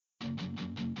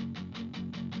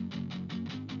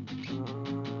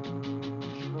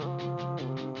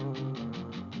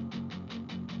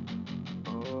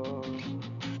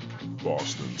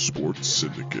Boston Sports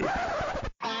Syndicate.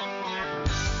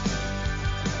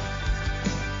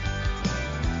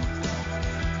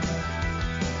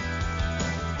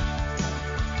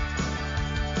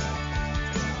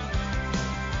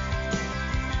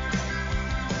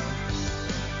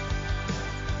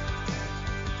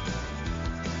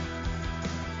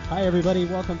 Hi, everybody.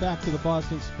 Welcome back to the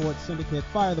Boston Sports Syndicate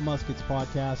Fire the Muskets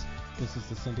podcast. This is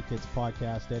the Syndicate's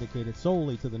podcast dedicated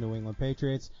solely to the New England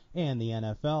Patriots and the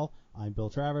NFL. I'm Bill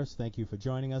Travers. Thank you for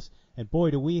joining us. And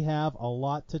boy, do we have a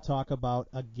lot to talk about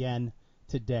again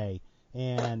today.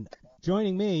 And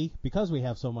joining me, because we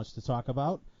have so much to talk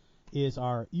about, is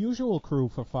our usual crew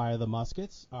for Fire the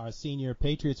Muskets, our senior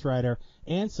Patriots writer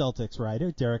and Celtics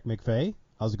writer, Derek McVeigh.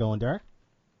 How's it going, Derek?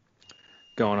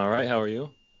 Going all right. How are you?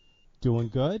 Doing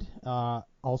good.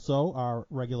 Also, our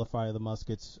regular Fire the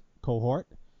Muskets cohort,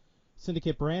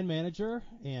 Syndicate brand manager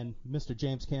and Mr.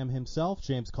 James Cam himself,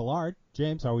 James Collard.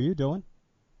 James, how are you doing?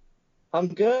 I'm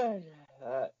good.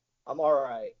 I'm all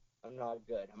right. I'm not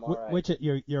good. I'm all right.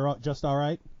 You're just all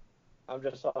right? I'm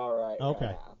just all right. Okay.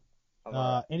 Right now. I'm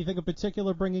all right. Anything in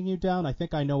particular bringing you down? I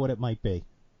think I know what it might be.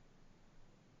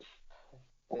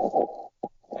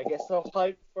 I get so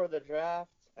hyped for the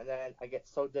draft, and then I get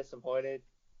so disappointed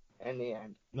in the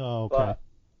end. Oh, okay. But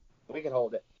we can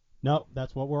hold it. No,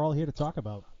 that's what we're all here to talk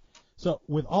about. So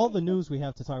with all the news we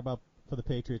have to talk about for the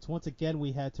Patriots, once again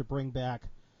we had to bring back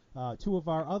two of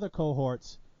our other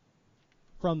cohorts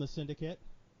from the Syndicate,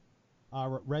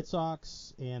 our Red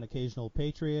Sox and occasional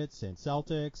Patriots and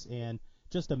Celtics, and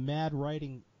just a mad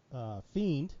writing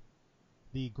fiend,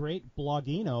 the great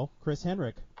blogino, Chris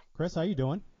Henrik. Chris, how you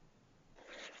doing?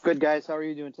 Good, guys. How are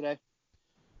you doing today?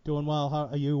 Doing well. How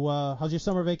are you? How's your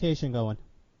summer vacation going?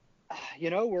 You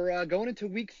know, we're going into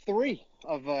week 3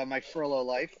 of my furlough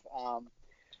life.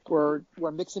 We're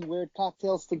mixing weird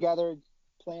cocktails together,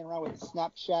 playing around with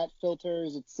Snapchat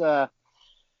filters. It's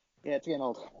it's getting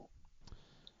old.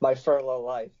 My furlough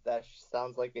life. That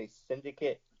sounds like a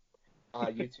Syndicate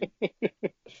YouTube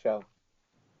show.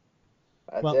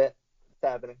 That's it. It's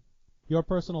happening. Your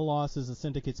personal loss is a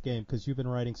Syndicate's game because you've been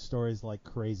writing stories like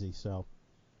crazy, so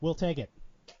we'll take it.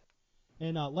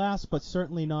 And last but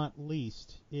certainly not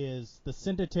least is the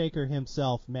Synditaker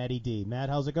himself, Matty D. Matt,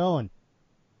 how's it going?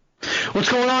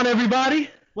 What's going on, everybody?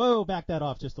 Whoa, back that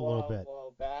off just a little bit.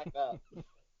 Whoa, back up.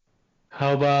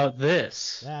 How about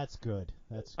this? That's good.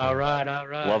 That's good. All right.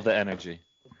 Love the energy.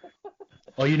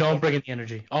 Oh, you know I'm bringing the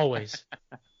energy, always.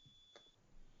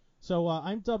 So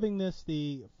I'm dubbing this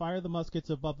the Fire the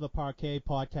Muskets Above the Parquet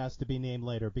podcast to be named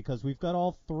later because we've got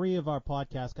all three of our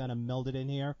podcasts kind of melded in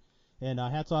here. And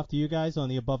hats off to you guys on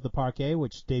the Above the Parquet,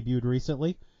 which debuted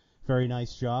recently. Very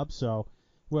nice job. So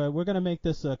we're going to make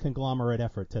this a conglomerate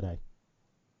effort today.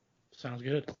 Sounds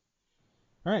good.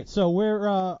 All right. So we're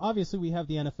obviously we have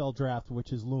the NFL draft,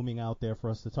 which is looming out there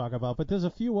for us to talk about. But there's a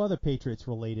few other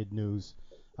Patriots-related news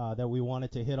that we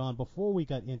wanted to hit on before we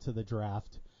got into the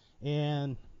draft.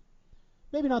 And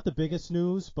maybe not the biggest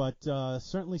news, but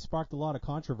certainly sparked a lot of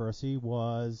controversy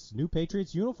was new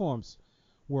Patriots uniforms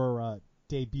were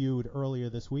debuted earlier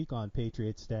this week on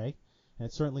Patriots Day, and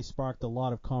it certainly sparked a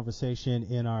lot of conversation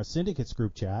in our Syndicates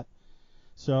group chat.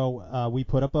 So we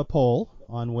put up a poll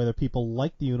on whether people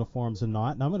like the uniforms or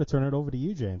not, and I'm going to turn it over to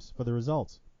you, James, for the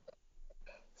results.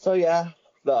 So yeah,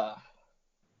 the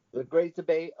great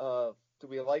debate of do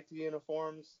we like the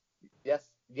uniforms? Yes,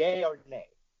 yay or nay.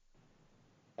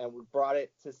 And we brought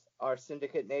it to our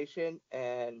Syndicate Nation,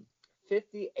 and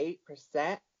 58%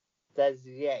 says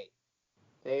yay.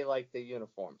 They like the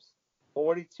uniforms.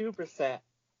 42%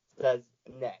 says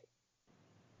nay.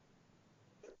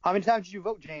 How many times did you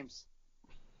vote, James?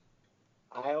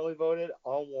 I only voted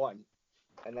on one,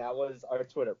 and that was our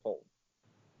Twitter poll.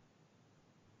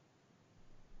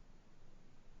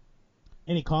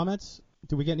 Any comments?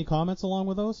 Do we get any comments along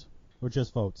with those, or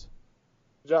just votes?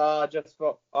 Just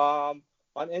vote. On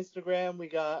Instagram, we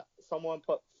got someone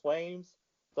put flames.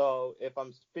 So if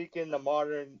I'm speaking the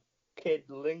modern kid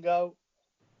lingo,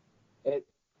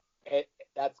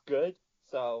 that's good.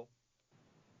 So,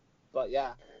 but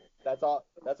yeah, that's all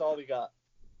we got.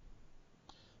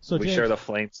 So we James, sure the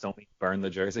flames don't burn the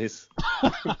jerseys?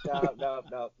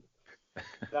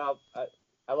 No.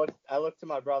 I looked to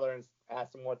my brother and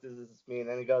asked him what does this mean,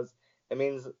 and he goes, it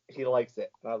means he likes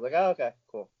it. And I was like, oh, okay,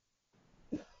 cool.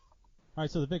 All right.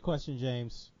 So the big question,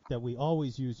 James, that we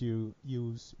always use you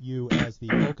as the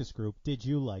focus group. Did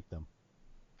you like them?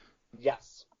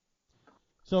 Yes.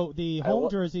 So the home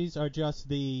jerseys are just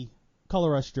the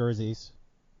color rush jerseys.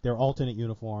 They're alternate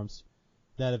uniforms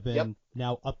that have been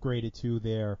now upgraded to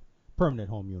their permanent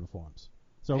home uniforms.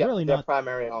 So really their not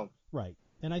primary home. Right.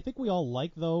 And I think we all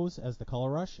like those as the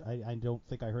color rush. I don't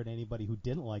think I heard anybody who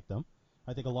didn't like them.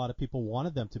 I think a lot of people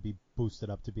wanted them to be boosted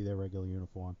up to be their regular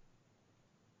uniform.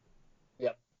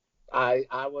 Yep. I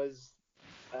was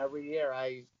every year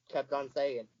I kept on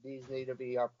saying these need to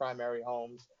be our primary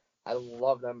homes. I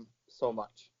love them so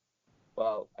much.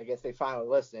 Well, I guess they finally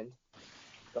listened.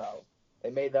 So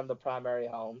they made them the primary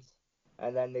homes,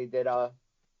 and then they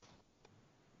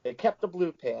kept the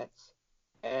blue pants,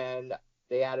 and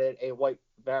they added a white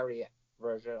variant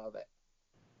version of it,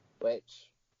 which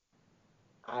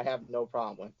I have no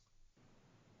problem with.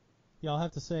 Yeah, I'll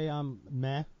have to say I'm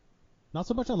meh. Not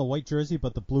so much on the white jersey,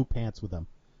 but the blue pants with them.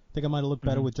 I think I might have looked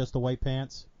better with just the white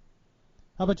pants.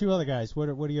 How about you other guys? What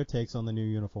are your takes on the new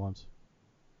uniforms?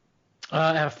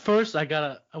 At first,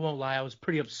 I won't lie, I was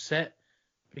pretty upset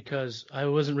because I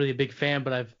wasn't really a big fan,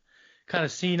 but I've kind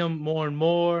of seen them more and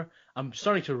more. I'm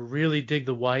starting to really dig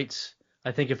the whites.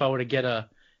 I think if I were to get a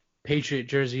Patriot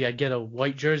jersey, I'd get a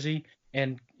white jersey.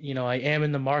 And, I am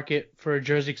in the market for a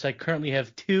jersey because I currently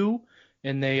have two,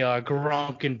 and they are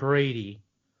Gronk and Brady.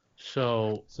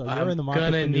 So you're in the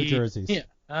market for new jerseys. Yeah,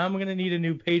 I'm going to need a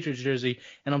new Patriots jersey,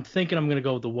 and I'm thinking I'm going to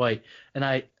go with the white. And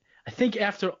I think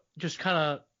after just kind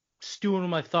of stewing with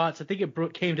my thoughts, I think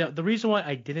it came down. The reason why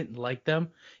I didn't like them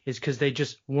is because they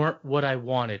just weren't what I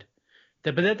wanted.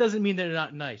 But that doesn't mean they're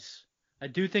not nice. I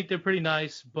do think they're pretty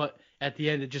nice, but at the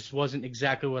end, it just wasn't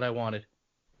exactly what I wanted.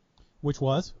 Which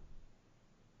was?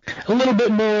 A little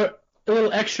bit more, a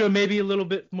little extra, maybe a little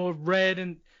bit more red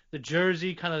in the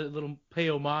jersey, kind of a little pay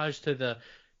homage to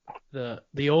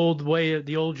the old way of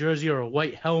the old jersey, or a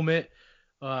white helmet.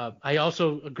 I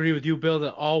also agree with you, Bill,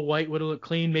 that all white would have looked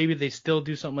clean. Maybe they still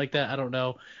do something like that. I don't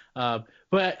know.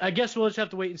 But I guess we'll just have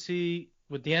to wait and see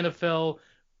with the NFL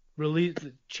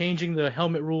changing the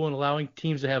helmet rule and allowing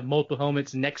teams to have multiple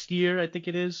helmets next year, I think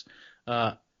it is.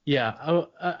 Yeah.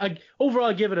 Overall,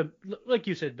 I give it like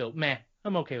you said, Bill, meh.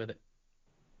 I'm okay with it.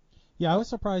 Yeah, I was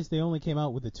surprised they only came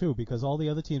out with the two, because all the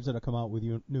other teams that have come out with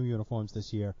new uniforms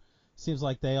this year, seems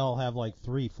like they all have like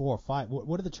 3, 4, 5.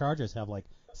 What do the Chargers have, like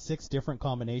 6 different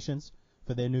combinations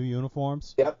for their new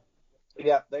uniforms? Yep,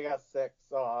 they got 6.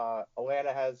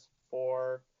 Atlanta has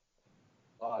 4.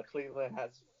 Cleveland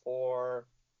has 4.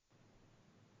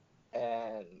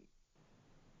 And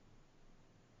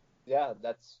yeah,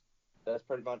 that's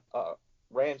pretty much.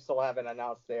 Rams still haven't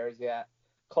announced theirs yet.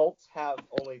 Colts have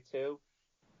only 2.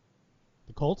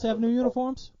 The Colts have new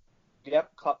uniforms?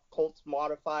 Yep, Colts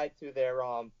modified to their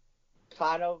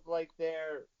kind of like they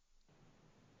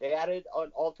added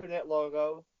an alternate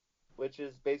logo, which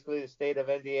is basically the state of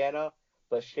Indiana,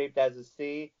 but shaped as a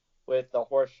C with the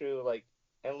horseshoe like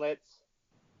inlets.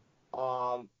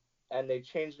 And they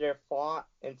changed their font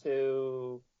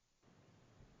into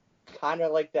kind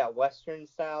of like that Western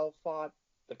style font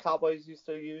the Cowboys used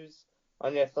to use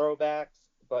on their throwbacks,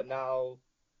 but now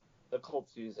the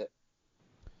Colts use it.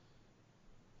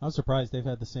 I'm surprised they've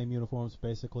had the same uniforms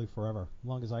basically forever, as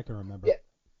long as I can remember.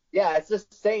 Yeah, it's the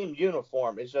same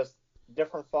uniform. It's just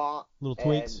different font. Little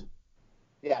tweaks.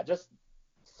 Yeah, just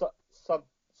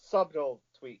subtle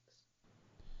tweaks.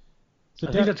 So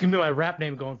I think that's going to be my rap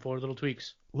name going forward, Little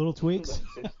Tweaks. Little tweaks?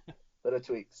 Little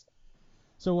tweaks.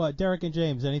 So, Derek and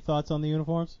James, any thoughts on the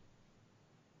uniforms?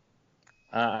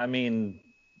 I mean,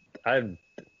 I'm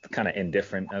kind of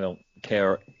indifferent. I don't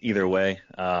care either way.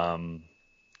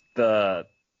 The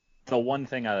one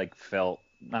thing I felt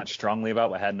not strongly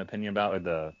about, but had an opinion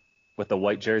about, with the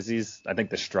white jerseys. I think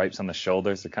the stripes on the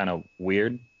shoulders are kind of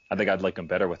weird. I think I'd like them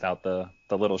better without the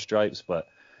little stripes, but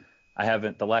I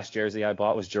haven't. The last jersey I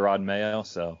bought was Gerard Mayo,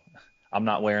 so I'm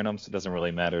not wearing them, so it doesn't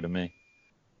really matter to me.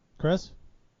 Chris?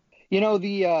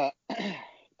 The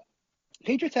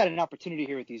Patriots had an opportunity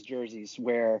here with these jerseys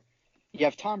where you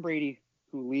have Tom Brady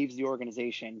who leaves the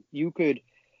organization. You could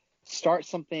start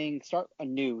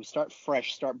anew, start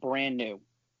fresh, start brand new.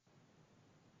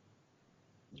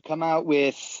 You come out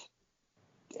with,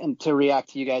 and to react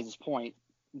to you guys' point,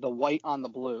 the white on the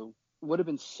blue would have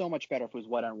been so much better if it was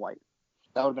white on white.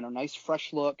 That would have been a nice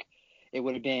fresh look. It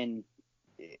would have been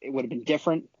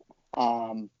different.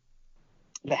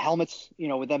 The helmets,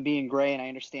 with them being gray, and I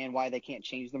understand why they can't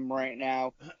change them right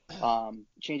now.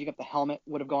 Changing up the helmet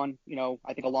would have gone,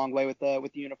 I think a long way with the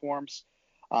uniforms.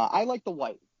 I like the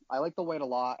white. I like the white a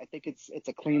lot. I think it's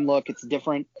a clean look. It's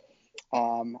different.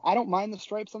 I don't mind the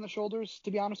stripes on the shoulders,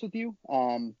 to be honest with you.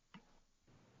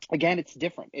 Again, it's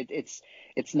different.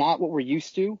 It's not what we're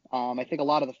used to. I think a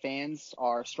lot of the fans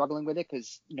are struggling with it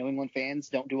because New England fans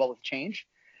don't do well with change.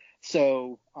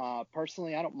 So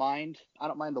personally, I don't mind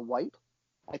the white.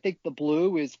 I think the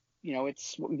blue is,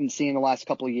 it's what we've been seeing the last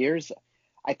couple of years.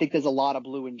 I think there's a lot of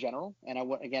blue in general, and I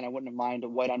wouldn't have minded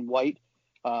white on white.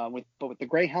 With the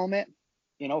gray helmet,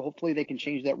 hopefully they can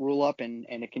change that rule up and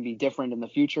it can be different in the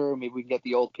future. Maybe we can get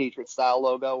the old Patriot style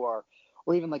logo or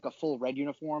even like a full red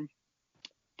uniform.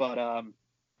 But I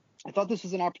thought this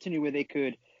was an opportunity where they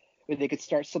could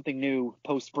start something new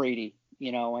post Brady,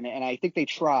 and I think they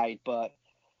tried, but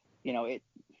I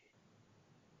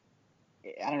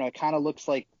don't know. It kind of looks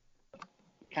like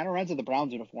runs with the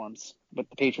Browns uniforms with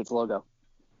the Patriots logo.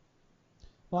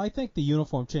 Well, I think the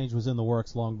uniform change was in the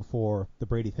works long before the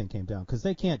Brady thing came down because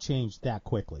they can't change that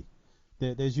quickly.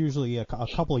 There's usually a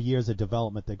couple of years of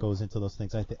development that goes into those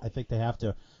things. I think they have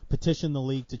to petition the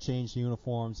league to change the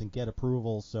uniforms and get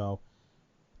approval. So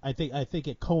I think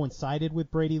it coincided with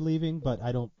Brady leaving, but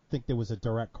I don't think there was a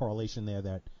direct correlation there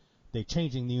that they're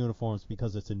changing the uniforms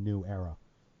because it's a new era.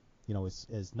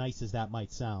 As nice as that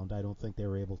might sound, I don't think they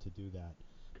were able to do that.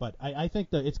 But I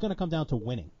think that it's going to come down to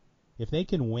winning. If they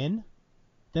can win,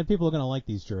 then people are going to like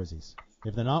these jerseys.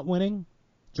 If they're not winning,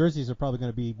 jerseys are probably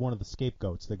going to be one of the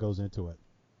scapegoats that goes into it.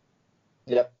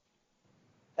 Yep.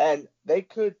 And they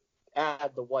could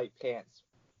add the white pants.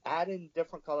 Adding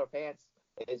different color pants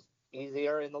is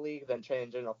easier in the league than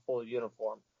changing a full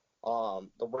uniform.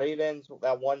 The Ravens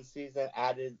that one season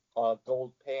added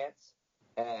gold pants,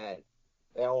 and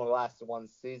they only lasted one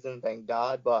season, thank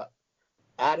God. But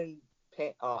adding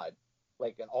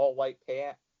like an all-white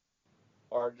pant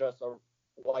or just a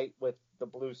white with the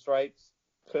blue stripes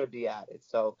could be added.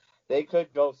 So they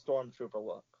could go Stormtrooper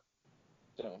look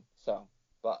soon.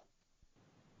 But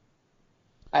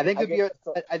I think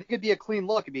it'd be a clean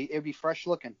look. It'd be fresh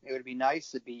looking. It would be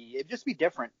nice. It'd just be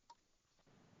different.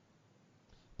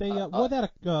 They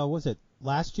was it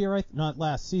last year? Not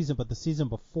last season, but the season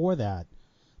before that.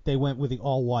 They went with the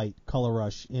all-white color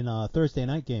rush in a Thursday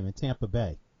night game in Tampa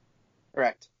Bay.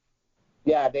 Correct.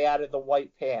 Yeah, they added the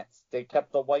white pants. They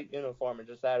kept the white uniform and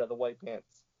just added the white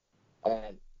pants.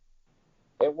 And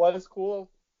it was cool.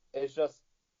 It's just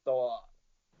the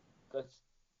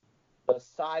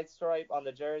side stripe on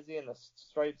the jersey and the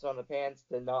stripes on the pants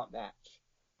did not match.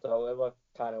 So it looked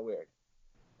kind of weird.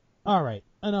 All right,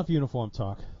 enough uniform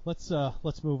talk. Let's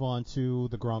move on to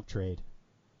the Gronk trade.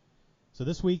 So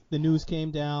this week the news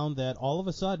came down that all of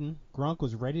a sudden Gronk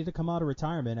was ready to come out of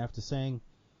retirement after saying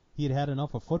he had had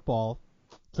enough of football,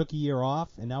 took a year off,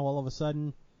 and now all of a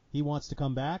sudden he wants to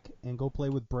come back and go play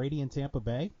with Brady in Tampa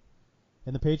Bay.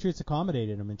 And the Patriots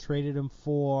accommodated him and traded him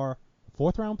for a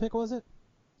fourth-round pick, was it?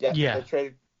 Yeah. They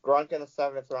traded Gronk in the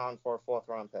 7th round for a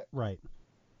 4th-round pick. Right.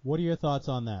 What are your thoughts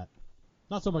on that?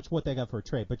 Not so much what they got for a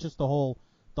trade, but just the whole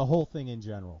thing in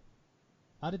general.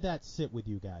 How did that sit with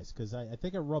you guys? Because I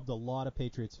think it rubbed a lot of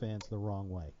Patriots fans the wrong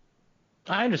way.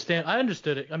 I understand. I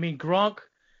understood it. I mean, Gronk,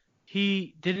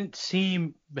 he didn't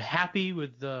seem happy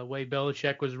with the way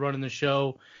Belichick was running the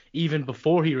show even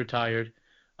before he retired.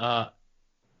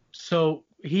 So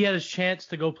he had his chance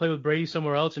to go play with Brady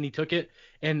somewhere else, and he took it.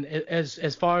 And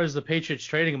as far as the Patriots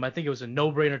trading him, I think it was a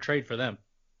no-brainer trade for them.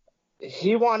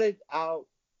 He wanted out.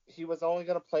 He was only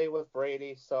going to play with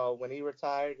Brady, so when he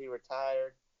retired,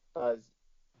 because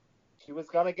he was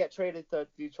going to get traded to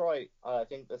Detroit, I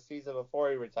think the season before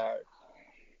he retired.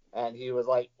 And he was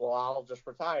like, well, I'll just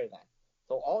retire then.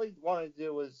 So all he wanted to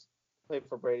do was play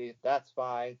for Brady. That's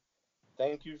fine.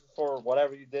 Thank you for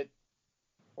whatever you did,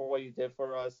 for what you did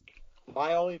for us.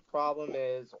 My only problem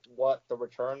is what the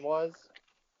return was.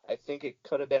 I think it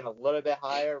could have been a little bit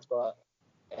higher, but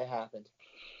it happened.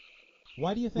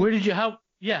 Why do you think? Why do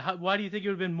you think it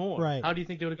would have been more? Right. How do you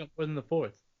think they would have got more than the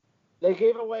 4th? They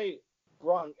gave away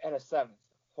Gronk and a 7th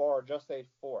for just a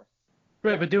 4th.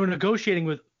 Right, but they were negotiating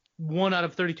with 1 out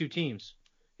of 32 teams.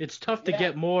 It's tough to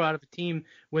get more out of a team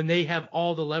when they have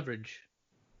all the leverage.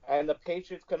 And the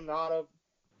Patriots could not have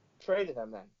traded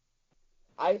them then.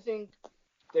 I think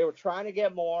they were trying to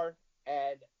get more,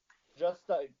 and just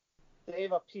to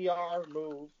save a PR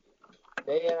move,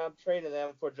 they ended up trading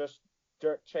them for just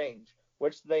dirt change,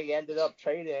 which they ended up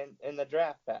trading in the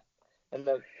draft pack, in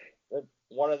the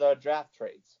one of the draft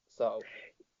trades. So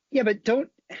yeah, but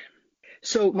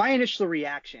So my initial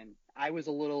reaction, I was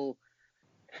a little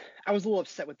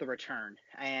upset with the return,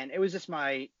 and it was just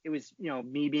me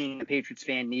being a Patriots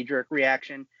fan, knee-jerk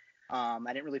reaction. I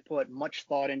didn't really put much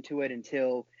thought into it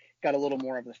until got a little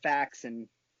more of the facts and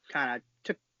kind of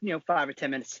took 5 or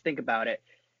 10 minutes to think about it.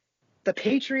 The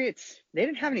Patriots, they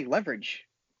didn't have any leverage.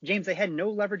 James, they had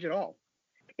no leverage at all.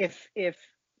 If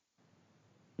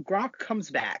Gronk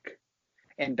comes back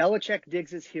and Belichick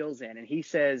digs his heels in and he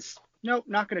says, nope,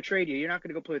 not going to trade you. You're not going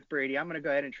to go play with Brady. I'm going to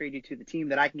go ahead and trade you to the team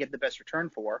that I can get the best return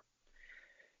for.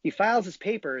 He files his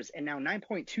papers, and now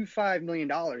 $9.25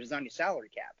 million is on your salary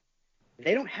cap.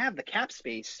 They don't have the cap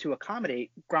space to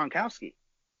accommodate Gronkowski.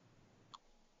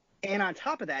 And on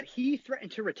top of that, he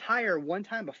threatened to retire one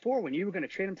time before when you were going to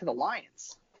trade him to the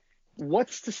Lions.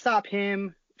 What's to stop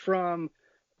him from,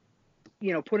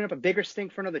 putting up a bigger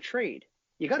stink for another trade?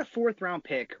 You got a 4th-round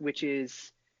pick, which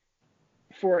is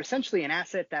for essentially an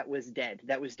asset that was dead,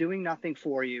 that was doing nothing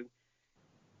for you.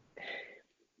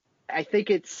 I think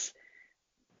it's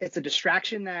a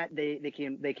distraction that they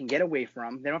can get away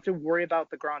from. They don't have to worry about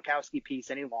the Gronkowski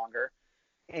piece any longer,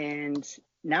 and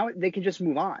now they can just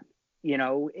move on.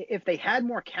 If they had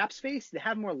more cap space, they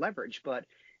have more leverage, but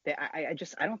I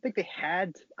don't think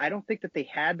that they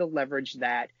had the leverage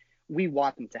that we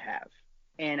want them to have.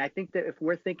 And I think that if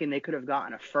we're thinking they could have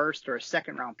gotten a 1st or a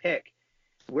 2nd-round pick,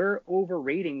 we're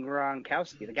overrating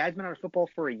Gronkowski. The guy's been out of football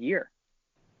for a year.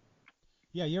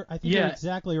 Yeah, I think you're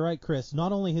exactly right, Chris.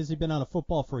 Not only has he been out of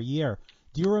football for a year,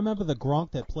 do you remember the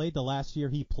Gronk that played the last year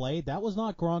he played? That was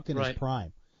not Gronk in his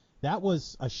prime. That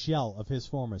was a shell of his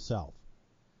former self.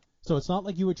 So it's not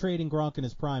like you were trading Gronk in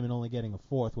his prime and only getting a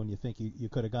 4th when you think you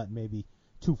could have gotten maybe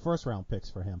 2 first-round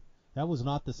picks for him. That was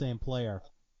not the same player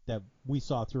that we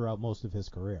saw throughout most of his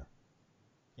career.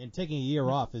 And taking a year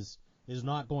off is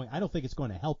not going – I don't think it's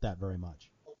going to help that very much.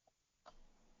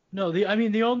 No,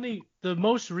 the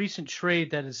most recent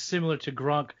trade that is similar to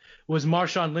Gronk was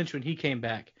Marshawn Lynch when he came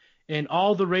back. And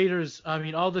all the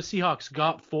Seahawks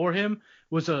got for him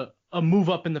was a move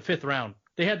up in the 5th round.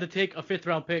 They had to take a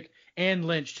 5th-round pick and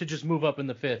Lynch to just move up in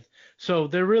the 5th. So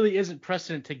there really isn't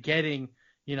precedent to getting,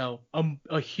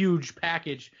 a huge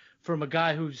package from a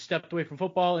guy who stepped away from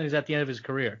football and is at the end of his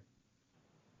career.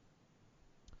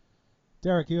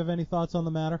 Derek, you have any thoughts on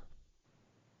the matter?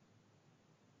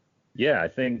 Yeah, I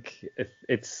think if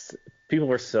it's people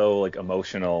were so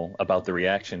emotional about the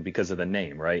reaction because of the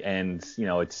name, right? And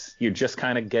you're just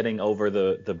kind of getting over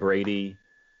the Brady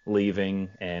leaving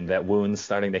and that wound's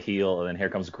starting to heal, and then here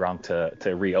comes Gronk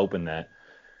to reopen that.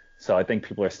 So I think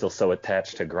people are still so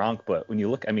attached to Gronk, but when you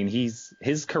look,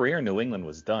 his career in New England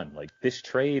was done. This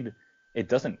trade, it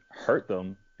doesn't hurt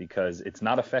them because it's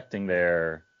not affecting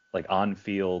their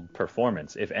on-field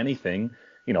performance. If anything,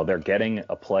 they're getting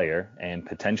a player, and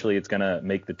potentially it's going to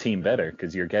make the team better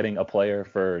because you're getting a player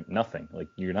for nothing.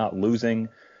 You're not losing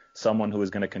someone who is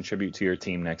going to contribute to your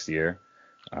team next year.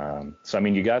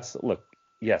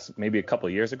 Yes, maybe a couple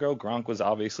of years ago, Gronk was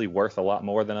obviously worth a lot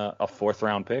more than a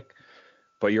 4th-round pick.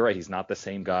 But you're right, he's not the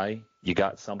same guy. You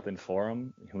got something for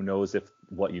him. Who knows if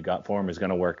what you got for him is going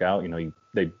to work out.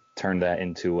 They turned that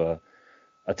into a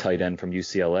tight end from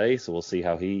UCLA, so we'll see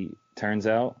how he turns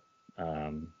out.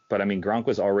 But Gronk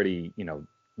was already,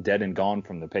 dead and gone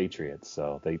from the Patriots,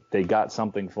 so they got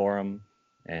something for him,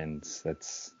 and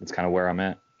that's kind of where I'm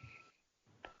at.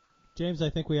 James, I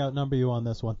think we outnumber you on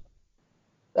this one.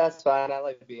 That's fine. I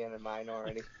like being a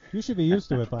minority. You should be used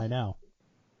to it by now.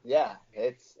 Yeah,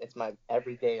 it's my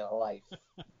everyday life.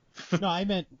 No, I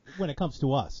meant when it comes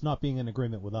to us, not being in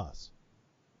agreement with us.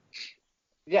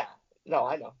 Yeah, no,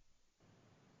 I know.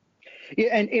 Yeah,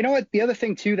 and you know what? The other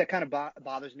thing, too, that kind of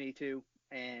bothers me, too,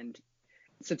 and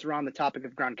since we're on the topic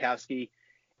of Gronkowski,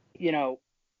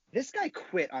 this guy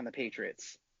quit on the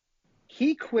Patriots.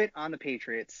 He quit on the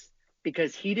Patriots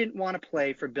because he didn't want to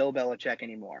play for Bill Belichick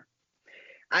anymore.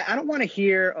 I don't want to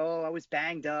hear, I was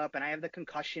banged up and I have the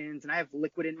concussions and I have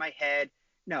liquid in my head.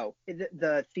 No,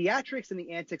 the theatrics and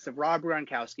the antics of Rob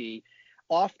Gronkowski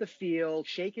off the field,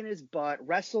 shaking his butt,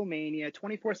 WrestleMania,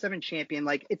 24/7 champion,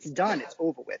 it's done. It's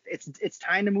over with. It's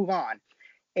time to move on.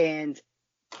 And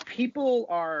people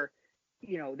are,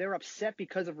 they're upset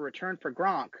because of a return for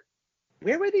Gronk.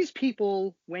 Where were these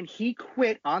people when he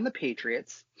quit on the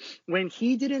Patriots, when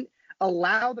he didn't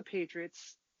allow the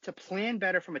Patriots to plan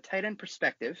better from a tight end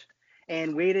perspective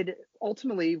and waited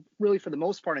ultimately, really for the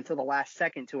most part, until the last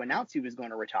second to announce he was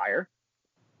going to retire?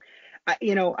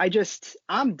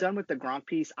 I'm done with the Gronk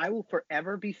piece. I will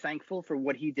forever be thankful for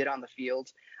what he did on the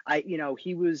field.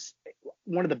 He was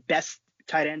one of the best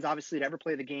tight ends, obviously, to ever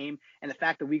play the game. And the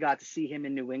fact that we got to see him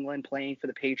in New England playing for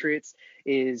the Patriots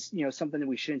is, something that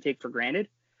we shouldn't take for granted.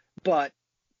 But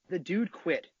the dude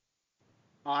quit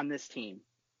on this team.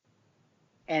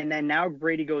 And then now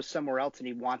Brady goes somewhere else and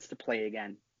he wants to play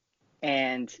again.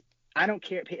 And I don't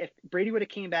care if Brady would have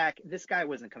came back. This guy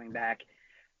wasn't coming back.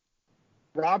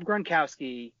 Rob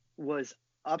Gronkowski was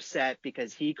upset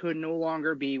because he could no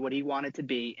longer be what he wanted to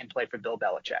be and play for Bill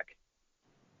Belichick.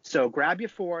 So grab your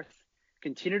 4th,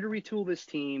 continue to retool this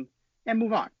team, and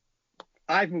move on.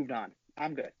 I've moved on.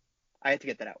 I'm good. I had to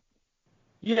get that out.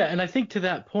 Yeah, and I think to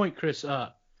that point, Chris,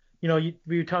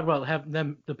 we talked about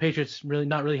the Patriots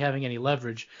not really having any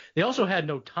leverage. They also had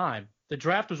no time. The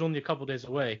draft was only a couple days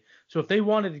away. So if they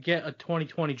wanted to get a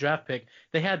 2020 draft pick,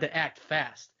 they had to act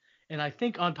fast. And I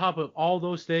think on top of all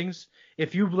those things,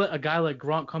 if you let a guy like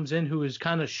Gronk comes in who has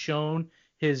kind of shown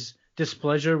his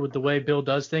displeasure with the way Bill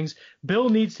does things, Bill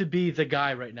needs to be the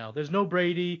guy right now. There's no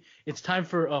Brady. It's time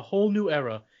for a whole new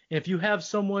era. And if you have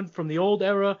someone from the old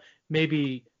era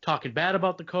maybe talking bad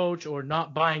about the coach or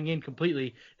not buying in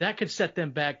completely, that could set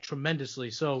them back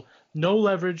tremendously. So no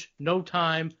leverage, no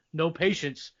time, no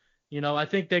patience. I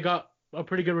think they got a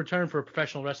pretty good return for a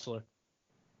professional wrestler.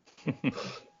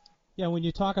 Yeah, when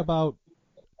you talk about,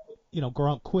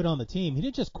 Gronk quit on the team, he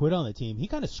didn't just quit on the team. He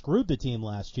kind of screwed the team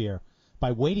last year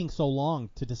by waiting so long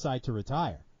to decide to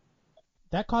retire.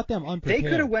 That caught them unprepared. They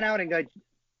could have went out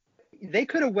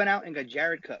and got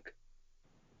Jared Cook.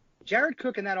 Jared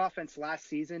Cook in that offense last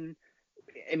season,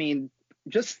 I mean,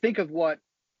 just think of what,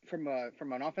 from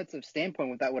an offensive standpoint,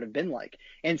 what that would have been like.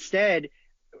 Instead,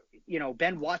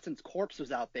 Ben Watson's corpse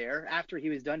was out there after he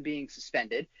was done being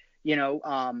suspended. You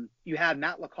have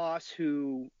Matt Lacoste,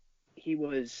 who he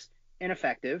was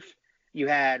ineffective. You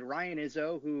had Ryan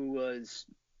Izzo, who was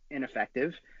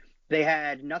ineffective. They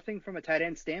had nothing from a tight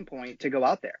end standpoint to go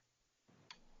out there.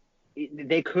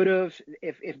 They could have,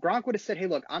 if Gronk would have said, hey,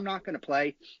 look, I'm not going to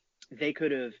play, they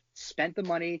could have spent the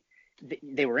money.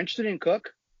 They were interested in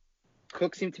Cook.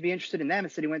 Cook seemed to be interested in them.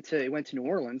 Instead, he went to New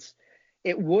Orleans.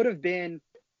 It would have been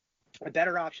a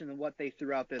better option than what they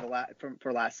threw out there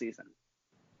for last season.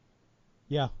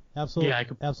 Yeah, absolutely. Yeah,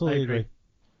 absolutely I agree.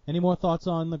 Any more thoughts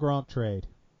on the Gronk trade?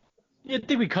 Yeah, I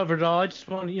think we covered it all. I just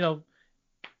want to,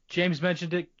 James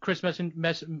mentioned it. Chris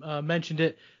mentioned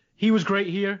it. He was great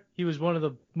here. He was one of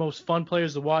the most fun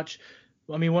players to watch.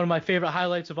 I mean, one of my favorite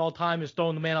highlights of all time is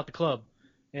throwing the man out the club.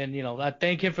 And, I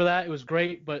thank him for that. It was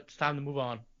great, but it's time to move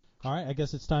on. All right, I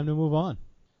guess it's time to move on.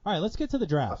 All right, let's get to the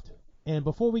draft. And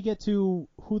before we get to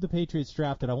who the Patriots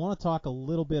drafted, I want to talk a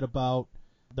little bit about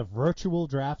the virtual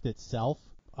draft itself.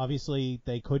 Obviously,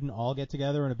 they couldn't all get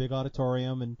together in a big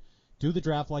auditorium and do the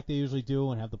draft like they usually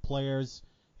do and have the players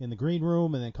in the green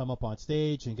room and then come up on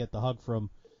stage and get the hug from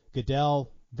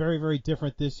Goodell. Very, very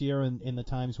different this year in the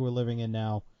times we're living in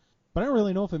now. But I don't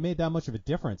really know if it made that much of a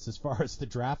difference as far as the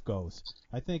draft goes.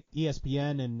 I think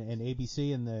ESPN and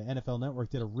ABC and the NFL Network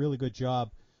did a really good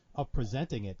job of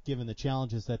presenting it, given the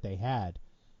challenges that they had.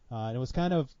 And it was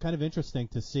kind of interesting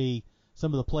to see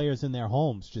some of the players in their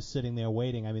homes just sitting there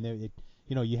waiting. I mean,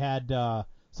 you had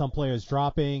some players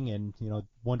dropping and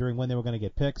wondering when they were going to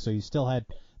get picked, so you still had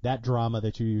that drama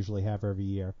that you usually have every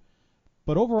year.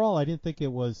 But overall, I didn't think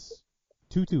it was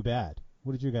too bad.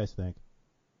 What did you guys think?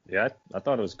 Yeah, I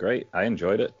thought it was great. I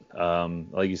enjoyed it.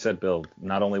 Like you said, Bill,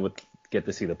 not only would get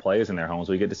to see the players in their homes,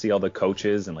 we get to see all the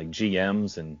coaches and like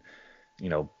GMs and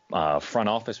front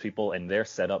office people and their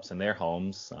setups in their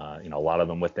homes. A lot of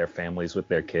them with their families, with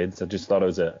their kids. I just thought it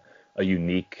was a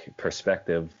unique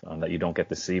perspective that you don't get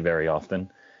to see very often.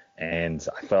 And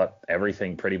I thought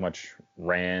everything pretty much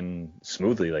ran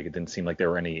smoothly. Like it didn't seem like there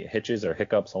were any hitches or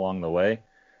hiccups along the way.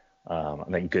 I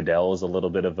think Goodell was a little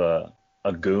bit of a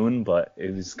goon, but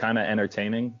it was kind of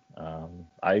entertaining.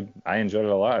 I enjoyed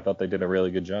it a lot. I thought they did a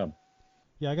really good job.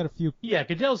 Yeah, I got a few. Yeah,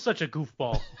 Goodell's such a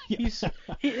goofball.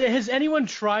 Has anyone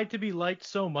tried to be liked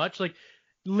so much? Like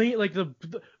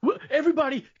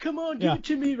everybody, come on, give it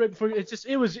to me right before.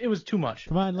 It was too much.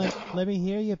 Come on, let me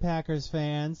hear you, Packers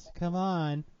fans. Come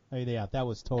on. Oh yeah, that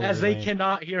was totally. As they lame.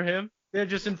 cannot hear him. They're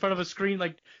just in front of a screen,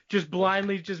 like, just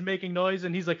blindly just making noise,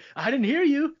 and he's like, I didn't hear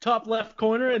you, top left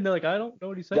corner, and they're like, I don't know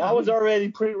what he's saying. That was already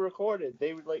pre-recorded.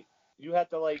 They would, you had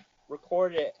to,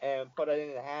 record it and put it in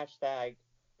the hashtag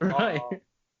right.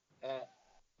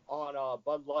 on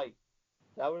Bud Light.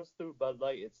 That was through Bud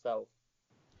Light itself.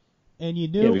 And you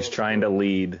knew. Yeah, he was trying to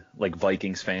lead,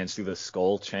 Vikings fans through the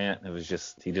skull chant. It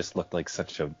was he just looked like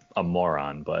such a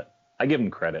moron, but I give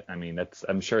him credit. I mean,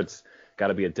 I'm sure it's got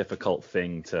to be a difficult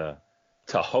thing to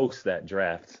host that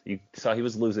draft. You saw he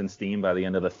was losing steam by the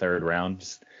end of the third round,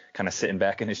 just kind of sitting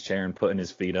back in his chair and putting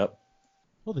his feet up.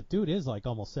 Well, the dude is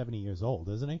almost 70 years old,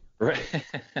 isn't he? Right.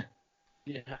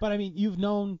 Yeah. But I mean, you've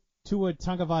known Tua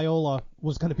Tagovailoa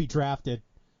was going to be drafted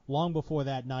long before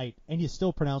that night, and you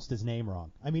still pronounced his name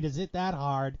wrong. I mean, is it that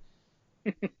hard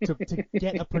to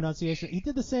get a pronunciation? He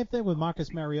did the same thing with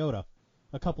Marcus Mariota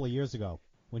a couple of years ago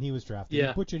when he was drafted. Yeah.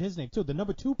 He butchered his name too. The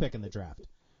number 2 pick in the draft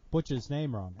butchered his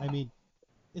name wrong. I mean,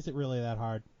 is it really that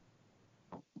hard?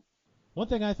 One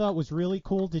thing I thought was really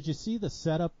cool, did you see the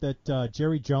setup that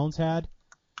Jerry Jones had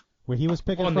where he was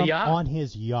picking on from the yacht? On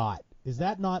his yacht? Is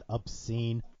that not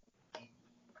obscene?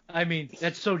 I mean,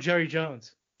 that's so Jerry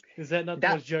Jones. Is that not the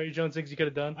most Jerry Jones things you could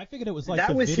have done? I figured it was like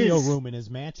the video room in his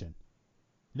mansion.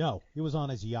 No, he was on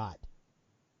his yacht.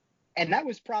 And that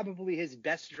was probably his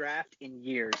best draft in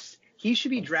years. He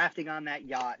should be drafting on that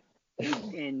yacht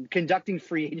in conducting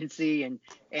free agency and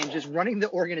just running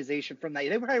the organization from that.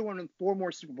 They would have won 4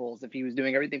 more Super Bowls if he was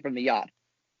doing everything from the yacht.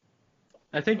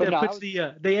 I think But that no, puts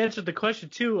they answered the question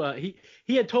too.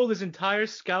 He had told his entire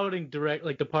scouting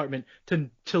department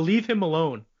to leave him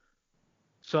alone.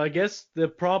 So I guess the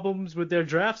problems with their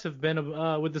drafts have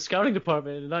been with the scouting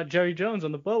department and not Jerry Jones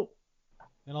on the boat.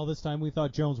 And all this time we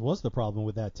thought Jones was the problem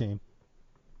with that team.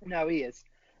 No, he is.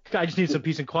 Guy just needs some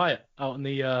peace and quiet out in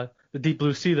the deep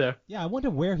blue sea there. Yeah, I wonder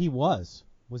where he was.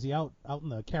 Was he out in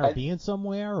the Caribbean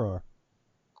somewhere, or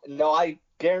No, I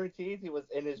guaranteed he was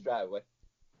in his driveway.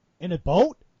 in a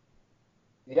boat?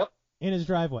 Yep. In his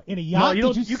driveway. In a yacht?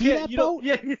 No, Did you see that boat?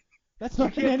 Yeah, That's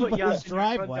not in can't put anybody's yachts in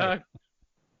your front driveway. yard.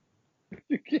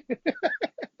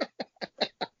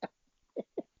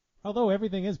 Although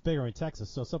everything is bigger in Texas,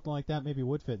 so something like that maybe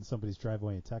would fit in somebody's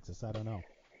driveway in Texas. I don't know.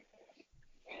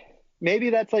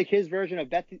 Maybe that's like his version of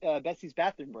Betsy's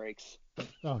bathroom breaks.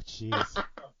 Oh, jeez.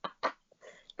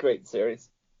 Great series.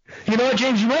 You know what,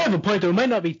 James? You might have a point, though. It might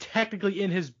not be technically in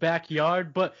his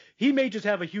backyard, but he may just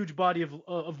have a huge body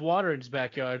of water in his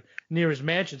backyard near his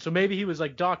mansion. So maybe he was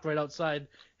like docked right outside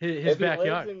his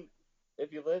backyard.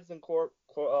 If he lives in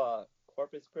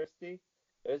Corpus Christi,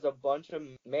 there's a bunch of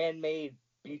man-made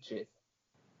beaches.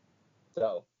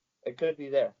 So it could be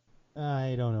there.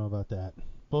 I don't know about that.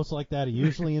 Boats like that are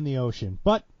usually in the ocean.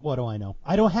 But what do I know?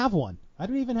 I don't have one. I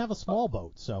don't even have a small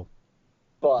boat, so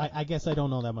But I guess I don't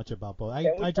know that much about boats.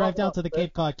 Can we I drive talk down about to the this?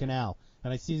 Cape Cod Canal,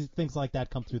 and I see things like that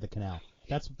come through the canal.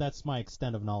 That's my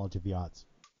extent of knowledge of yachts.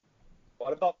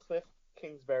 what about Cliff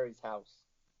Kingsbury's house?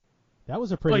 That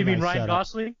was a Oh, pretty you mean nice Ryan setup.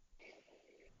 Gosling?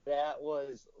 That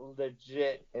was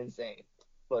legit insane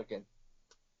looking.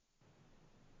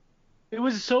 It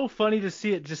was so funny to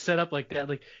see it just set up like that.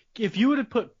 Like, if you would have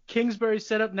put Kingsbury's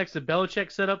setup next to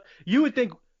Belichick's setup, you would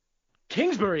think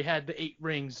Kingsbury had the 8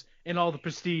 rings and all the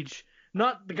prestige,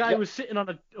 not the guy who was sitting on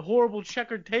a horrible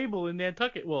checkered table in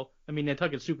Nantucket. Well, I mean,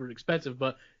 Nantucket's super expensive,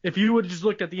 but if you would have just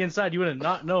looked at the inside, you would have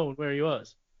not known where he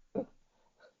was.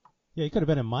 Yeah, he could have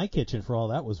been in my kitchen for all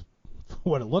that was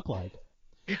what it looked like.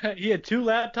 He had 2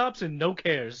 laptops and no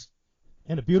cares.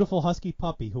 And a beautiful husky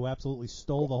puppy who absolutely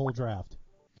stole the whole draft.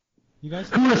 You guys?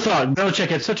 Who would have thought Belichick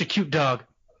had such a cute dog?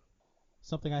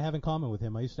 Something I have in common with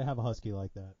him. I used to have a husky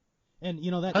like that. And,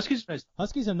 you know, that Huskies are nice.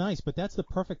 Huskies are nice, but that's the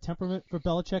perfect temperament for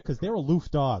Belichick because they're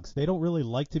aloof dogs. They don't really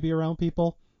like to be around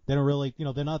people. They don't really, you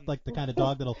know, they're not like the kind of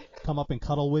dog that'll come up and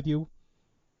cuddle with you,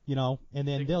 you know, and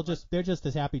then they're just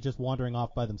as happy just wandering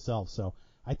off by themselves. So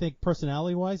I think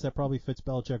personality-wise, that probably fits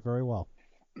Belichick very well.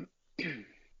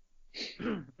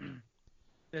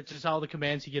 That's just all the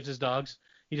commands he gives his dogs.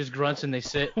 He just grunts and they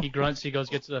sit. He grunts, he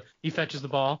fetches the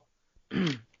ball.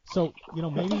 So, you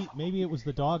know, maybe it was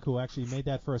the dog who actually made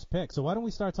that first pick. So why don't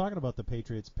we start talking about the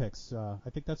Patriots picks? I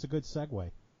think that's a good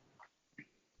segue.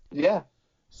 Yeah.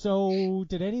 So,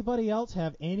 did anybody else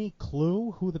have any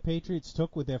clue who the Patriots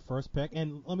took with their first pick?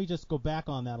 And let me just go back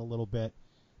on that a little bit.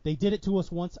 They did it to us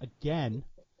once again,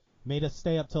 made us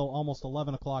stay up till almost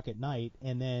 11 o'clock at night,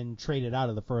 and then traded out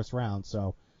of the first round.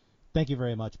 So, thank you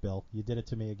very much, Bill. You did it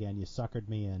to me again. You suckered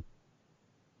me in.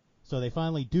 So they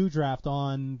finally do draft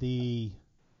on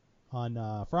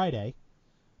Friday,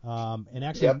 and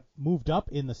actually moved up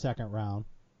in the second round.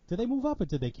 Did they move up or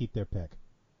did they keep their pick?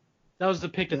 That was the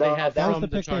pick that they had That from was the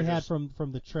pick Chargers. they had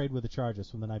from the trade with the Chargers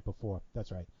from the night before.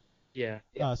 That's right. Yeah.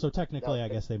 So technically, I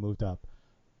guess they moved up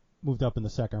in the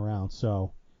second round.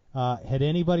 So, had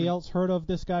anybody else heard of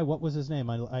this guy? What was his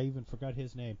name? I even forgot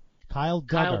his name. Kyle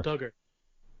Duggar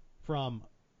from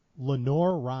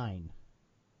Lenoir-Rhyne.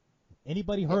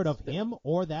 Anybody heard of him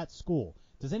or that school?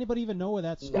 Does anybody even know where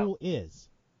that school is?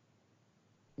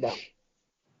 No.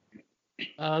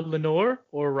 Lenore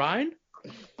or Rhine?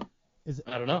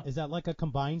 I don't know. Is that like a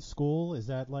combined school? Is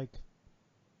that like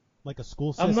a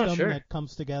school I'm system not sure. that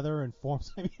comes together and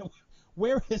forms? I mean,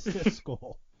 where is this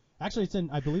school? Actually,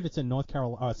 I believe it's in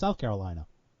South Carolina.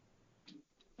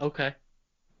 Okay.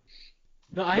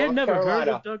 No, I had never heard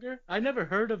of Duggar. I never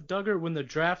heard of Duggar when the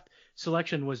draft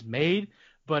selection was made,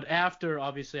 but after,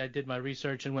 obviously, I did my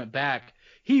research and went back.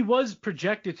 He was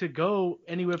projected to go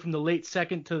anywhere from the late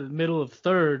second to the middle of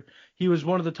third. He was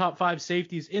one of the top 5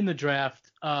 safeties in the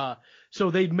draft.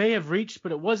 So they may have reached,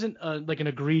 but it wasn't like an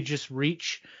egregious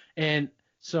reach. And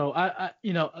so I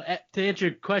to answer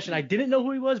your question, I didn't know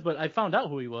who he was, but I found out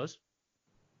who he was.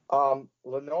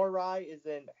 Lenoir-Rhyne is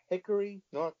in Hickory,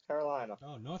 North Carolina.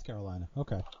 Oh, North Carolina.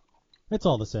 Okay. It's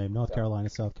all the same. North Carolina,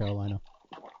 South Carolina.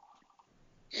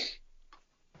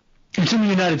 It's in the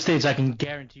United States, I can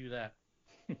guarantee you that.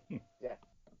 Yeah.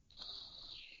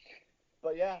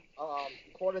 But yeah,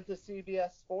 according to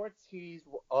CBS Sports, he's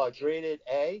graded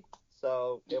A,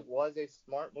 So it was a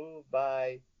smart move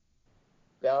by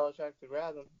Belichick to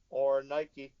grab him, or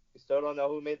Nike. We still don't know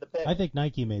who made the pick. I think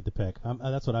Nike made the pick.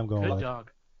 That's what I'm going Good with.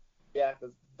 dog. Yeah,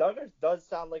 because Duggars does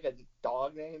sound like a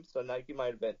dog name, so Nike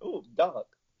might have been, ooh, Doug.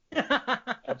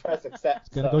 And press accept.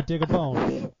 It's gonna go dig a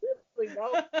bone. Really,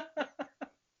 no.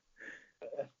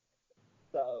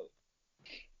 So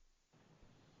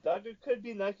Duggar could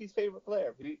be Nike's favorite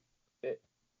player.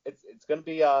 It's gonna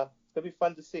be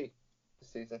fun to see this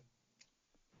season.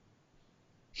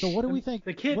 So what do we think?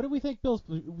 The kid- What do we think, Bill?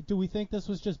 Do we think this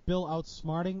was just Bill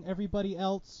outsmarting everybody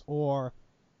else, or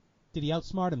did he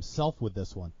outsmart himself with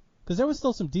this one? Because there was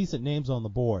still some decent names on the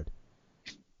board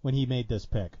when he made this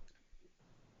pick.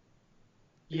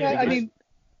 Yeah, I mean,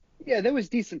 yeah, there was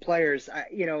decent players.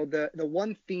 The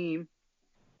one theme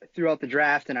throughout the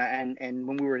draft, and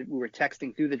when we were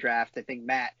texting through the draft, I think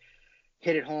Matt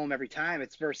hit it home every time.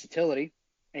 It's versatility,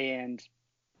 and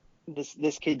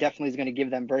this kid definitely is going to give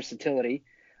them versatility.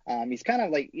 He's kind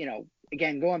of like,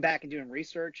 again, going back and doing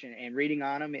research and reading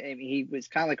on him. I mean, he was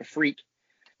kind of like a freak.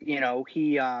 The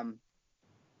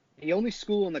only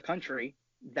school in the country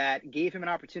that gave him an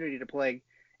opportunity to play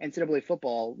NCAA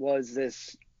football was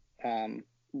this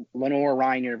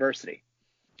Lenoir-Rhyne University.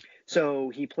 So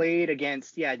he played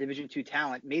against Division II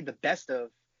talent, made the best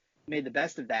of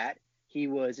that. He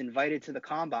was invited to the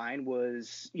combine,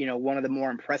 was one of the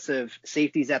more impressive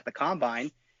safeties at the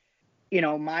combine.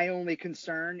 My only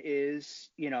concern is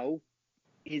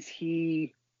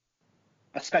he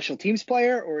a special teams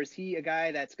player, or is he a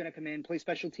guy that's going to come in, play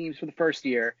special teams for the first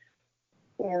year,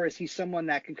 or is he someone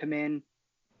that can come in,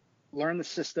 learn the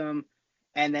system,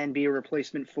 and then be a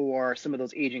replacement for some of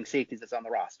those aging safeties that's on the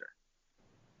roster?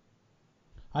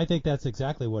 I think that's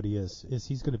exactly what he is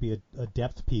he's going to be a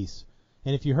depth piece.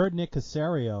 And if you heard Nick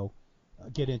Caserio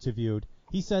get interviewed,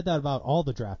 he said that about all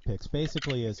the draft picks.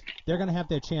 Basically is they're going to have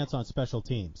their chance on special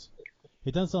teams.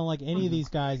 It doesn't sound like any of these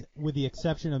guys, with the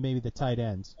exception of maybe the tight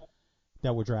ends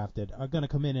that were drafted, are going to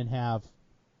come in and have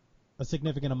a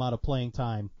significant amount of playing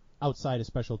time outside of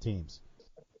special teams.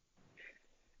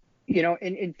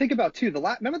 And think about, too,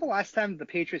 remember the last time the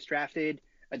Patriots drafted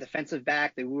a defensive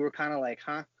back that we were kind of like,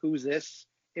 who's this?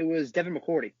 It was Devin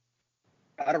McCourty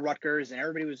out of Rutgers, and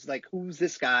everybody was like, who's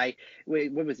this guy?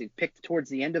 What was he, picked towards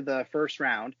the end of the first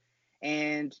round?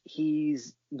 And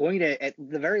he's going to, at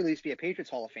the very least, be a Patriots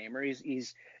Hall of Famer.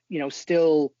 He's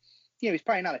still, he's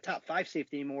probably not a top 5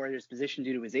 safety anymore at his position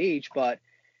due to his age, but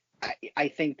I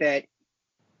think that,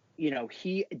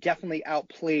 he definitely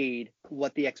outplayed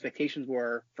what the expectations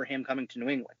were for him coming to New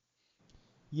England.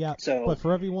 Yeah, but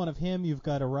for every one of him, you've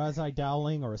got a Razai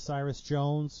Dowling or a Cyrus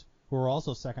Jones, who are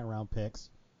also second-round picks,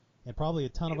 and probably a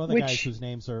ton of other guys whose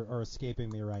names are escaping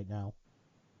me right now.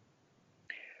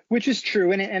 Which is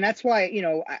true, and that's why,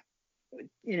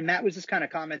 Matt was just kind of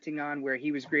commenting on where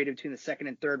he was graded between the second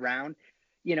and third round.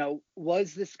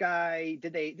 Was this guy,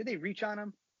 did they reach on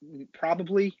him?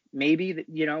 Probably, maybe,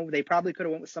 they probably could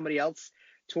have went with somebody else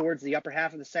towards the upper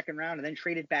half of the second round and then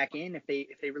traded back in if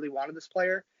they really wanted this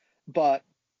player. But,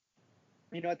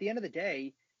 at the end of the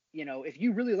day, if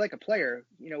you really like a player,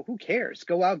 who cares?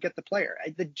 Go out, get the player.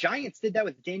 The Giants did that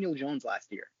with Daniel Jones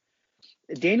last year.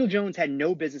 Daniel Jones had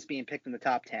no business being picked in the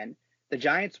top 10. The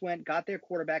Giants went, got their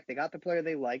quarterback. They got the player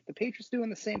they liked. The Patriots doing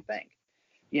the same thing.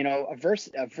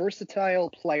 A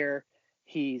versatile player.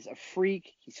 He's a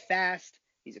freak. He's fast.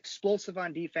 He's explosive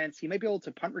on defense. He might be able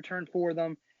to punt return for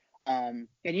them. And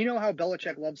you know how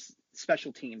Belichick loves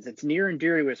special teams. It's near and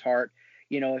dear to his heart.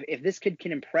 If this kid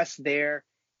can impress there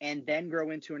and then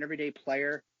grow into an everyday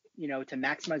player, to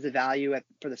maximize the value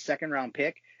for the second round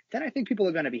pick, then I think people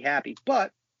are going to be happy.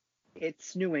 But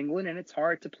it's New England, and it's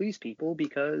hard to please people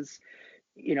because,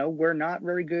 we're not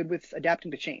very good with adapting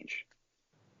to change.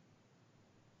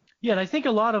 Yeah, and I think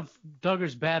a lot of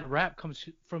Duggar's bad rap comes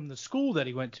from the school that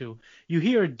he went to. You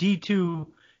hear a D2,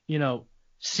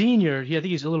 senior, I think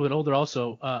he's a little bit older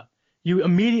also, you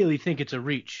immediately think it's a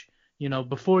reach.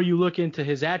 Before you look into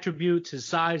his attributes, his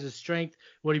size, his strength,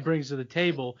 what he brings to the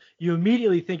table, you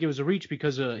immediately think it was a reach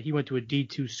because he went to a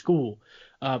D2 school.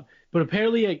 But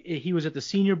apparently he was at the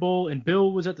Senior Bowl, and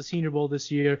Bill was at the Senior Bowl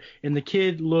this year, and the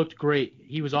kid looked great.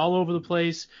 He was all over the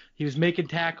place. He was making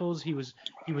tackles. He was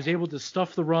able to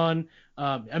stuff the run.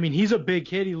 He's a big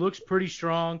kid. He looks pretty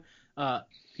strong.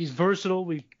 He's versatile.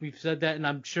 We've said that, and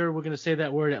I'm sure we're going to say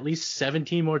that word at least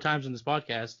 17 more times in this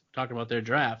podcast talking about their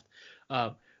draft.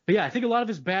 But yeah, I think a lot of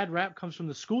his bad rap comes from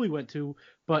the school he went to,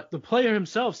 but the player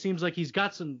himself seems like he's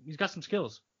got some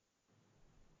skills.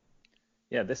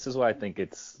 Yeah, this is why I think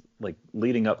it's like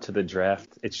leading up to the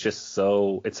draft. It's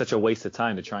such a waste of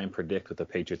time to try and predict what the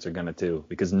Patriots are going to do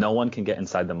because no one can get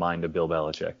inside the mind of Bill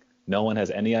Belichick. No one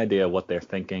has any idea what they're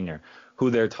thinking or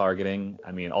who they're targeting.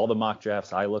 I mean, all the mock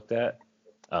drafts I looked at,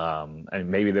 and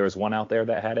maybe there was one out there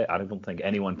that had it. I don't think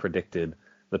anyone predicted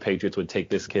the Patriots would take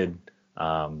this kid,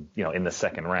 in the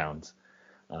second round.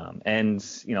 And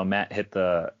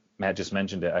Matt just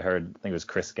mentioned it. I think it was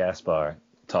Chris Gaspar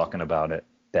talking about it,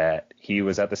 that he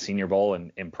was at the Senior Bowl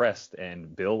and impressed,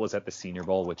 and Bill was at the Senior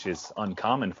Bowl, which is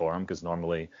uncommon for him because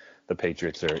normally the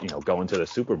Patriots are, going to the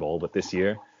Super Bowl, but this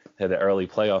year had the early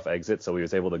playoff exit, so he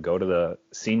was able to go to the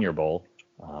Senior Bowl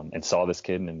and saw this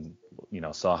kid and,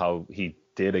 saw how he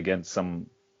did against some,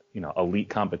 elite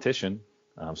competition.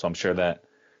 So I'm sure that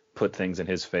put things in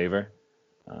his favor.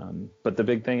 But the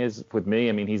big thing is with me,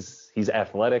 I mean, he's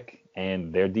athletic,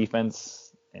 and their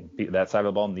defense and that side of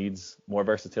the ball needs more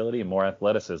versatility and more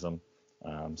athleticism.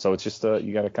 So it's just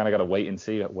you got to wait and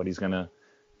see what he's going to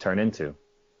turn into.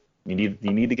 You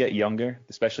need to get younger,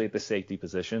 especially at the safety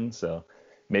position. So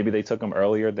maybe they took him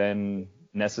earlier than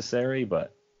necessary,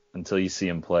 but until you see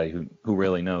him play, who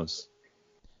really knows?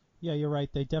 Yeah, you're right.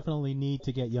 They definitely need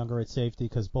to get younger at safety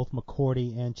because both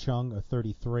McCourty and Chung are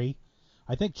 33.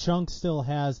 I think Chung still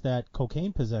has that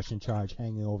cocaine possession charge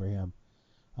hanging over him.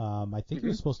 I think he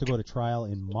was supposed to go to trial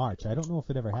in March. I don't know if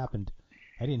it ever happened.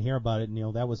 I didn't hear about it.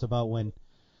 That was about when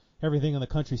everything in the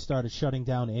country started shutting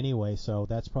down anyway, so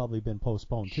that's probably been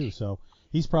postponed too. So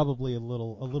he's probably a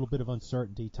little bit of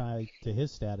uncertainty tied to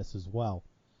his status as well.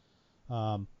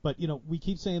 But we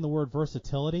keep saying the word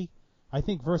versatility. I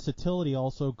think versatility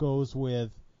also goes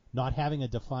with not having a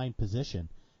defined position.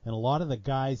 And a lot of the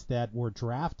guys that were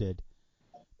drafted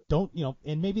don't,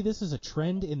 and maybe this is a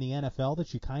trend in the NFL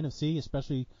that you kind of see,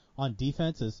 especially on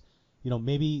defenses.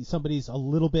 Maybe somebody's a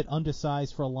little bit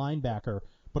undersized for a linebacker,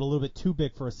 but a little bit too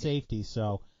big for a safety.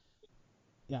 So,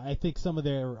 yeah, I think some of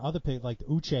their other picks, like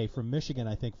Uche from Michigan,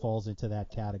 I think falls into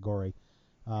that category.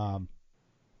 And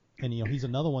he's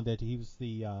another one that he was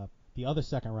the other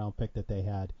second round pick that they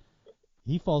had.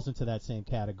 He falls into that same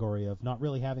category of not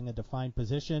really having a defined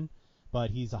position, but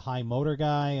he's a high motor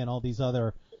guy and all these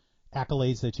other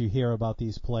accolades that you hear about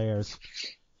these players.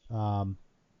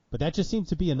 But that just seems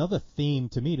to be another theme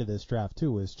to me to this draft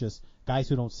too, is just guys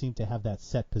who don't seem to have that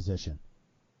set position.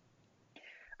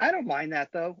 I don't mind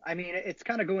that though. I mean, it's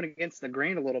kind of going against the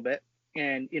grain a little bit.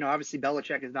 And, obviously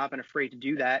Belichick has not been afraid to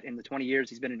do that in the 20 years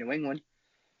he's been in New England.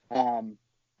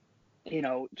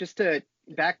 Just to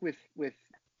back with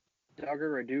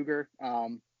Duggar or Duger,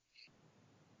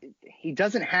 he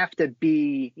doesn't have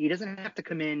to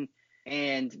come in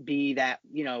and be that,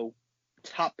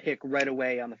 top pick right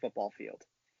away on the football field.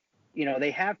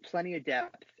 They have plenty of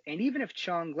depth. And even if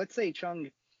let's say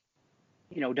Chung,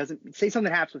 doesn't say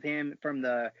something happens with him from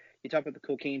you talk about the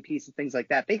cocaine piece and things like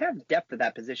that. They have depth at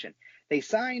that position. They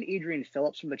signed Adrian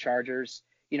Phillips from the Chargers.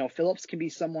 Phillips can be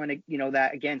someone,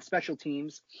 that, again, special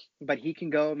teams, but he can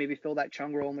go maybe fill that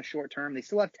Chung role in the short term. They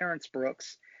still have Terrence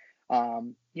Brooks.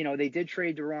 They did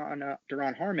trade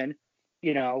Duron Harmon,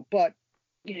 but,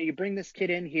 you bring this kid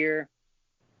in here,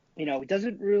 it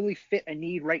doesn't really fit a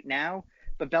need right now,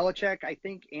 but Belichick, I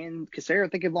think, and Cassera are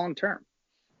thinking long term.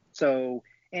 So,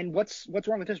 and what's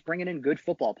wrong with just bringing in good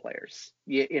football players,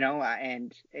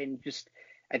 and just,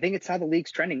 I think it's how the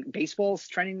league's trending. Baseball's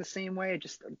trending the same way. I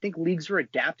think leagues are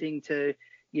adapting to,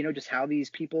 just how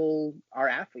these people are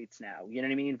athletes now. You know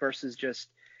what I mean? Versus just,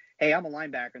 hey, I'm a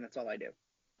linebacker and that's all I do.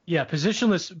 Yeah,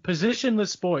 positionless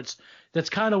sports.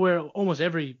 That's kind of where almost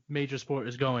every major sport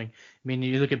is going. I mean,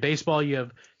 you look at baseball, you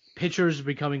have pitchers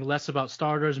becoming less about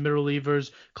starters, middle relievers,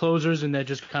 closers, and they're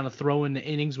just kind of throwing the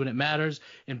innings when it matters.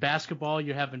 In basketball,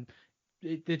 you're having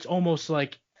it's almost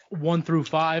like 1 through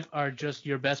 5 are just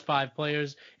your best 5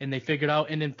 players, and they figured out.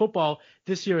 And in football,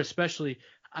 this year especially,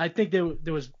 I think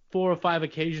there was 4 or 5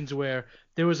 occasions where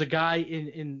there was a guy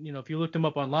in if you looked him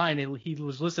up online, he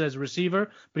was listed as a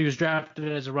receiver, but he was drafted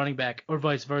as a running back, or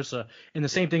vice versa. And the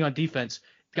same thing on defense.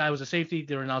 Guy was a safety,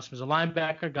 they announced him as a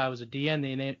linebacker. Guy was a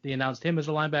DN, they announced him as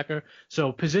a linebacker.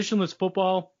 So positionless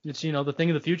football, it's the thing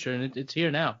of the future, and it's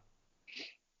here now.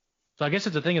 So I guess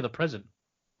it's a thing of the present.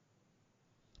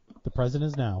 The present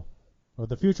is now, or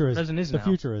the future is. The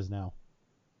future is now.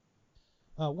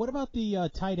 What about the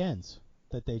tight ends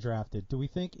that they drafted? Do we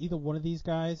think either one of these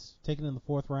guys taken in the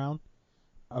 4th round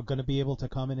are going to be able to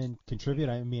come in and contribute?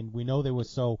 I mean, we know they were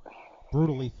so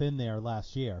brutally thin there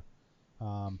last year.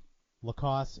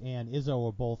 Lacoste and Izzo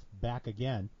are both back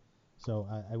again, so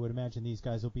I would imagine these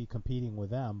guys will be competing with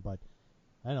them. But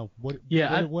I don't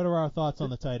know. What are our thoughts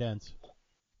on the tight ends?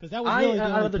 Because that was really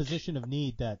the only position of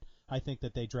need that I think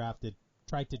that they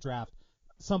tried to draft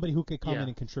somebody who could come in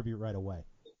and contribute right away.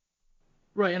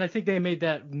 Right, and I think they made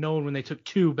that known when they took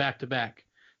 2 back-to-back,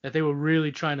 that they were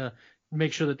really trying to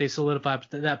make sure that they solidify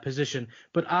that position.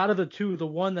 But out of the two, the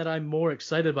one that I'm more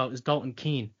excited about is Dalton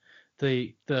Keene.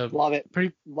 Love it.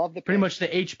 Love the pretty pick. much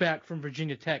the H-back from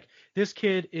Virginia Tech. This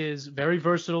kid is very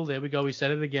versatile. There we go. We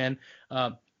said it again.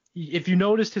 If you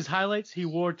noticed his highlights, he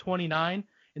wore 29,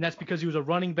 and that's because he was a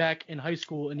running back in high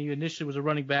school, and he initially was a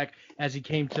running back as he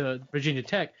came to Virginia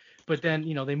Tech. But then,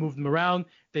 they moved him around.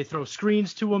 They throw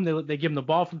screens to him. They give him the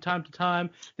ball from time to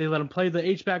time. They let him play the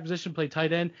H-back position, play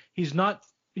tight end. He's not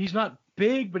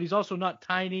big, but he's also not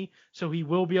tiny, so he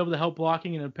will be able to help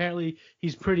blocking, and apparently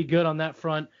he's pretty good on that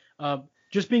front.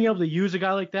 Just being able to use a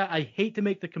guy like that, I hate to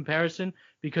make the comparison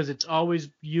because it's always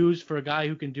used for a guy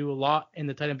who can do a lot in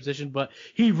the tight end position, but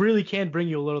he really can bring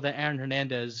you a little of that Aaron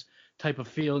Hernandez type of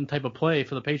feel and type of play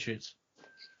for the Patriots.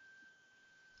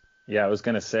 Yeah, I was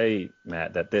going to say,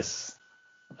 Matt, that this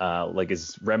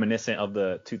is reminiscent of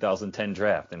the 2010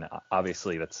 draft, and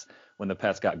obviously that's when the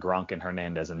Pats got Gronk and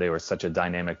Hernandez, and they were such a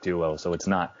dynamic duo, so it's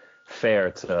not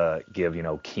fair to give,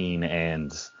 Keene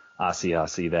and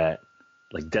Asiasi that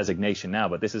designation now,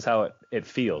 but this is how it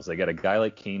feels. They got a guy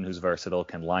like Keene who's versatile,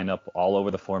 can line up all over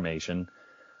the formation.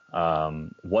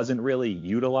 Wasn't really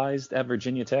utilized at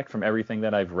Virginia Tech from everything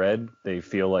that I've read. They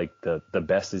feel like the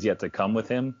best is yet to come with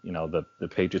him. The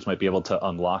Patriots might be able to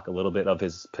unlock a little bit of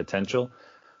his potential.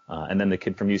 And then the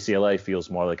kid from UCLA feels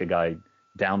more like a guy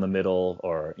down the middle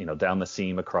or, down the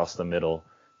seam across the middle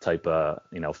type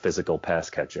physical pass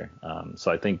catcher.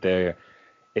 So I think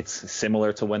it's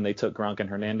similar to when they took Gronk and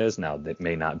Hernandez. Now, that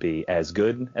may not be as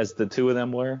good as the two of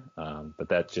them were, but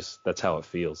that's how it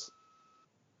feels.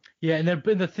 Yeah, and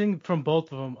the thing from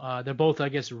both of them, they're both, I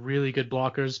guess, really good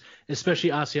blockers, especially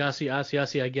Asiasi.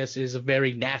 Asiasi, I guess, is a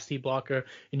very nasty blocker,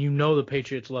 and the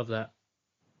Patriots love that.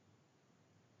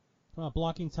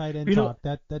 Blocking tight end talk,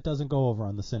 that doesn't go over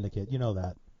on the syndicate. You know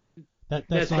that.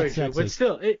 That's not very sexy. True, but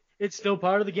still, it's still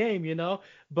part of the game,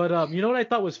 But what I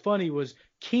thought was funny was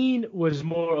Keene was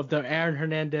more of the Aaron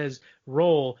Hernandez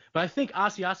role, but I think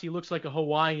Asiasi looks like a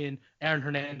Hawaiian Aaron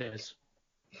Hernandez.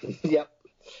 Yep.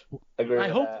 Agree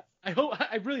with that.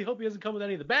 I really hope he doesn't come with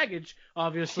any of the baggage,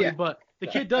 obviously, but the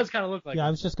kid does kind of look like him. I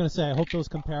was just going to say, I hope those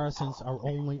comparisons are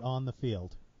only on the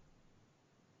field.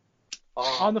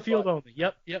 On the field only.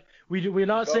 Yep. We're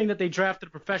not saying that they drafted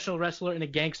a professional wrestler and a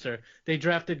gangster. They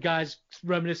drafted guys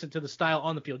reminiscent to the style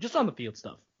on the field, just on the field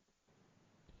stuff.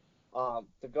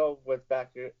 To go with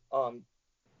Becker,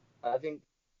 I think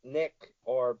Nick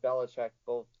or Belichick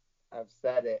both have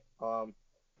said it.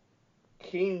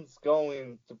 Keene's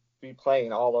going to be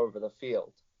playing all over the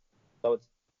field, so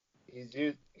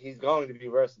he's going to be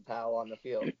versatile on the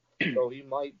field. So he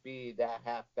might be that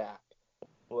halfback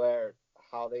where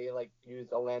how they use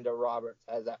Orlando Roberts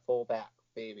as that fullback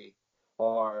maybe,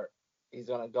 or he's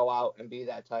gonna go out and be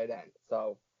that tight end.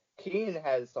 So Keene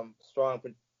has some strong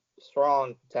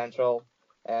potential,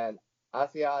 and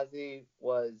Asiasi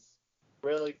was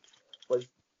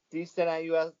decent at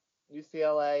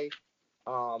UCLA,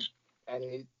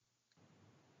 and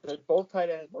both tight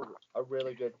ends were a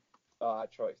really good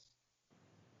choice.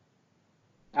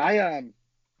 I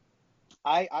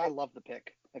love the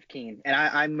pick of Keene, and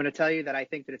I'm going to tell you that I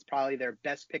think that it's probably their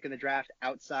best pick in the draft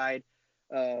outside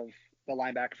of the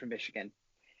linebacker from Michigan.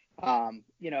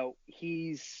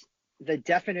 He's the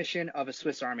definition of a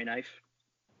Swiss Army knife,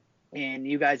 and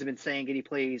you guys have been saying that he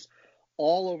plays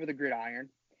all over the gridiron.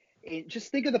 And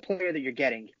just think of the player that you're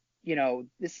getting.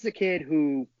 This is a kid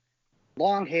who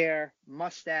long hair,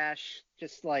 mustache,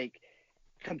 just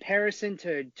comparison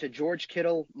to George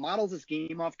Kittle, models his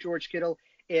game off George Kittle.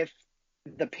 If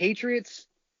the Patriots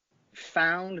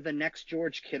found the next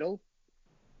George Kittle,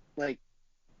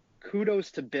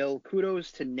 kudos to Bill,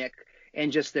 kudos to Nick,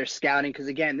 and just their scouting. Because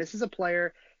again, this is a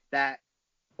player that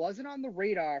wasn't on the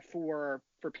radar for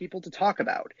people to talk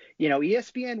about.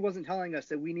 ESPN wasn't telling us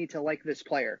that we need to like this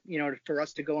player, for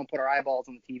us to go and put our eyeballs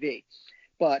on the TV.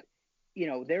 But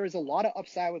there is a lot of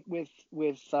upside with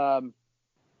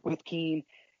Keene.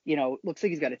 Looks like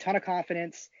he's got a ton of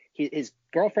confidence. His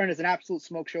girlfriend is an absolute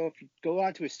smoke show. If you go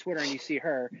onto his Twitter and you see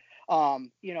her,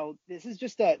 this is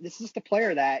just a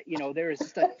player that there is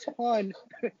just a ton.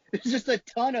 There's just a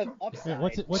ton of upside.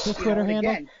 What's his Twitter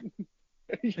handle?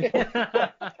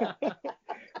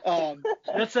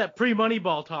 That's that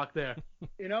pre-Moneyball talk there.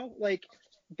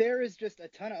 There is just a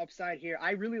ton of upside here.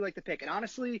 I really like the pick, and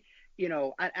honestly,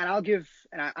 I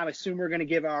assume we're going to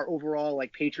give our overall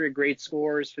Patriot grade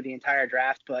scores for the entire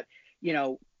draft, but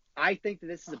I think that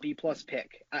this is a B+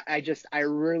 pick. I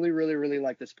really, really, really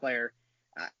like this player.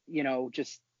 I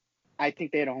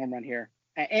think they had a home run here,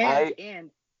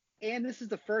 and this is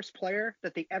the first player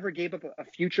that they ever gave up a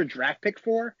future draft pick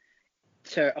for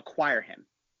to acquire him.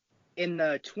 In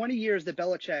the 20 years that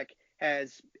Belichick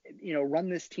has, run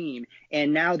this team,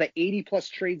 and now the 80-plus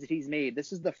trades that he's made,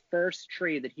 this is the first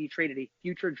trade that he traded a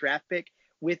future draft pick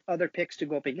with other picks to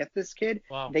go up and get this kid.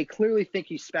 Wow. They clearly think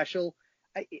he's special.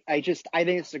 I think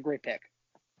it's a great pick.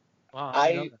 Wow.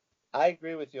 I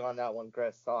agree with you on that one,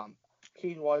 Chris.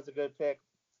 Keene was a good pick.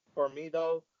 For me,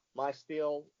 though, my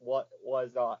steal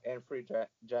was Anfernee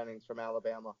Jennings from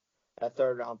Alabama, a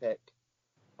third-round pick.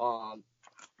 The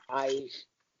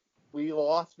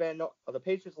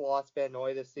Patriots lost Van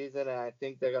Noy this season, and I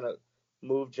think they're gonna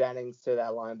move Jennings to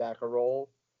that linebacker role.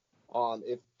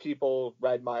 If people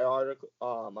read my article,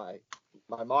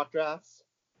 my mock drafts,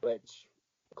 which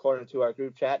according to our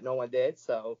group chat, no one did,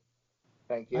 so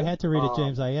thank you. I had to read it,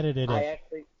 James. I edited it.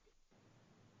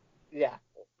 Yeah.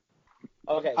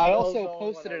 Okay. I also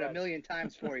posted it a million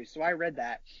times for you, so I read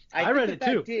that. I read it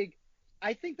too.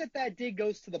 I think that dig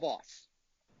goes to the boss.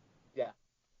 Yeah.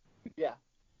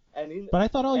 But I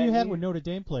thought all you had were Notre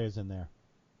Dame players in there.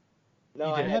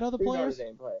 No, I had other players.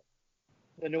 Notre Dame players.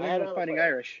 The New England Fighting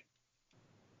Irish.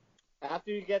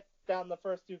 After you get down the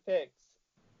first two picks,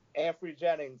 Anfernee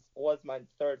Jennings was my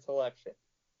third selection,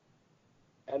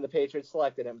 and the Patriots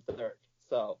selected him third.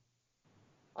 So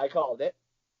I called it.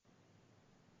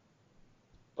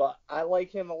 But I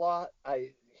like him a lot.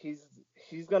 He's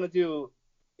gonna do.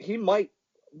 He might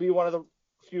be one of the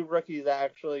few rookies that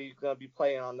actually gonna be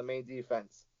playing on the main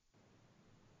defense.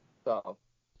 So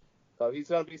he's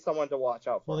gonna be someone to watch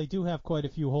out for. Well, they do have quite a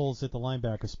few holes at the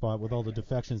linebacker spot with all the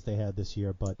defections they had this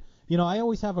year. But I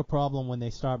always have a problem when they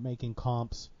start making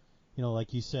comps.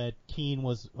 Like you said, Keene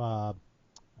was.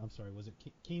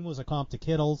 Keene was a comp to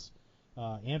Kittles.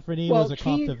 Anfernee was a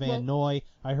comp to Van Noy.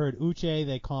 I heard Uche,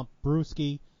 they comp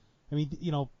Bruschi. I mean,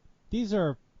 these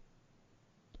are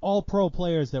all pro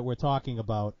players that we're talking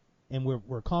about, and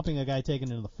we're comping a guy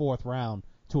taken in the fourth round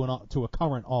to a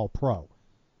current all pro.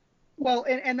 Well,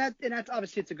 and that's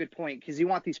obviously it's a good point because you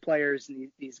want these players and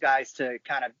these guys to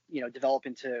kind of develop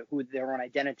into who their own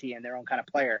identity and their own kind of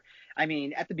player. I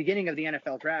mean, at the beginning of the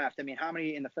NFL draft, how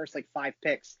many in the first 5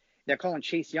 picks they're calling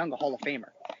Chase Young a Hall of Famer?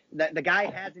 The guy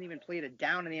hasn't even played a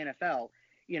down in the NFL,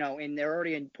 and they're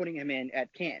already putting him in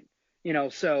at Canton.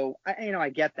 So I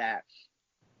get that,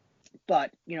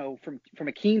 but from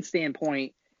a Keene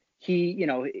standpoint, he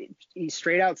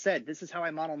straight out said, "This is how I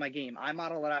model my game. I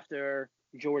model it after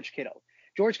George Kittle."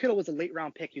 George Kittle was a late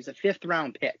round pick. He was a 5th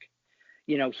round pick.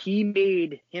 He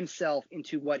made himself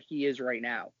into what he is right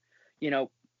now.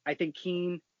 I think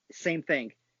Keene, same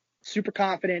thing, super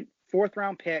confident, 4th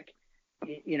round pick.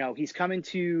 He's come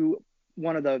into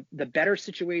one of the better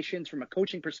situations from a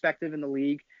coaching perspective in the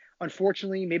league.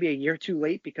 Unfortunately, maybe a year too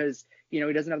late because, he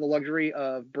doesn't have the luxury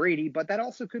of Brady, but that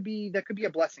also could be a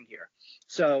blessing here.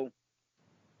 So,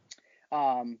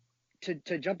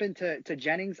 to jump into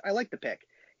Jennings, I like the pick.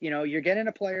 You're getting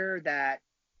a player that,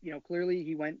 clearly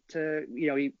he went to,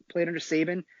 he played under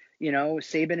Saban,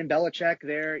 Saban and Belichick,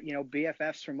 they're,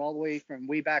 BFFs from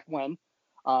way back when.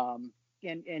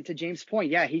 And to James'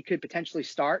 point, yeah, he could potentially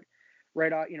start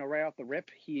right off the rip.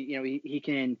 He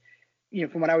can,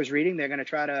 from what I was reading, they're going to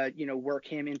try to, work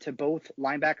him into both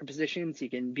linebacker positions. He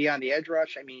can be on the edge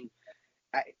rush. I mean,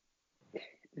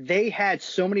 they had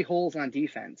so many holes on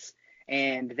defense,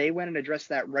 and they went and addressed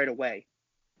that right away.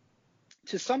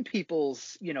 To some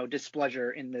people's,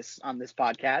 displeasure on this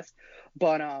podcast,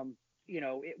 but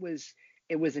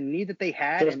it was a need that they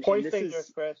had. Just point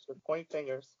fingers, Chris. Just point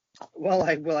fingers. Well,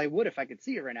 I would if I could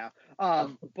see it right now.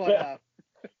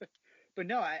 But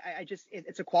no, I just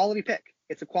it's a quality pick.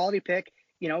 It's a quality pick.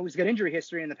 He's got injury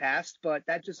history in the past, but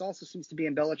that just also seems to be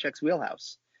in Belichick's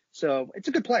wheelhouse. So it's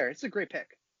a good player. It's a great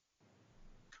pick.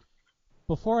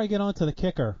 Before I get on to the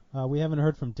kicker, we haven't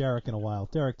heard from Derek in a while.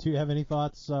 Derek, do you have any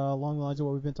thoughts along the lines of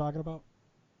what we've been talking about?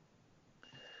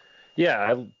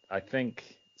 Yeah, I think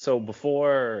so.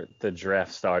 Before the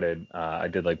draft started, I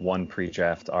did one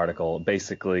pre-draft article,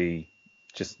 basically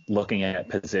just looking at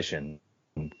position,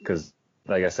 because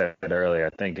like I said earlier, I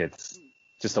think it's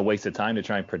just a waste of time to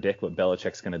try and predict what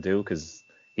Belichick's going to do because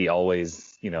he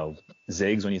always,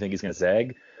 zigs when you think he's going to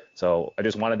zag. So I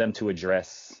just wanted them to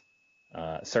address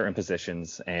certain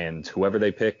positions, and whoever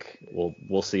they pick,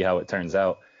 we'll see how it turns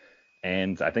out.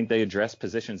 And I think they address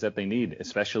positions that they need,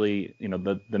 especially,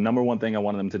 the number one thing I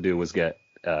wanted them to do was get,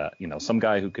 some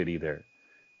guy who could either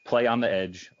play on the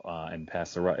edge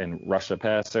and rush the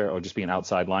passer, or just be an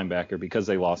outside linebacker because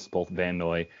they lost both Van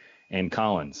Noy and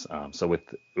Collins. So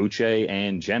with Uche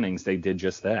and Jennings, they did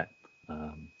just that.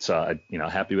 So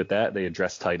happy with that. They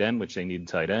addressed tight end, which they needed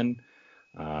tight end.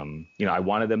 I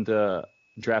wanted them to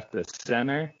draft the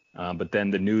center, but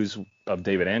then the news of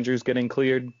David Andrews getting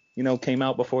cleared, came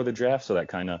out before the draft, so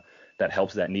that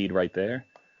helps that need right there.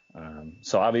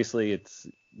 So obviously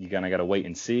you kind of got to wait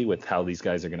and see with how these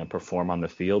guys are going to perform on the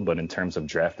field. But in terms of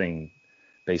drafting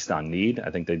based on need,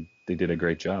 I think they did a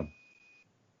great job.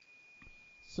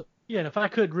 So, yeah, and if I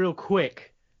could real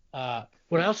quick,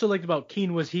 what I also liked about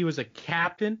Keene was he was a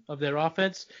captain of their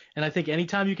offense. And I think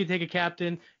anytime you can take a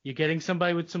captain, you're getting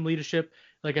somebody with some leadership.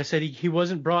 Like I said, he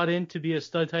wasn't brought in to be a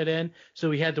stud tight end, so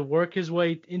he had to work his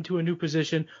way into a new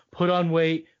position, put on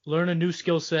weight, learn a new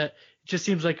skill set. It just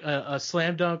seems like a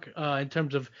slam dunk in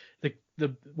terms of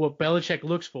the what Belichick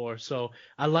looks for. So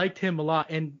I liked him a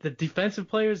lot. And the defensive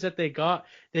players that they got,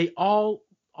 they all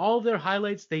their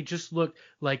highlights, they just looked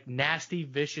like nasty,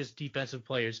 vicious defensive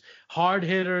players, hard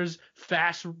hitters,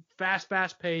 fast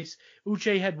pace.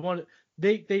 Uche had one.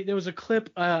 There was a clip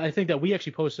I think that we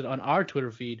actually posted on our Twitter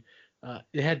feed.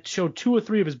 It had showed 2 or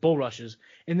 3 of his bull rushes,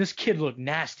 and this kid looked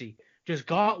nasty. Just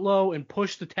got low and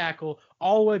pushed the tackle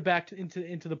all the way back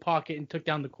into the pocket and took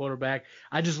down the quarterback.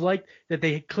 I just liked that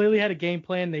they clearly had a game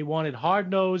plan. They wanted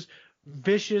hard-nosed,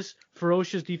 vicious,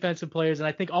 ferocious defensive players, and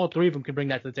I think all 3 of them can bring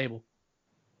that to the table.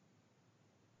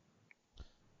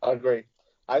 Agree.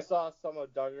 I saw some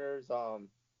of Duggar's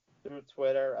through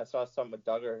Twitter. I saw some of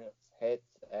Duggar's hits,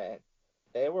 and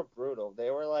they were brutal. They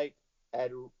were like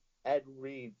Ed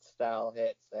Reed style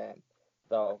hits, and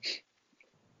so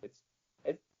it's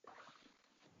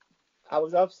I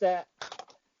was upset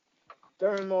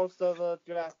during most of the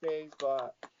draft days,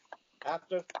 but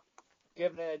after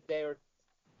giving it a day or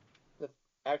to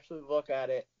actually look at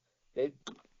it, they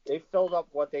filled up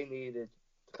what they needed,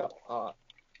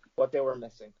 what they were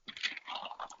missing,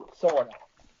 sort of.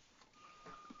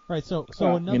 Right. So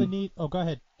another need. Oh, go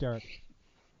ahead, Derek.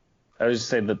 I was just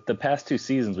saying that the past 2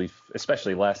 seasons,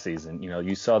 especially last season,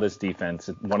 you saw this defense,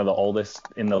 one of the oldest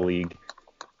in the league.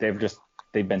 They've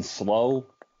been slow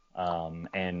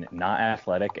and not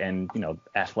athletic, and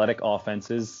athletic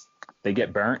offenses, they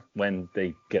get burnt when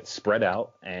they get spread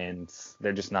out, and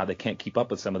they can't keep up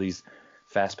with some of these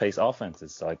fast-paced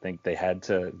offenses. So I think they had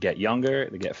to get younger,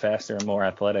 to get faster and more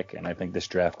athletic, and I think this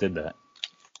draft did that.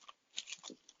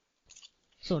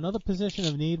 So another position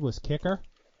of need was kicker,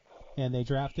 and they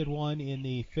drafted one in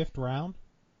the 5th round.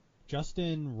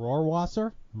 Justin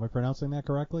Rohrwasser, am I pronouncing that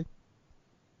correctly?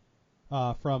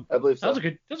 I believe so.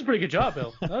 That was a pretty good job,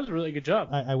 Bill. That was a really good job.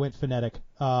 I went phonetic.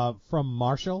 From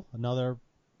Marshall, another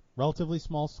relatively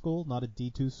small school, not a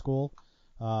D2 school.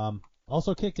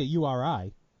 Also kicked at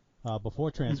URI before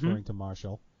transferring to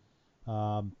Marshall.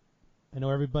 I know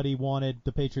everybody wanted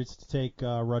the Patriots to take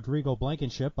Rodrigo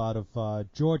Blankenship out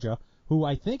of Georgia, who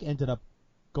I think ended up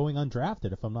going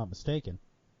undrafted, if I'm not mistaken.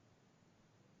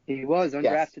 He was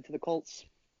undrafted to the Colts.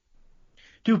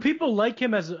 Do people like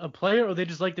him as a player, or they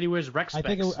just like that he wears rec specs? I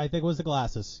think it was the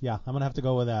glasses. Yeah, I'm gonna have to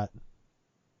go with that.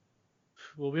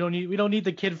 Well, we don't need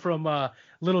the kid from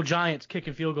Little Giants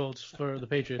kicking field goals for the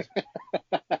Patriots.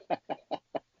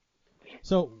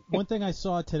 So one thing I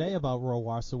saw today about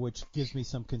Rohrwasser, which gives me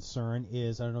some concern,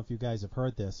 is I don't know if you guys have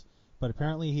heard this, but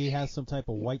apparently he has some type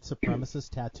of white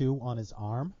supremacist tattoo on his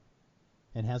arm,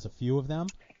 and has a few of them,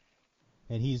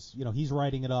 and he's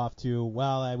writing it off to,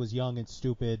 well, I was young and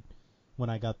stupid when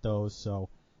I got those. So,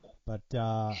 but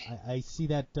I see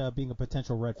that being a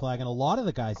potential red flag, and a lot of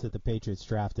the guys that the Patriots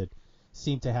drafted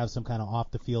seem to have some kind of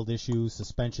off the field issues,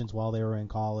 suspensions while they were in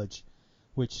college,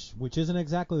 which isn't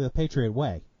exactly the Patriot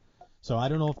way. So I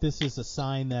don't know if this is a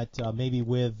sign that maybe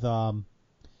with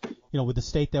with the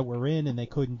state that we're in, and they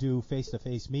couldn't do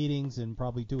face-to-face meetings and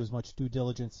probably do as much due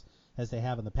diligence as they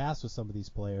have in the past with some of these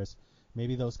players,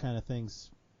 maybe those kind of things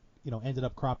ended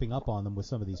up cropping up on them with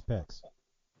some of these picks.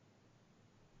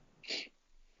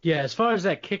 Yeah, as far as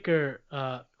that kicker,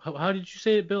 how did you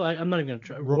say it, Bill? I'm not even going to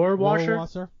try.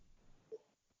 Rohrwasser?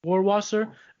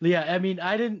 Rohrwasser? Yeah, I mean,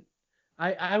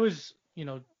 I was,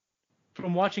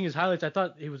 from watching his highlights, I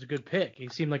thought he was a good pick. He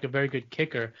seemed like a very good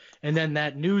kicker. And then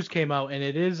that news came out, and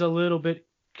it is a little bit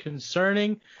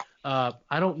concerning.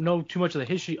 I don't know too much of the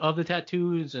history of the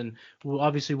tattoos and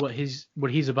obviously what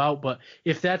he's about, but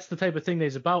if that's the type of thing that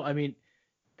he's about, I mean,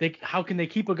 how can they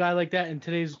keep a guy like that in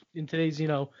today's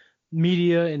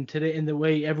media and today in the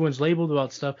way everyone's labeled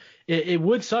about stuff? It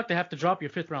would suck to have to drop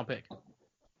your 5th round pick.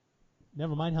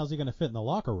 Never mind, how's he going to fit in the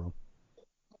locker room?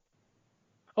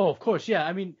 Oh, of course, yeah.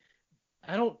 I mean,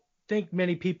 I don't think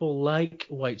many people like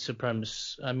white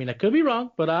supremacists. I mean, I could be wrong,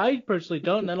 but I personally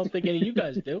don't, and I don't think any of you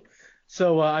guys do.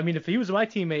 So, I mean, if he was my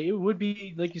teammate, it would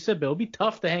be, like you said, Bill, it would be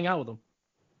tough to hang out with him.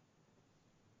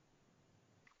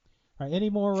 All right, any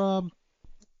more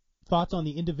thoughts on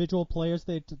the individual players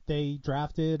they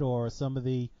drafted or some of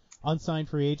the unsigned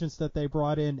free agents that they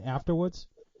brought in afterwards?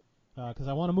 Because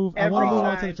I want to move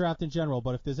on to the draft in general,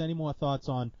 but if there's any more thoughts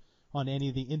on any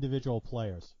of the individual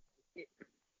players.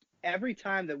 every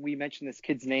time that we mention this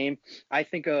kid's name, I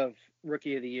think of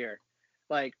Rookie of the Year,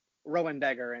 like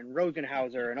Rowenberger and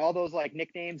Rogenhauser and all those like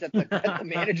nicknames that the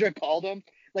manager called him.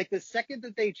 Like the second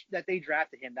that they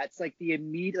drafted him, that's like the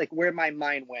immediate, like where my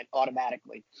mind went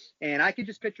automatically. And I could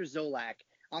just picture Zolak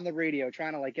on the radio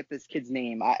trying to like get this kid's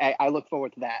name. I look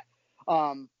forward to that.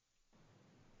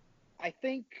 I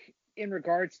think in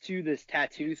regards to this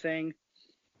tattoo thing,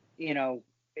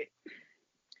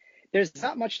 there's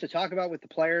not much to talk about with the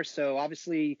players. So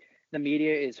obviously the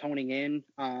media is honing in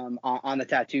on the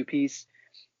tattoo piece.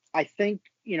 I think,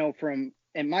 from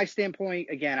in my standpoint,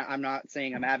 again, I'm not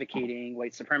saying I'm advocating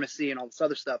white supremacy and all this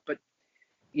other stuff, but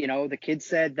the kid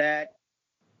said that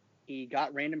he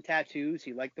got random tattoos.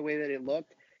 He liked the way that it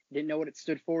looked. Didn't know what it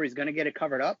stood for. He's going to get it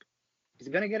covered up.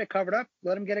 Let him get it covered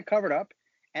up,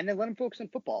 and then let him focus on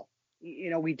football.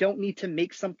 We don't need to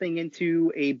make something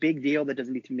into a big deal that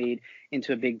doesn't need to be made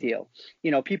into a big deal.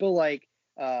 People like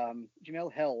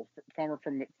Jamel Hill, former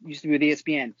from used to be with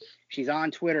ESPN. She's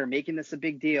on Twitter making this a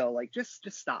big deal. Like, just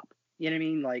stop. You know what I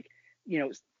mean? Like,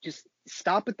 just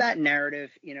stop with that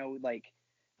narrative. Like,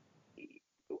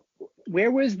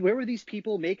 where were these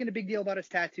people making a big deal about his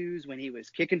tattoos when he was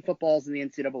kicking footballs in the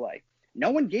NCAA?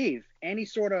 No one gave any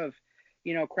sort of,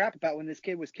 crap about when this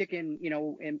kid was kicking,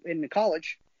 in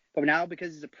college. But now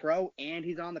because he's a pro and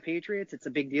he's on the Patriots, it's a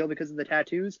big deal because of the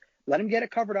tattoos. Let him get it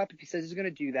covered up if he says he's going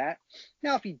to do that.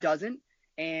 Now, if he doesn't,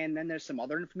 and then there's some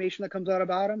other information that comes out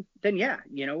about him, then yeah,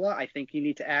 you know what? I think you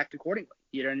need to act accordingly.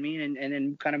 You know what I mean? And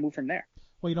then kind of move from there.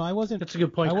 Well, I wasn't. That's a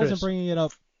good point, I wasn't Chris. bringing it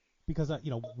up because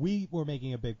we were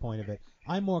making a big point of it.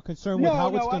 I'm more concerned with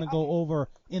how it's going to go over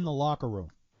in the locker room.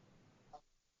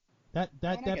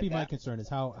 That'd be my concern, is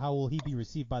how will he be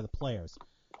received by the players.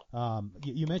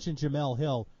 You mentioned Jamel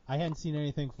Hill. I hadn't seen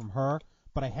anything from her,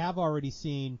 but I have already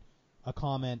seen a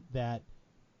comment that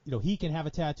he can have a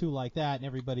tattoo like that and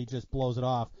everybody just blows it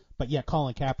off, but yet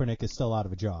Colin Kaepernick is still out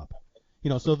of a job.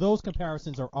 So those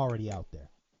comparisons are already out there.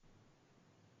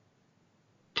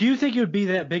 Do you think it would be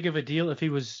that big of a deal if he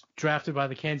was drafted by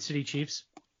the Kansas City Chiefs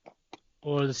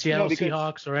or the Seattle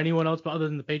Seahawks or anyone else other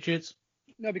than the Patriots?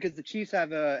 No, because the Chiefs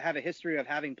have a history of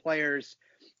having players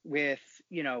with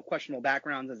questionable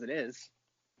backgrounds as it is.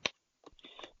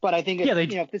 But I think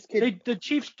if this kid, the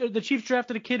Chiefs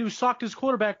drafted a kid who socked his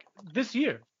quarterback this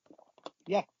year.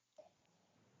 Yeah.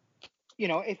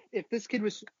 If this kid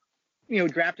was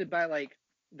drafted by like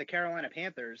the Carolina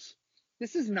Panthers,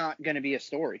 this is not going to be a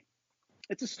story.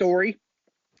 It's a story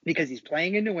because he's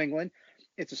playing in New England.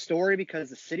 It's a story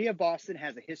because the city of Boston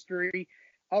has a history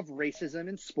of racism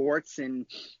in sports, and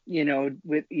you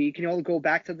can only go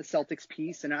back to the Celtics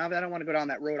piece, and I don't want to go down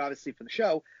that road obviously for the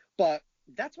show, but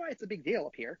that's why it's a big deal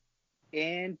up here.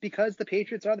 And because the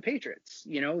Patriots are the Patriots,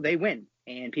 they win,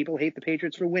 and people hate the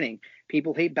Patriots for winning.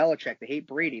 People hate Belichick, they hate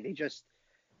Brady, they just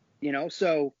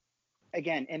so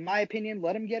again, in my opinion,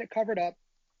 let him get it covered up.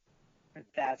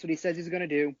 That's what he says he's going to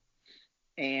do,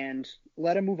 and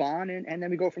let him move on, and then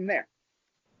we go from there.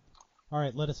 All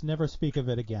right, let us never speak of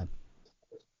it again.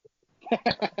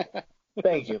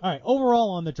 Thank you. All right,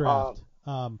 overall on the draft,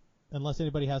 unless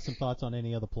anybody has some thoughts on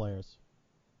any other players.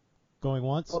 Going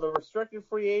once? Well, the restricted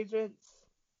free agents,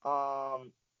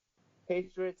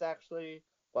 Patriots actually,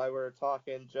 while we're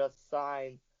talking, just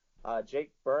signed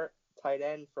Jake Burt, tight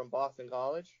end from Boston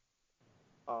College.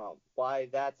 Why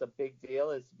that's a big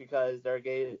deal is because they're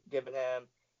giving him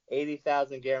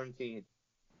 $80,000 guaranteed.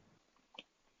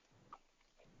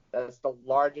 That's the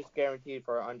largest guarantee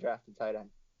for an undrafted tight end.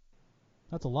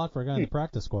 That's a lot for a guy in the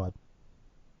practice squad.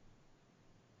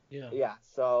 Yeah. Yeah,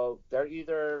 so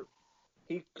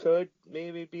he could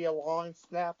maybe be a long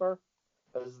snapper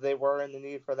because they were in the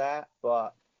need for that,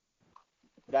 but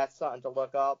that's something to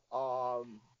look up.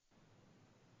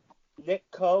 Nick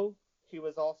Coe, he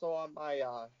was also on my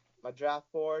draft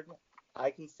board.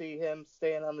 I can see him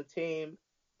staying on the team,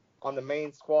 on the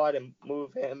main squad, and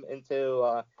move him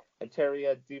into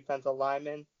interior defensive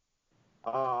lineman.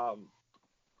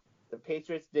 The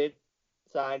Patriots did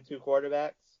sign 2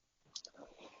 quarterbacks.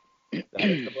 That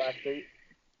is the Black Street.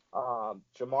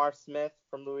 Jamar Smith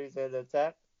from Louisiana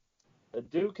Tech. The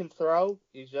dude can throw.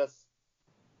 He's just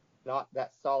not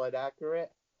that solid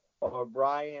accurate. Or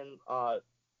Brian,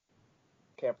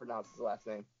 can't pronounce his last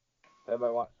name.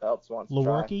 Everybody else wants to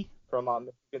try. Lewerke? From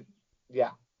Michigan.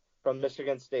 Yeah, from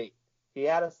Michigan State. He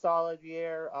had a solid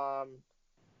year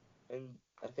in,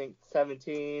 I think,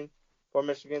 17 for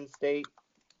Michigan State,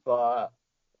 but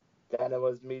then it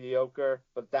was mediocre.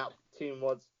 But that team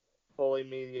was fully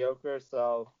mediocre,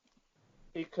 so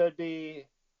he could be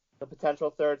the potential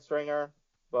third stringer,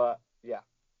 but yeah.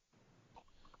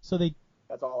 So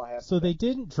that's all I have. So they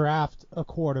didn't draft a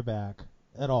quarterback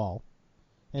at all.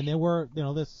 And there were,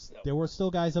 there were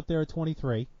still guys up there at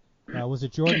 23. Was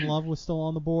it Jordan Love was still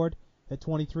on the board at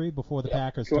 23 before the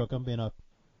Packers took him in a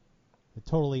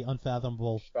totally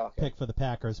unfathomable pick for the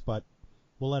Packers, but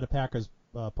we'll let a Packers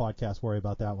podcast worry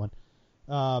about that one.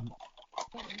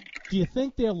 Do you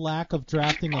think their lack of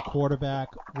drafting a quarterback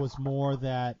was more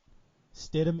that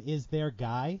Stidham is their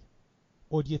guy,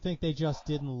 or do you think they just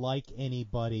didn't like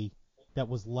anybody that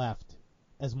was left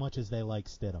as much as they like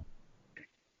Stidham?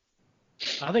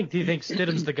 I think he thinks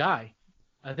Stidham's the guy.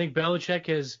 I think Belichick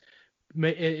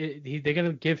they're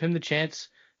going to give him the chance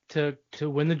to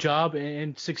win the job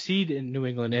and succeed in New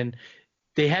England. And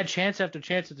they had chance after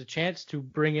chance after chance to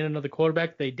bring in another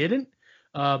quarterback. They didn't.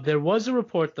 There was a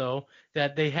report, though,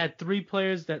 that they had 3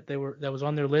 players that was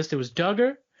on their list. It was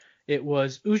Duggar, it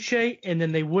was Uche, and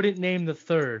then they wouldn't name the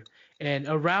third. And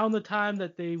around the time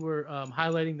that they were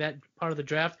highlighting that part of the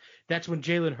draft, that's when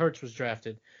Jalen Hurts was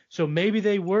drafted. So maybe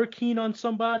they were keen on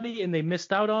somebody and they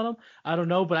missed out on him. I don't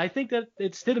know, but I think that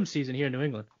it's Stidham season here in New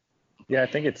England. Yeah, I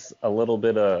think it's a little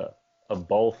bit of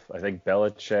both. I think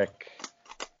Belichick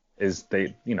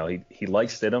he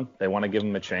likes Stidham. They want to give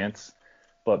him a chance.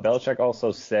 But Belichick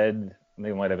also said,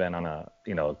 they might have been on a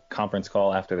conference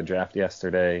call after the draft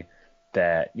yesterday,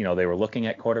 that they were looking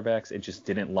at quarterbacks. It just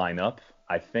didn't line up.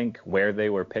 I think where they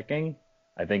were picking,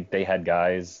 I think they had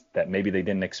guys that maybe they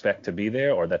didn't expect to be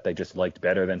there, or that they just liked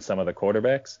better than some of the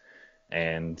quarterbacks,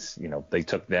 and they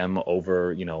took them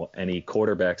over any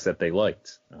quarterbacks that they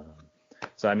liked.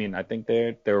 So I mean, I think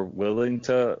they're willing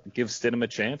to give Stidham a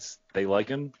chance. They like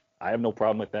him. I have no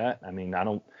problem with that. I mean, I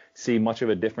don't see much of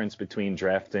a difference between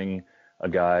drafting a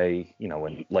guy,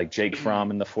 like Jake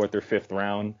Fromm in the 4th or 5th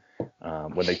round,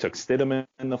 when they took Stidham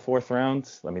in the 4th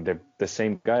round. I mean, they're the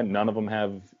same guy. Neither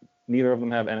of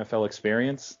them have NFL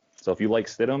experience. So if you like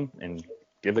Stidham, and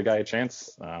give the guy a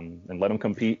chance, and let him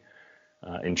compete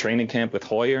in training camp with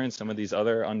Hoyer and some of these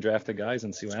other undrafted guys,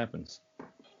 and see what happens.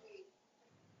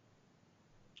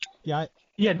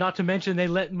 Yeah, not to mention they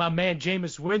let my man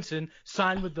Jameis Winston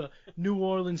sign with the New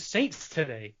Orleans Saints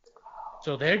today.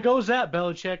 So there goes that,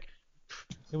 Belichick.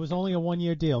 It was only a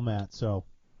 1-year deal, Matt, so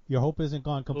your hope isn't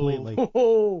gone completely.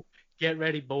 Oh, get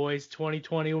ready, boys,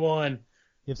 2021.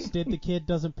 If Stid the Kid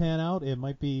doesn't pan out, it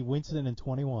might be Winston in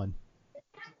 21.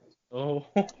 Oh,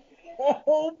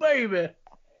 baby.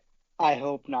 I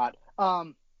hope not.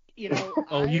 You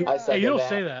don't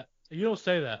say that. You don't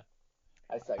say that.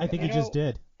 I think you just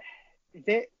did.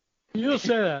 You don't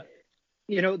say that.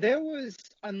 There was,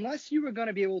 unless you were going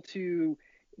to be able to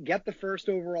get the first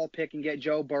overall pick and get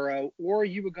Joe Burrow, or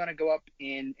you were going to go up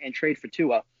and trade for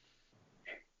Tua,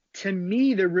 to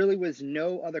me, there really was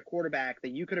no other quarterback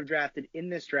that you could have drafted in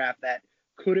this draft that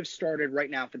could have started right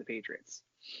now for the Patriots.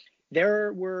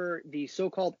 There were the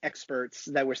so-called experts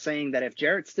that were saying that if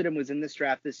Jarrett Stidham was in this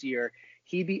draft this year,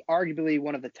 he'd be arguably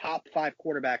one of the top 5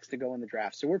 quarterbacks to go in the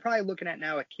draft. So we're probably looking at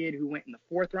now a kid who went in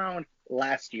the 4th round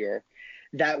last year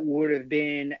that would have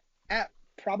been at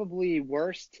probably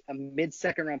worst a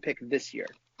mid-second round pick this year.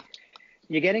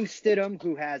 You're getting Stidham,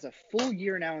 who has a full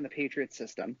year now in the Patriots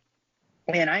system.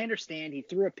 And I understand he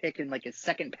threw a pick in like his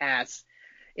second pass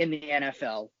in the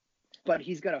NFL, but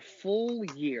he's got a full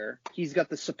year. He's got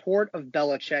the support of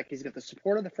Belichick. He's got the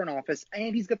support of the front office,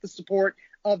 and he's got the support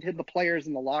of the players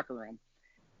in the locker room.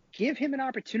 Give him an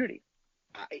opportunity.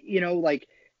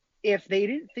 If they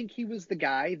didn't think he was the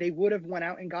guy, they would have went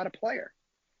out and got a player.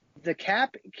 The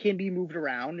cap can be moved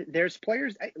around. There's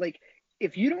players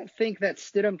if you don't think that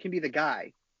Stidham can be the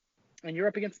guy and you're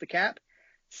up against the cap,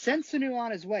 send Sanu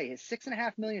on his way. His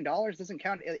 $6.5 million doesn't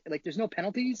count. There's no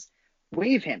penalties.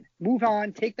 Waive him. Move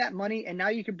on. Take that money, and now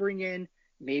you can bring in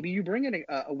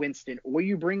a Winston, or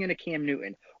you bring in a Cam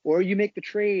Newton, or you make the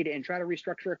trade and try to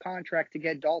restructure a contract to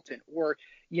get Dalton, or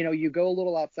you go a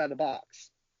little outside the box.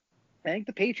 I think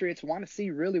the Patriots want to see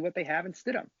really what they have in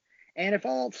Stidham. And if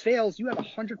all else fails, you have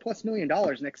 $100+ million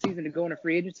next season to go into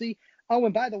free agency. Oh,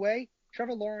 and by the way,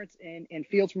 Trevor Lawrence and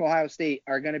Fields from Ohio State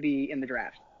are going to be in the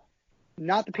draft.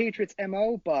 Not the Patriots'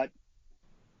 MO, but,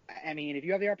 I mean, if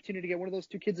you have the opportunity to get one of those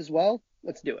 2 kids as well,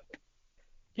 let's do it.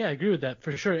 Yeah, I agree with that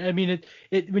for sure. I mean,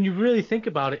 it when you really think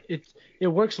about it, it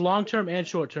works long term and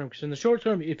short term. Because in the short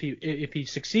term, if he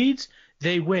succeeds,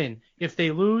 they win. If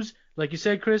they lose, like you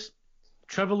said, Chris,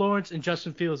 Trevor Lawrence and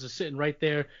Justin Fields are sitting right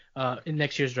there in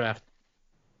next year's draft.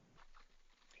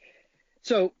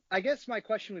 So I guess my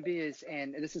question would be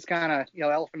and this is kind of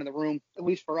elephant in the room, at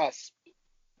least for us.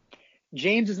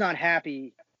 James is not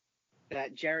happy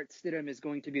that Jarrett Stidham is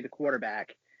going to be the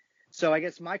quarterback. So I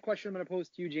guess my question I'm going to pose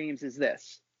to you, James, is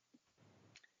this.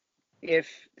 If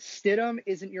Stidham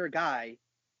isn't your guy,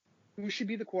 who should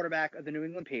be the quarterback of the New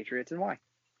England Patriots and why?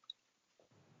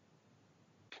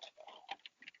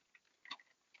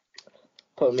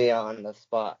 Put me on the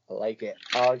spot. I like it.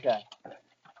 Okay.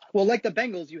 Well, like the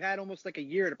Bengals, you had almost like a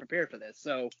year to prepare for this.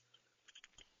 So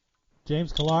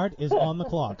James Collard is on the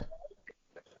clock.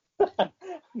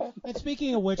 And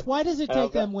speaking of which, why does it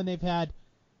take them when they've had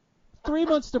 3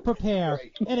 months to prepare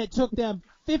and it took them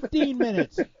 15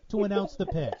 minutes to announce the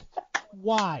pick?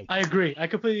 Why? I agree. I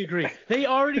completely agree. They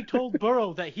already told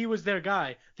Burrow that he was their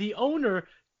guy. The owner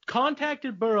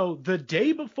contacted Burrow the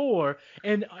day before,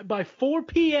 and by 4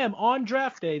 p.m. on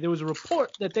draft day, there was a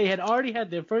report that they had already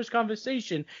had their first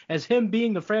conversation as him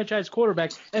being the franchise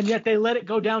quarterback, and yet they let it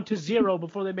go down to 0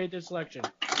 before they made their selection.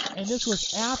 And this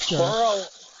was after. Burrow.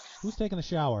 Who's taking a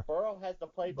shower? Burrow has the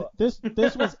playbook. This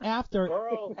was after.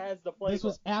 Burrow has the playbook. This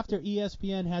was after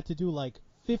ESPN had to do like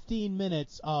 15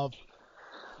 minutes of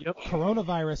Yep.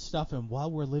 coronavirus stuff, and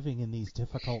while we're living in these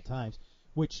difficult times,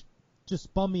 which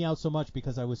just bummed me out so much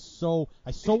because I so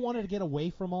wanted to get away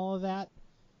from all of that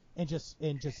and just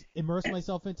immerse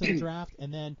myself into the draft,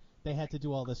 and then they had to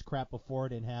do all this crap before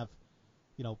it and have,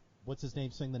 what's his name,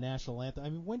 sing the national anthem. I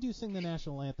mean, when do you sing the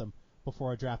national anthem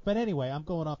before a draft? But anyway, I'm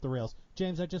going off the rails.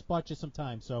 James, I just bought you some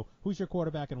time, so who's your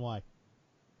quarterback and why?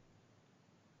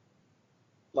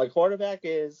 My quarterback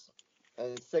is,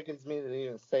 and it sickens me to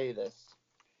even say this,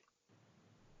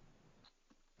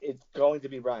 it's going to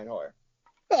be Brian Hoyer.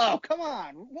 oh, come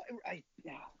on.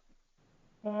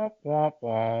 I'm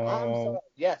sorry.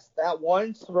 Yes, that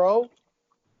one throw,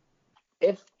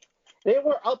 if they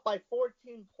were up by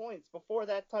 14 points before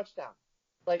that touchdown.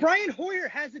 Like Brian Hoyer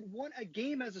hasn't won a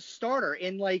game as a starter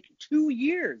in like 2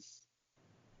 years.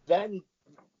 Then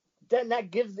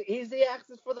that gives the easy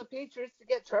access for the Patriots to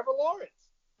get Trevor Lawrence.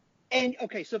 And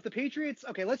okay, so if the Patriots,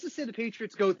 let's just say the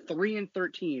Patriots go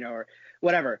 3-13 or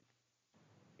whatever.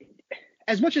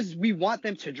 As much as we want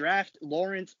them to draft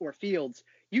Lawrence or Fields,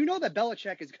 you know that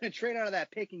Belichick is going to trade out of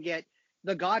that pick and get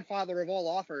the godfather of all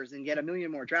offers and get a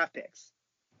million more draft picks.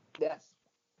 Yes.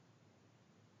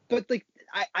 But like,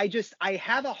 I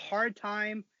have a hard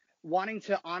time wanting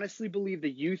to honestly believe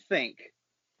that you think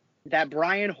that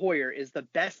Brian Hoyer is the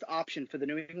best option for the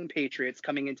New England Patriots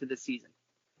coming into this season.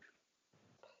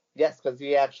 Yes, because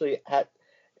he actually had.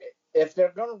 If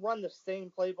they're going to run the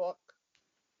same playbook,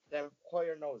 then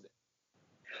Hoyer knows it.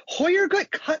 Hoyer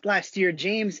got cut last year,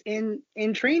 James, in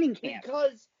training camp.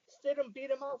 Because Stidham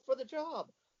beat him out for the job.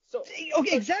 So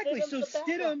okay, exactly.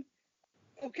 Stidham's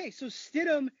So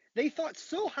Stidham, they thought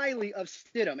so highly of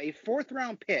Stidham, a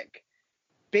 4th-round pick,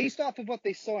 based off of what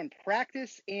they saw in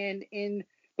practice and in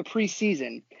the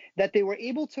preseason, that they were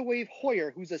able to waive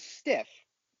Hoyer, who's a stiff.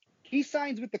 He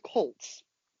signs with the Colts.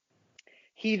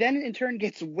 He then, in turn,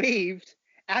 gets waived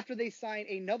after they sign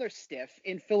another stiff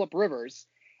in Phillip Rivers.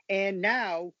 And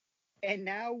now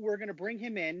we're going to bring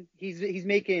him in. He's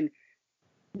making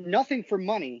nothing for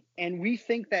money. And we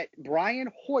think that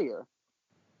Brian Hoyer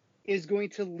is going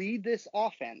to lead this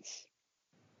offense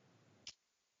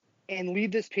and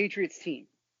lead this Patriots team.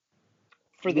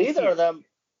 Neither of them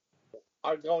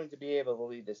are going to be able to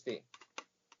lead this team.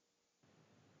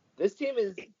 This team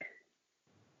is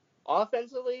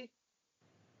offensively,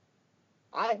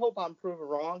 I hope I'm proven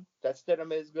wrong that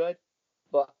Stidham is good,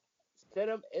 but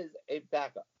Stidham is a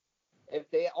backup. If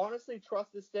they honestly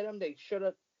trusted Stidham, they should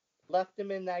have left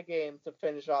him in that game to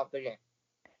finish off the game.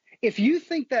 If you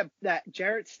think that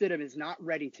Jarrett Stidham is not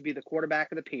ready to be the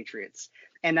quarterback of the Patriots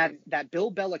and that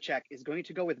Bill Belichick is going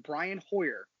to go with Brian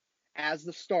Hoyer as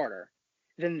the starter,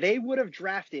 then they would have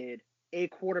drafted a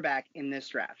quarterback in this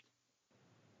draft.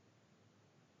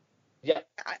 Yeah.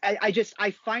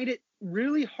 I find it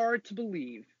really hard to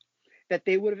believe that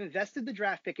they would have invested the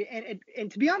draft pick.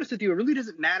 And to be honest with you, it really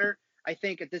doesn't matter, I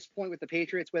think, at this point with the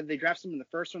Patriots, whether they draft them in the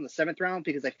 1st or in the 7th round,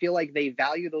 because I feel like they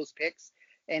value those picks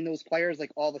and those players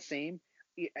like all the same.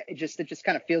 It just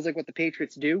kind of feels like what the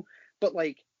Patriots do. But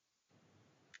like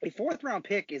a 4th-round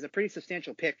pick is a pretty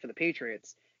substantial pick for the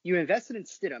Patriots. You invested in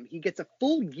Stidham. He gets a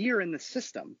full year in the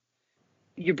system.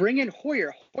 You bring in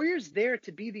Hoyer. Hoyer's there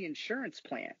to be the insurance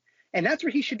plan. And that's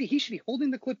where he should be. He should be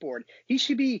holding the clipboard. He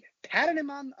should be patting him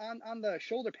on the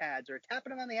shoulder pads or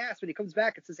tapping him on the ass when he comes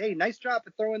back and says, hey, nice job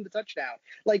for throwing the touchdown.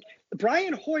 Like,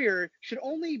 Brian Hoyer should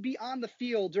only be on the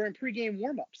field during pregame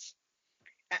warmups.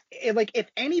 Like, if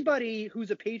anybody who's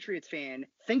a Patriots fan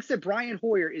thinks that Brian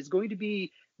Hoyer is going to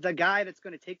be the guy that's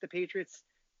going to take the Patriots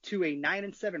to a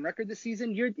 9-7 record this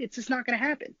season, it's just not going to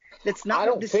happen. That's not. I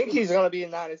don't think he's going to be a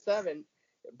 9-7.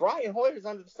 Brian Hoyer's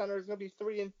under the center is going to be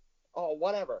 3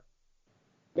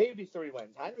 maybe 3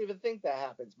 wins. I don't even think that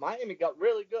happens. Miami got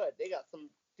really good. They got some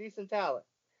decent talent.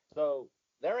 So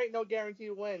there ain't no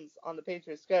guaranteed wins on the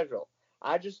Patriots schedule.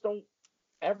 I just don't.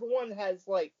 Everyone has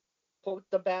like put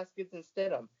the baskets in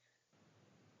Stidham.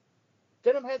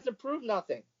 Stidham hasn't proved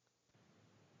nothing.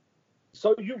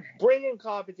 So you bring in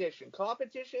competition.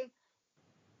 Competition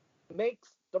makes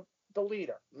the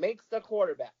leader, makes the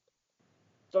quarterback.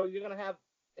 So you're going to have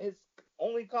his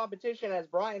only competition as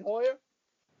Brian Hoyer.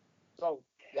 So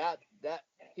that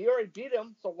he already beat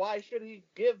him. So why should he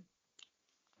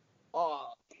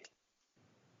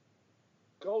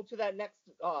go to that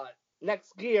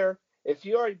next gear if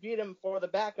you already beat him for the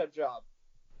backup job?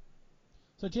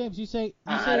 So James, you say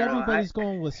everybody's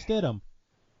going with Stidham.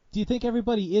 Do you think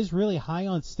everybody is really high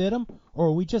on Stidham, or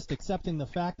are we just accepting the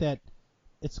fact that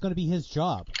it's going to be his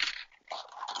job?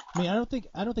 I mean, I don't think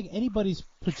anybody's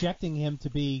projecting him to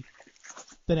be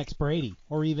the next Brady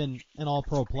or even an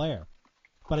All-Pro player.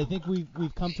 But I think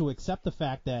we've come to accept the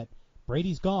fact that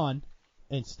Brady's gone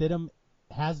and Stidham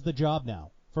has the job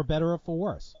now, for better or for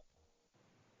worse.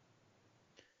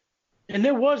 And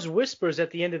there was whispers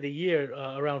at the end of the year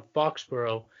around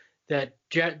Foxborough that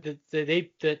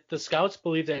the scouts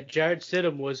believe that Jarrett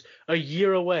Stidham was a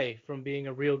year away from being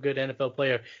a real good NFL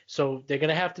player. So they're going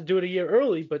to have to do it a year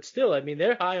early, but still, I mean,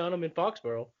 they're high on him in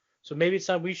Foxborough. So maybe it's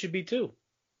time we should be too.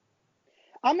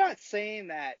 I'm not saying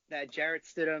that Jarrett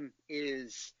Stidham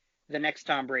is the next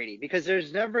Tom Brady, because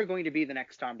there's never going to be the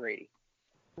next Tom Brady.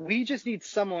 We just need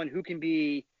someone who can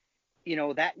be,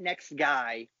 that next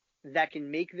guy that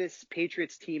can make this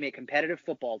Patriots team a competitive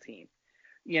football team.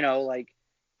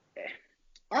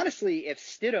 Honestly, if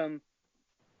Stidham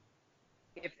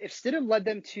led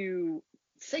them to,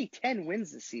 say, 10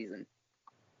 wins this season,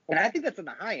 and I think that's on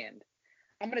the high end,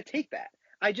 I'm going to take that.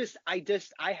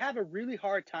 I have a really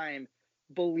hard time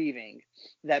believing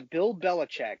that Bill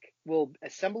Belichick will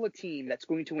assemble a team that's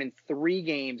going to win 3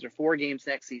 games or 4 games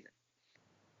next season.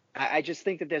 I just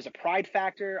think that there's a pride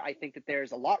factor. I think that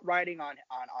there's a lot riding on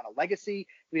a legacy,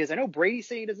 because I know Brady's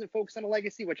saying he doesn't focus on a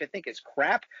legacy, which I think is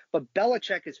crap, but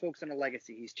Belichick is focused on a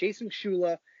legacy. He's chasing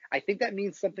Shula. I think that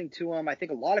means something to him. I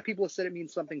think a lot of people have said it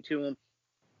means something to him.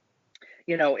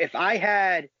 If I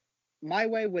had my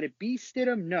way, would it be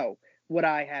Stidham? No. Would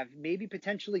I have maybe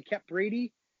potentially kept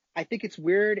Brady? I think it's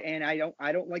weird, and I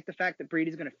don't like the fact that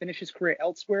Brady's going to finish his career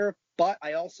elsewhere, but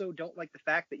I also don't like the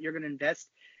fact that you're going to invest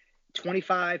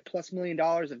 $25+ million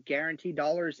of guaranteed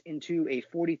dollars into a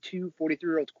 42,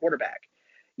 43-year-old quarterback.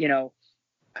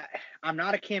 I'm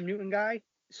not a Cam Newton guy,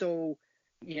 so,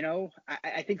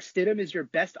 I think Stidham is your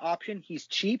best option. He's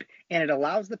cheap, and it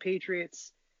allows the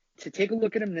Patriots to take a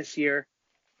look at him this year.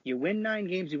 You win 9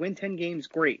 games, you win 10 games,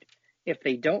 great. If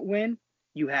they don't win,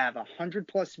 you have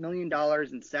 $100+ million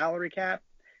in salary cap.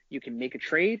 You can make a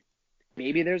trade.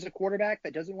 Maybe there's a quarterback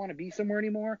that doesn't want to be somewhere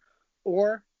anymore,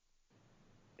 or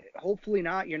hopefully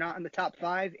not. You're not in the top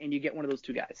 5, and you get one of those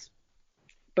 2 guys.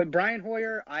 But Brian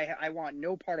Hoyer, I want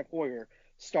no part of Hoyer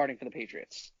starting for the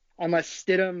Patriots unless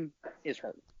Stidham is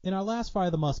hurt. In our last Fire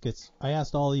the Muskets, I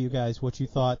asked all of you guys what you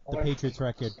thought the Patriots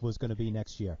record was going to be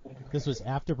next year. This was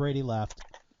after Brady left.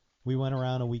 We went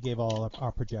around and we gave all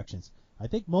our projections. I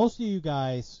think most of you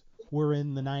guys were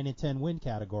in the 9-10 win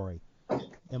category.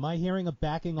 Am I hearing a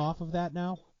backing off of that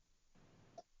now?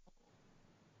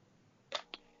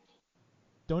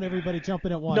 Don't everybody jump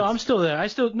in at once. No, I'm still there.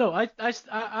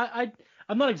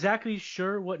 I'm not exactly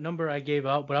sure what number I gave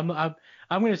out, but I'm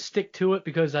going to stick to it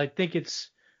because I think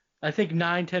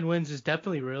 9-10 wins is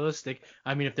definitely realistic.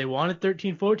 I mean, if they wanted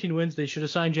 13-14 wins, they should have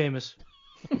signed Jameis.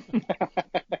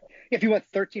 If you want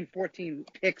 13-14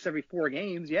 picks every 4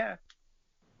 games, yeah.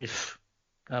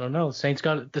 I don't know.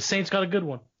 The Saints got a good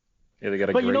one. Yeah, they got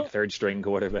a great third-string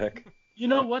quarterback. You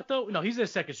know what, though? No, he's their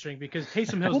second string because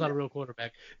Taysom Hill's not a real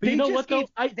quarterback. But you know what, though?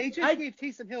 They just gave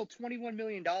Taysom Hill $21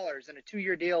 million in a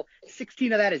 2-year deal.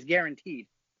 16 of that is guaranteed.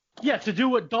 Yeah, to do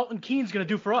what Dalton Keene's going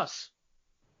to do for us.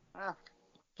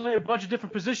 Play a bunch of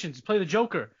different positions, play the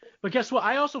Joker. But guess what?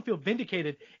 I also feel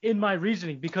vindicated in my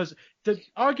reasoning because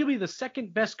arguably the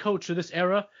second best coach of this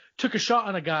era took a shot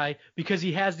on a guy because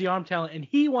he has the arm talent and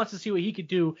he wants to see what he could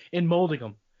do in molding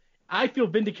him. I feel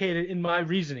vindicated in my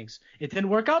reasonings. It didn't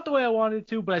work out the way I wanted it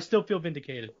to, but I still feel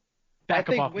vindicated. Back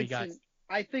up off me, guys.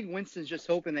 I think Winston's just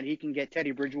hoping that he can get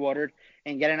Teddy Bridgewater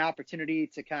and get an opportunity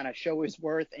to kind of show his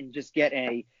worth and just get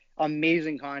a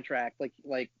amazing contract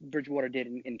like Bridgewater did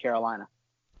in Carolina.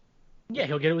 Yeah,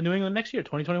 he'll get it with New England next year,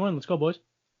 2021. Let's go, boys.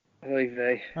 All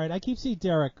right, I keep seeing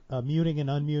Derek muting and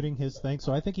unmuting his thing,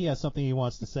 so I think he has something he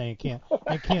wants to say and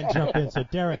can't jump in. So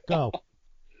Derek, go.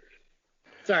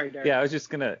 Sorry, Derek. Yeah, I was just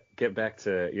gonna get back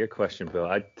to your question, Bill.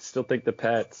 I still think the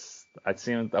Pats. I'd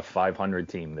see them a 500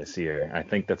 team this year. I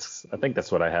think that's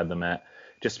what I had them at.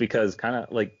 Just because, kind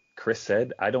of like Chris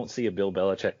said, I don't see a Bill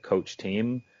Belichick coach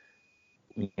team,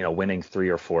 winning 3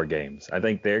 or 4 games. I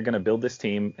think they're gonna build this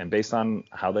team, and based on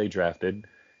how they drafted,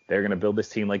 they're going to build this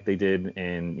team like they did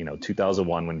in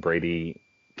 2001 when Brady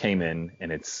came in,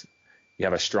 and you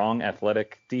have a strong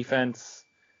athletic defense,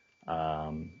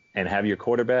 and have your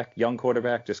young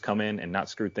quarterback, just come in and not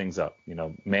screw things up.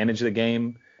 Manage the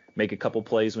game, make a couple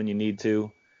plays when you need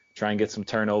to, try and get some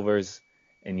turnovers,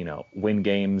 and win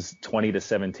games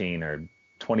 20-17 or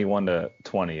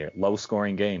 21-20 or low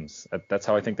scoring games. That's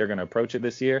how I think they're going to approach it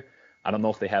this year. I don't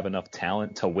know if they have enough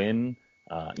talent to win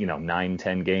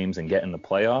 9-10 games and get in the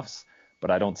playoffs, but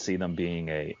I don't see them being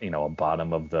a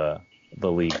bottom of the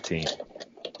league team.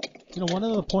 One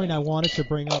of the point I wanted to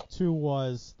bring up too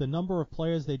was the number of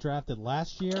players they drafted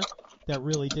last year that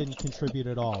really didn't contribute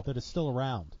at all, that are still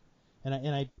around. And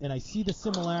I see the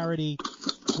similarity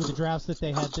with the drafts that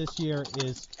they had this year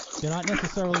is they're not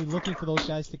necessarily looking for those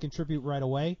guys to contribute right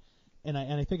away. And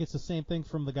I think it's the same thing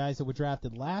from the guys that were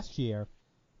drafted last year.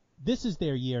 This is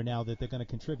their year now that they're going to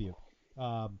contribute.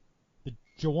 The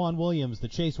Jawan Williams, the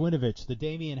Chase Winovich, the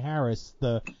Damian Harris,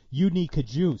 the Udney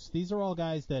Kajus. These are all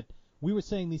guys that we were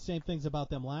saying these same things about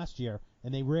them last year,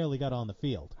 and they rarely got on the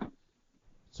field.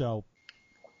 So,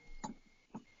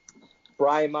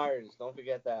 Brian Myers, don't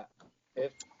forget that.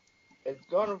 If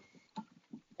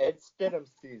it's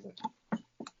Stidham's season.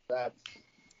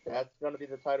 That's gonna be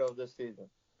the title of this season.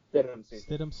 Stidham season.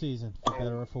 Stidham season, for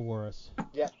better or for worse.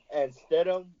 Yeah, and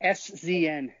Stidham.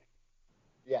 SZN.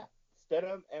 Yeah,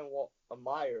 Stidham and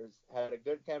Myers had a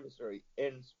good chemistry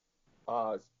in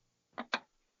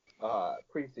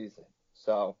preseason.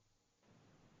 So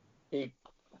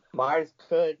Myers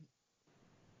could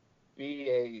be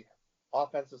a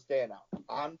offensive standout.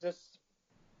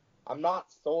 I'm not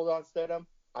sold on Stidham.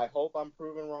 I hope I'm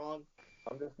proven wrong.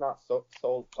 I'm just not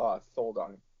sold on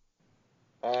him.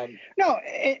 And no,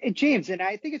 James, and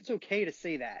I think it's okay to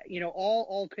say that.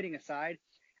 All kidding aside,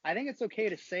 I think it's okay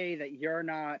to say that you're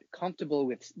not comfortable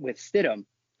with Stidham.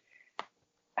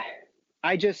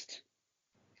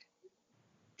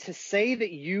 To say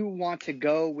that you want to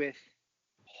go with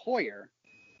Hoyer,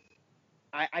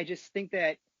 I just think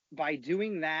that by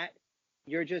doing that,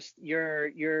 you're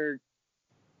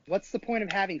what's the point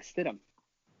of having Stidham?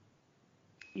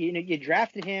 You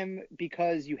drafted him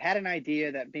because you had an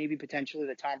idea that maybe potentially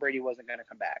that Tom Brady wasn't going to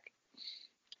come back.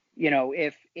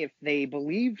 If they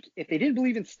didn't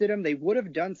believe in Stidham, they would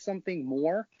have done something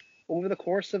more over the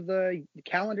course of the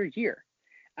calendar year.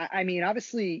 I mean,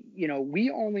 obviously,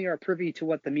 we only are privy to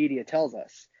what the media tells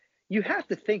us. You have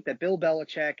to think that Bill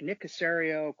Belichick, Nick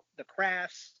Caserio, the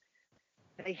Crafts,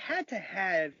 they had to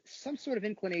have some sort of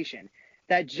inclination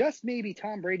that just maybe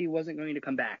Tom Brady wasn't going to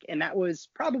come back. And that was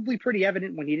probably pretty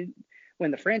evident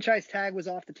when the franchise tag was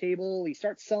off the table, he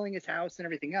starts selling his house and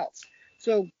everything else.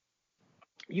 So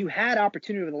you had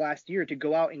opportunity over the last year to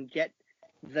go out and get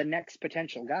the next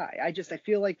potential guy. I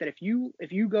feel like that if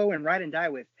you go and ride and die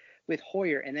with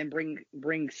Hoyer and then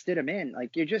bring Stidham in,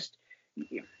 like you're just,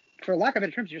 for lack of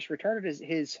better terms, you're just retarded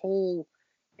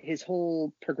his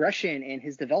whole progression and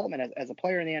his development as a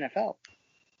player in the NFL.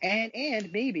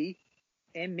 And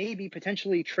maybe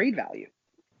potentially trade value.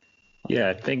 Yeah,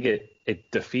 I think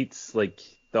it defeats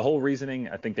the whole reasoning.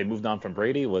 I think they moved on from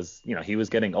Brady was, he was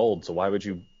getting old. So why would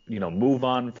you, move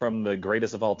on from the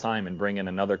greatest of all time and bring in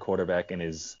another quarterback in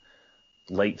his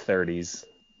late 30s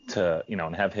to,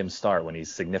 and have him start when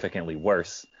he's significantly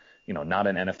worse, not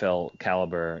an NFL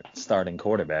caliber starting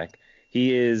quarterback.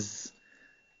 He is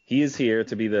here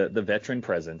to be the veteran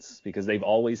presence because they've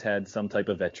always had some type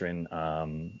of veteran,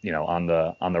 on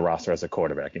the roster as a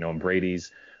quarterback. In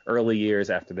Brady's early years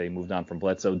after they moved on from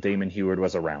Bledsoe, Damon Heward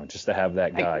was around just to have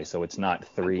that guy. So it's not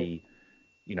three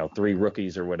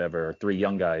rookies or whatever, or three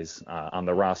young guys on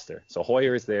the roster. So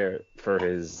Hoyer is there for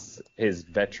his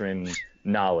veteran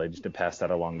knowledge to pass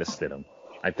that along to Stidham.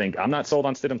 I think I'm not sold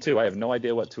on Stidham too. I have no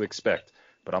idea what to expect,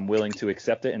 but I'm willing to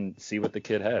accept it and see what the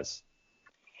kid has.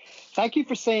 Thank you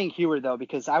for saying Heward, though,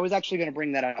 because I was actually going to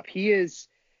bring that up. He is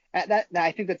that.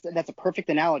 I think that's a perfect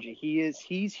analogy.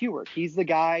 He's Heward. He's the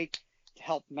guy to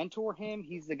help mentor him.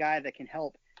 He's the guy that can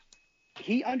help.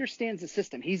 He understands the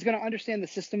system. He's going to understand the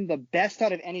system the best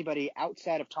out of anybody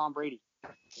outside of Tom Brady.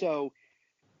 So,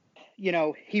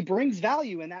 he brings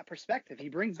value in that perspective. He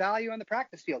brings value on the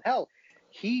practice field. Hell,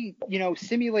 he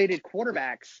simulated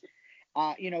quarterbacks,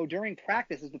 during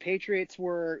practice as the Patriots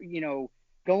were,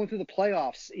 going through the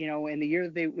playoffs, in the year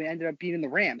that they ended up beating the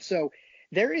Rams. So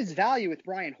there is value with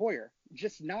Brian Hoyer,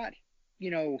 just not,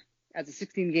 as a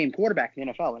 16-game quarterback in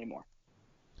the NFL anymore.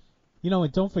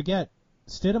 And don't forget,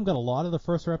 Stidham got a lot of the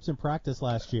first reps in practice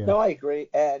last year. No, I agree.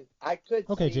 And I could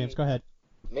Okay, see James, go ahead.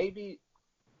 Maybe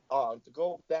to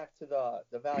go back to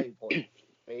the value point,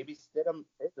 maybe Stidham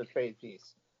is a trade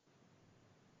piece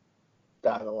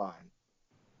down the line.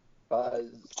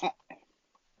 Because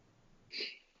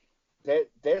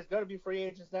there's going to be free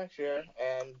agents next year,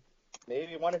 and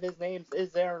maybe one of his names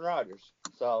is Aaron Rodgers.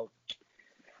 So,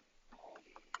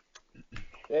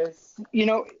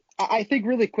 I think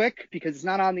really quick, because it's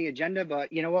not on the agenda,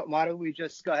 but you know what? Why don't we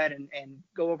just go ahead and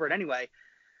go over it anyway?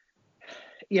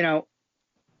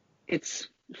 It's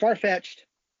far-fetched.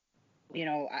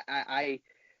 I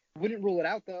wouldn't rule it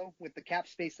out, though, with the cap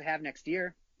space to have next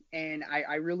year. And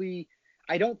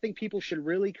I don't think people should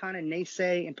really kind of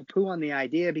naysay and poo-poo on the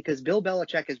idea, because Bill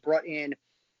Belichick has brought in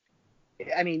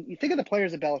 – I mean, you think of the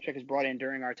players that Belichick has brought in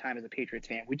during our time as a Patriots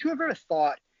fan. Would you have ever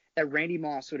thought that Randy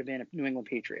Moss would have been a New England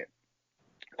Patriot?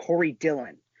 Corey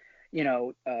Dillon,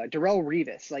 Darrelle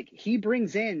Revis. Like, he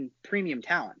brings in premium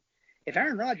talent. If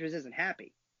Aaron Rodgers isn't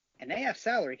happy and they have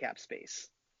salary cap space,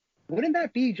 wouldn't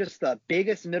that be just the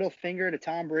biggest middle finger to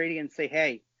Tom Brady and say,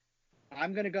 hey,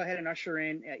 I'm going to go ahead and usher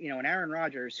in, an Aaron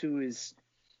Rodgers who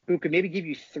could maybe give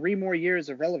you 3 more years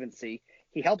of relevancy.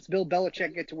 He helps Bill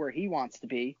Belichick get to where he wants to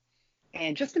be.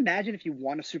 And just imagine if you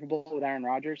won a Super Bowl with Aaron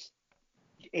Rodgers,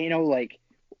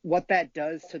 what that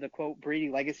does to the, quote, Brady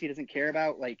legacy doesn't care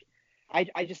about. Like,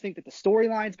 I just think that the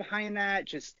storylines behind that,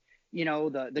 just,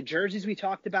 the jerseys we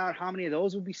talked about, how many of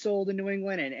those will be sold in New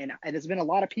England. And there's been a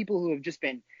lot of people who have just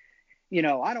been, I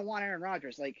don't want Aaron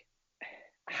Rodgers. Like,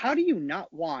 how do you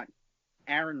not want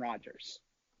Aaron Rodgers?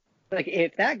 Like,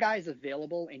 if that guy's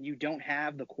available and you don't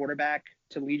have the quarterback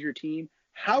to lead your team,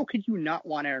 how could you not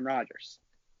want Aaron Rodgers?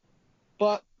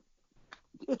 But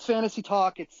it's fantasy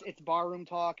talk. It's barroom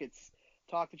talk. It's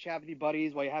talk to chat with your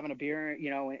buddies while you're having a beer,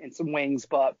 and some wings.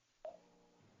 But,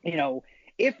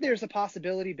 if there's a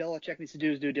possibility, Belichick needs to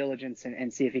do his due diligence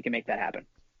and see if he can make that happen.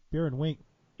 Beer and wing.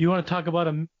 You want to talk about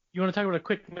a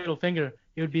quick middle finger?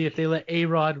 It would be if they let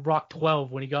A-Rod rock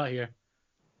 12 when he got here.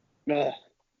 Ugh.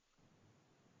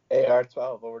 AR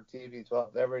 12 over TV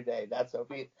 12 every day. That'll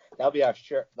be our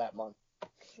shirt that month.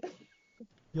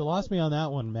 You lost me on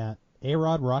that one, Matt.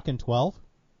 A-Rod rocking 12?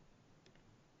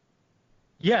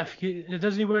 Yeah,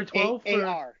 doesn't he wear 12?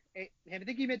 AR. I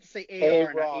think he meant to say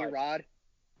AR, not A-Rod.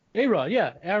 A-Rod,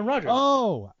 yeah. Aaron Rodgers.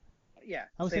 Oh! Yeah,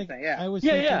 I was same thinking, thing, yeah. I was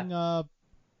thinking,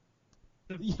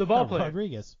 the ball player.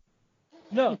 Rodriguez.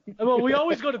 No, well, we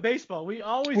always go to baseball. We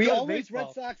always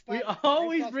Red Sox. We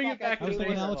always bring it back I was to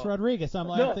thinking baseball. Alex Rodriguez.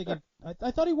 I'm thinking,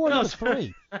 I thought he wore number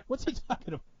 3. What's he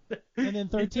talking about? And then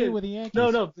 13 with the Yankees.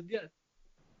 No, yeah.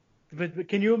 But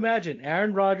can you imagine?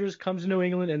 Aaron Rodgers comes to New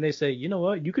England and they say, you know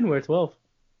what? You can wear 12.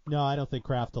 No, I don't think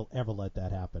Kraft will ever let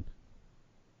that happen.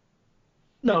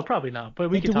 No, probably not. But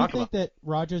we can talk about it. Do we think that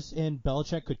Rodgers and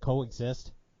Belichick could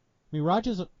coexist? I mean,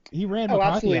 Rodgers, he ran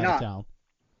McCarthy out of town.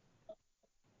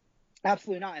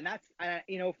 Absolutely not. And that's,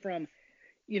 from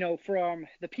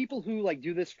the people who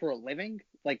do this for a living,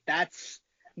 that's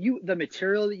the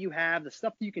material that you have, the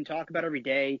stuff that you can talk about every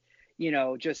day,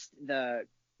 just that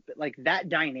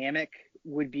dynamic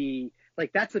would be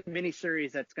that's a mini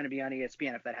series that's going to be on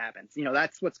ESPN if that happens.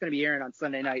 That's what's going to be airing on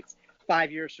Sunday nights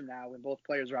 5 years from now when both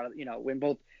players are out of, when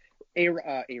both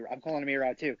I'm calling him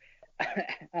A-Rod too.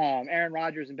 Aaron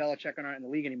Rodgers and Belichick aren't in the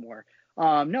league anymore.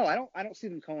 No, I don't see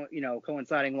them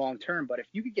coinciding long term, but if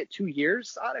you could get 2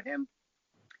 years out of him,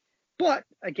 but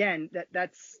again,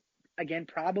 that's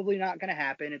probably not going to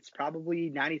happen. It's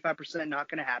probably 95% not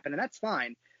going to happen, and that's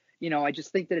fine. I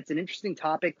just think that it's an interesting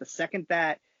topic. The second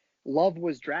that Love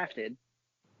was drafted,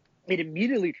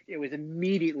 it was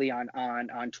immediately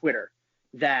on Twitter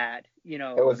that,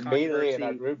 it was immediately in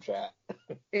our group chat.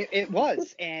 It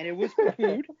was, and it was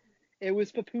poo-pooed. It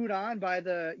was poo-pooed on by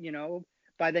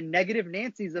the negative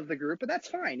Nancys of the group, but that's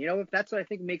fine. If that's what I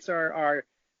think makes our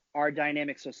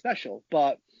dynamic so special.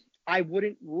 But I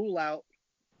wouldn't rule out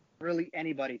really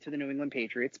anybody to the New England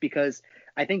Patriots, because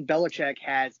I think Belichick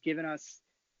has given us,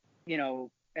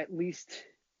 at least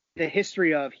the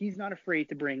history of he's not afraid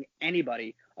to bring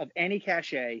anybody of any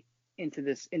cachet into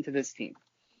this team.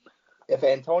 If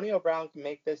Antonio Brown can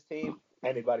make this team,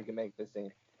 anybody can make this team.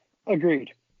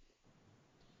 Agreed.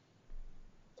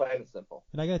 Plain and simple.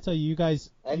 And I got to tell you, you guys,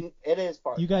 and it is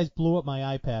part. You guys blew up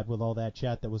my iPad with all that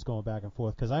chat that was going back and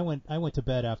forth, because I went to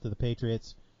bed after the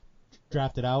Patriots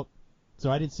drafted out, so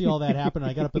I didn't see all that happen.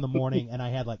 I got up in the morning and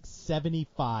I had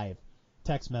 75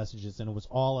 text messages, and it was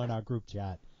all in our group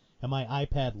chat. And my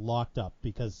iPad locked up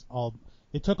because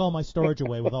it took all my storage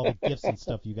away with all the gifts and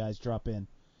stuff you guys drop in.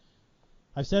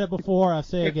 I've said it before, I'll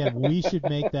say it again, we should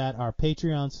make that our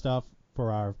Patreon stuff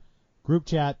for our group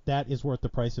chat. That is worth the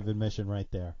price of admission right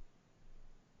there.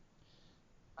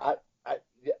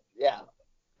 Yeah,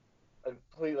 I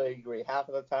completely agree. Half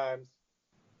of the times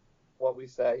what we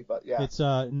say, but yeah. It's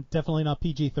definitely not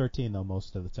PG-13 though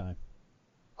most of the time.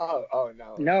 Oh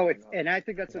no. No, it's no. and I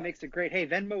think that's what makes it great. Hey,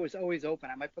 Venmo is always open.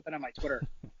 I might put that on my Twitter.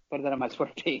 Put that on my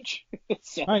Twitter page.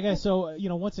 So, All right, guys. So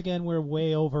once again, we're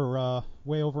way over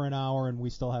an hour, and we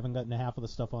still haven't gotten to half of the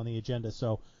stuff on the agenda.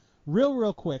 So,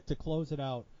 real quick to close it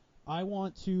out, I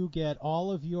want to get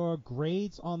all of your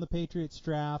grades on the Patriots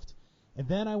draft, and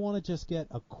then I want to just get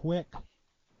a quick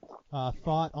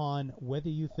thought on whether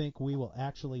you think we will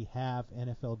actually have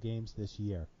NFL games this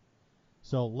year.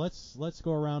 So let's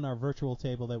go around our virtual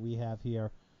table that we have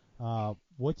here.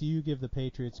 What do you give the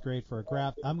Patriots grade for a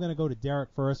draft? I'm going to go to Derek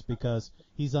first because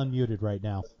he's unmuted right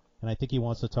now, and I think he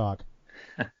wants to talk.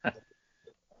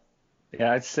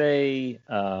 Yeah, I'd say,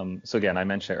 so again, I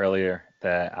mentioned earlier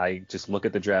that I just look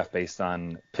at the draft based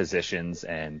on positions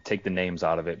and take the names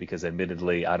out of it because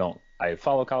admittedly I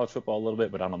follow college football a little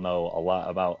bit, but I don't know a lot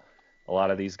about a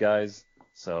lot of these guys.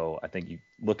 So I think you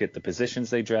look at the positions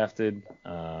they drafted.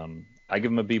 I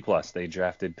give them a B+. They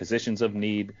drafted positions of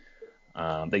need.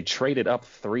 They traded up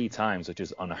 3 times, which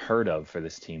is unheard of for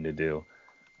this team to do.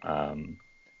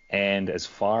 And as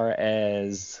far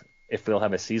as if they'll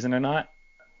have a season or not,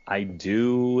 I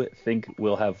do think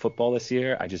we'll have football this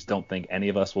year. I just don't think any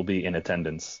of us will be in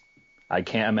attendance. I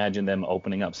can't imagine them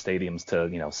opening up stadiums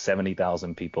to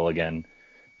 70,000 people again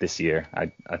this year.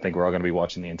 I think we're all going to be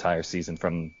watching the entire season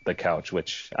from the couch,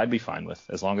 which I'd be fine with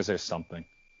as long as there's something.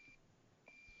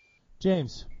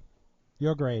 James,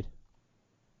 your grade.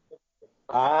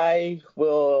 I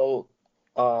will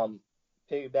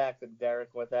piggyback to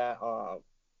Derek with that.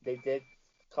 They did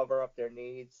cover up their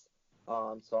needs,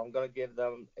 so I'm gonna give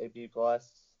them a B+.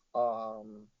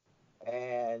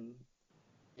 And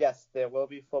yes, there will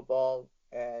be football,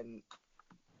 and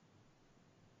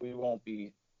there won't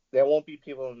be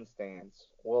people in the stands.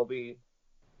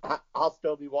 I'll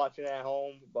still be watching at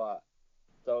home, but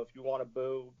so if you want to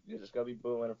boo, you're just gonna be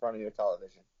booing in front of your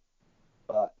television.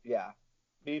 But yeah,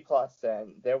 B+,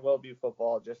 and there will be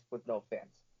football, just with no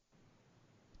fans.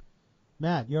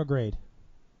 Matt, your grade.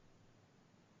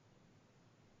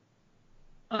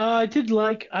 I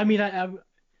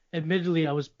admittedly,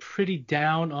 I was pretty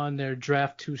down on their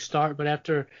draft to start, but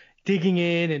after digging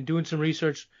in and doing some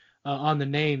research on the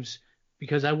names,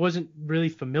 because I wasn't really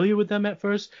familiar with them at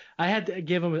first, I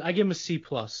give them a C+.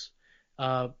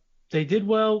 They did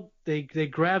well. They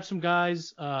grabbed some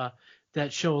guys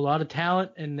that show a lot of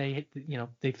talent, and they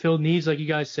filled needs like you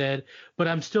guys said. But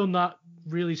I'm still not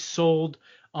really sold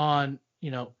on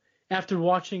after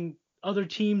watching other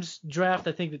teams draft.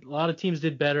 I think that a lot of teams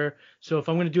did better. So if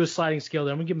I'm going to do a sliding scale,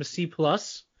 there, I'm going to give them a C+.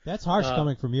 That's harsh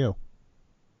coming from you.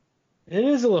 It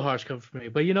is a little harsh coming from me,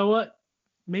 but you know what?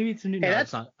 Maybe it's a new. Hey, no,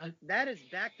 it's not. That is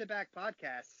back-to-back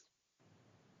podcasts.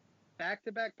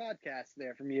 Back-to-back podcasts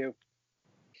there from you.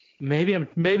 Maybe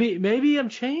I'm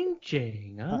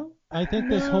changing. I think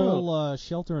this whole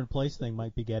shelter-in-place thing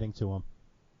might be getting to him.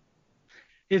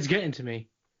 It's getting to me.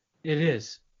 It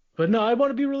is. But no, I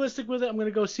want to be realistic with it. I'm going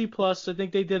to go C+. I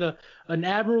think they did an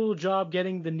admirable job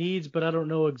getting the needs, but I don't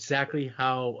know exactly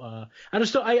how.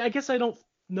 I guess I don't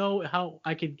know how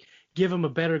I could give them a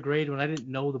better grade when I didn't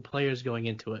know the players going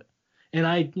into it. And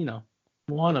I,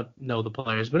 want to know the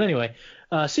players. But anyway,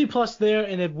 C+ there.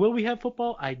 And then will we have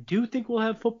football? I do think we'll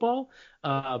have football.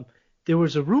 There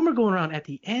was a rumor going around at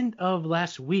the end of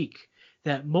last week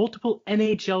that multiple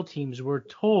NHL teams were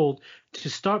told to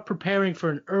start preparing for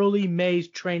an early May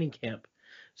training camp.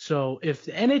 So if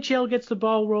the NHL gets the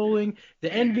ball rolling,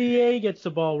 the NBA gets the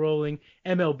ball rolling,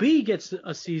 MLB gets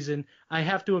a season, I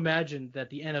have to imagine that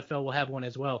the NFL will have one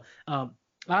as well.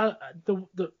 I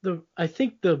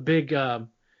think the big where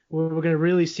we're going to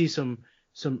really see some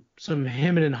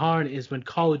hemming and hawing is when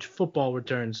college football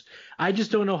returns. I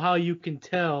just don't know how you can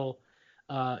tell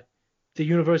the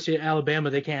University of Alabama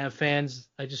they can't have fans.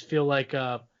 I just feel like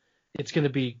it's going to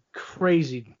be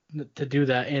crazy to do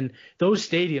that. And those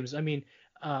stadiums,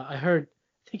 I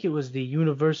think it was the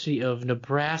University of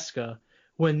Nebraska,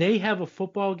 when they have a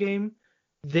football game,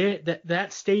 that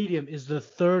stadium is the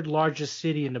 3rd largest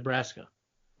city in Nebraska.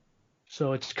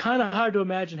 So it's kind of hard to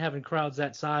imagine having crowds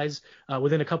that size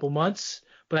within a couple months,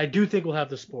 but I do think we'll have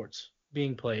the sports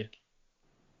being played.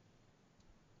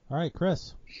 All right,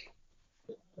 Chris.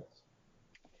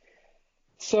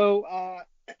 So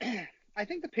I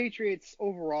think the Patriots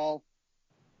overall,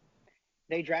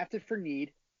 they drafted for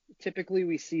need. Typically,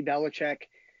 we see Belichick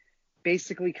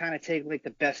basically kind of take like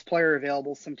the best player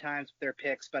available sometimes with their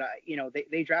picks, but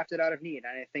they drafted out of need,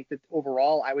 and I think that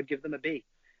overall I would give them a B.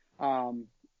 I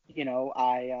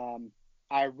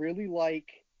really like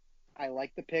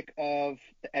the pick of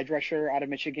the edge rusher out of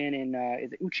Michigan, and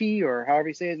is it Uchi or however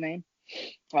you say his name?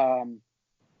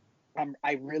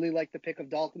 I really like the pick of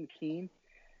Dalton Keene.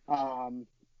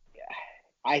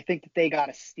 I think that they got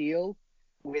a steal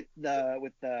with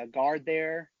the guard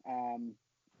there.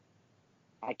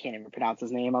 I can't even pronounce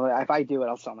his name. If I do it,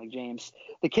 I'll sound like James.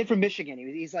 The kid from Michigan.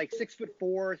 He's like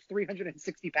 6'4",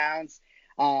 360 pounds.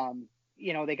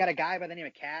 They got a guy by the name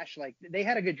of Cash. Like, they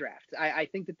had a good draft. I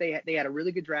think that they had a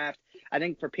really good draft. I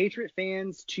think for Patriot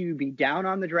fans to be down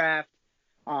on the draft,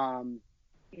 again,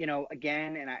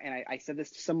 and I said this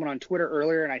to someone on Twitter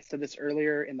earlier, and I said this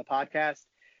earlier in the podcast.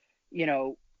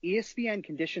 ESPN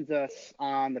conditions us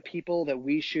on the people that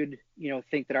we should,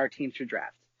 think that our team should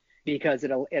draft, because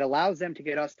it allows them to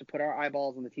get us to put our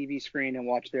eyeballs on the TV screen and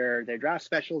watch their draft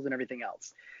specials and everything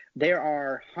else. There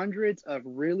are hundreds of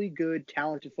really good,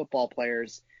 talented football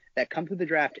players that come to the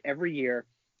draft every year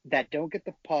that don't get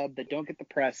the pub, that don't get the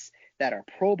press, that are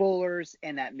Pro Bowlers,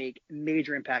 and that make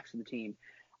major impacts on the team.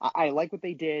 I like what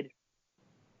they did.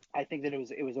 I think that it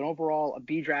was an overall a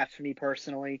B draft for me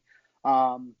personally.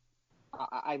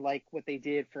 I like what they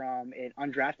did from an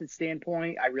undrafted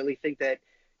standpoint. I really think that,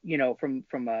 from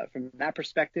that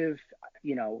perspective,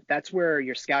 that's where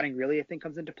your scouting really, I think,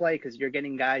 comes into play, because you're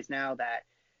getting guys now that,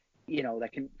 that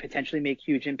can potentially make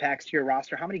huge impacts to your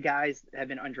roster. How many guys have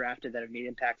been undrafted that have made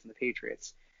impacts in the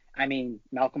Patriots? I mean,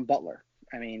 Malcolm Butler.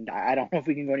 I mean, I don't know if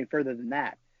we can go any further than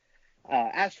that.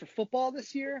 As for football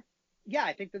this year, yeah,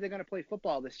 I think that they're going to play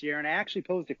football this year. And I actually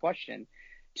posed a question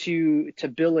to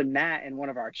Bill and Matt in one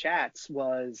of our chats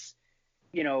was,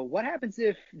 what happens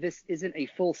if this isn't a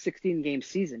full 16-game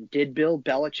season? Did Bill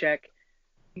Belichick,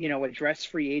 address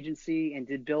free agency, and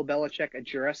did Bill Belichick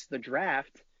address the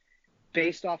draft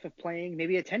based off of playing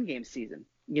maybe a 10-game season?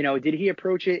 Did he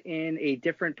approach it in a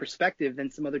different perspective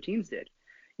than some other teams did?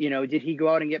 Did he go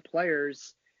out and get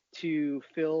players to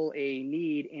fill a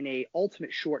need in a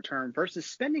ultimate short term versus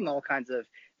spending all kinds of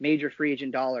major free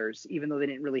agent dollars, even though they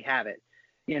didn't really have it?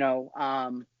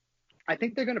 I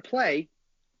think they're going to play.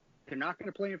 They're not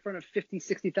going to play in front of 50,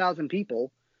 60,000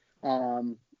 people.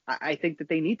 I think that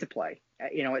they need to play.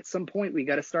 At some point we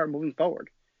got to start moving forward.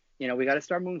 We got to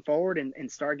start moving forward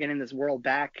and start getting this world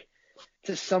back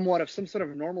to somewhat of some sort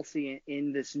of normalcy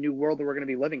in this new world that we're going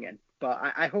to be living in. But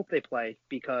I hope they play,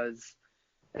 because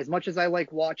as much as I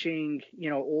like watching,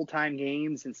 old time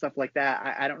games and stuff like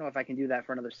that, I don't know if I can do that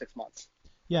for another 6 months.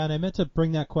 Yeah, and I meant to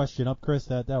bring that question up, Chris.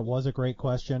 That was a great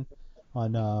question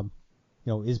on,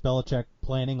 is Belichick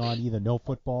planning on either no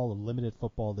football or limited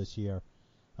football this year?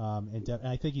 And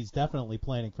I think he's definitely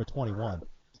planning for 21.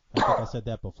 I think I said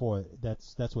that before.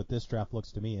 That's what this draft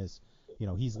looks to me is.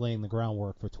 He's laying the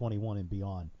groundwork for 21 and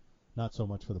beyond, not so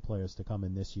much for the players to come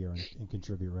in this year and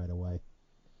contribute right away.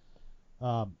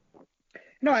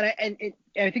 No, and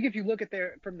I think if you look at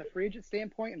from the free agent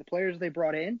standpoint and the players they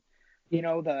brought in,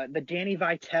 the Danny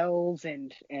Vitals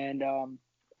and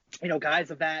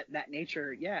guys of that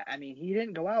nature, yeah, I mean, he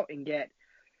didn't go out and get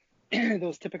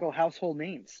those typical household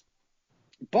names.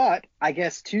 But I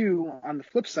guess too, on the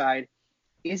flip side,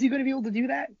 is he going to be able to do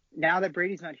that now that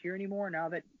Brady's not here anymore? Now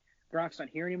that Gronk's not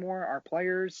here anymore, are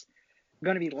players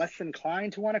going to be less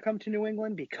inclined to want to come to New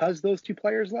England because those two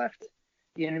players left?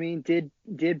 You know what I mean?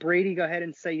 Did Brady go ahead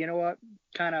and say, you know what,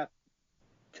 kind of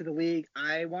to the league,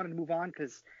 I wanted to move on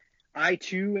because I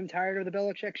too am tired of the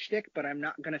Belichick shtick, but I'm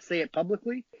not going to say it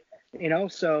publicly.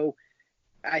 So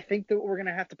I think that what we're going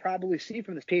to have to probably see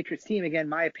from this Patriots team, again,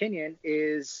 my opinion,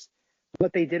 is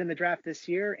what they did in the draft this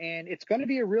year, and it's going to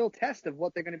be a real test of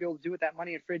what they're going to be able to do with that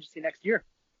money in free agency next year.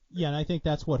 Yeah, and I think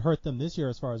that's what hurt them this year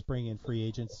as far as bringing in free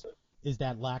agents is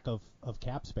that lack of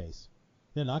cap space.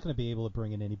 They're not going to be able to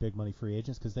bring in any big money free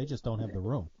agents because they just don't have the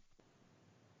room.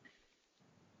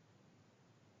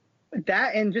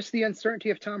 That and just the uncertainty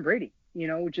of Tom Brady.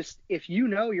 Just if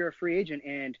you're a free agent,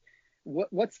 and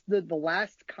what's the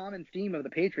last common theme of the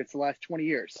Patriots the last 20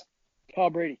 years?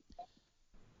 Tom Brady.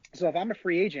 So if I'm a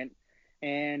free agent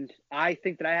and I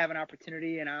think that I have an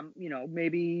opportunity and I'm,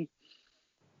 maybe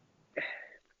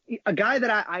a guy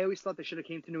that I always thought that should have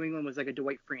came to New England was like a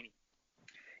Dwight Freeney.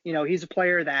 He's a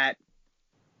player that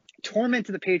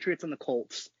tormented the Patriots and the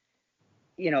Colts.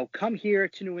 Come here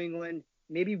to New England,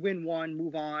 maybe win one,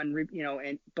 move on,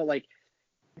 but like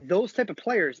those type of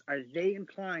players, are they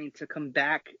inclined to come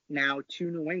back now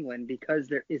to New England because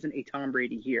there isn't a Tom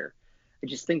Brady here? I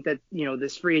just think that,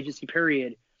 this free agency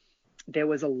period, there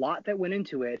was a lot that went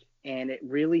into it, and it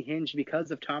really hinged because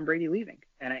of Tom Brady leaving.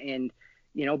 And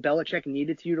Belichick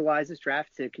needed to utilize this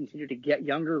draft to continue to get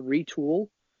younger, retool,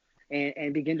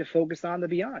 and begin to focus on the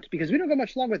beyond. Because we don't go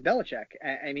much longer with Belichick.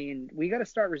 I mean, we got to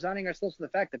start resigning ourselves to the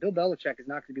fact that Bill Belichick is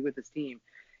not going to be with this team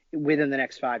within the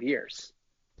next 5 years.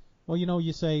 Well,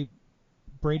 you say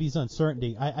Brady's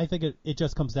uncertainty. I think it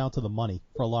just comes down to the money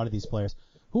for a lot of these players.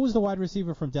 Who was the wide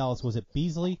receiver from Dallas? Was it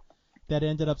Beasley that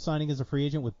ended up signing as a free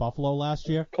agent with Buffalo last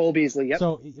year. Cole Beasley, yep.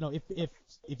 So,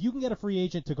 if you can get a free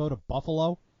agent to go to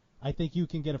Buffalo, I think you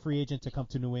can get a free agent to come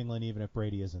to New England even if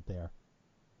Brady isn't there,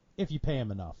 if you pay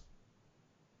him enough.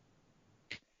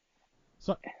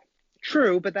 So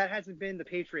true, but that hasn't been the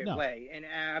Patriot No. way. And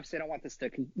obviously, I don't want this to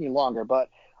continue longer, but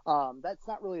that's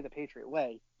not really the Patriot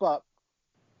way. But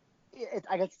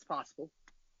I guess it's possible.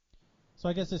 So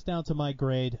I guess it's down to my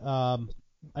grade.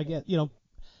 I guess,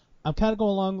 I'm kind of going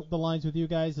along the lines with you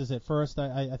guys. Is at first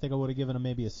I think I would have given him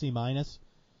maybe a C minus,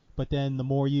 but then the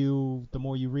more you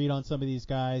read on some of these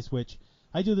guys, which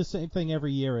I do the same thing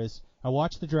every year, is I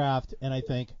watch the draft and I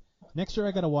think next year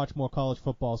I got to watch more college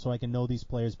football so I can know these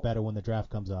players better when the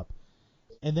draft comes up.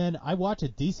 And then I watch a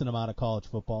decent amount of college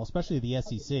football, especially the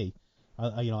SEC.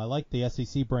 I like the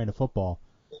SEC brand of football.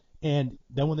 And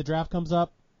then when the draft comes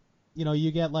up,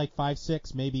 you get like 5,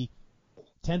 6, maybe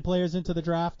 10 players into the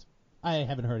draft. I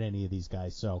haven't heard any of these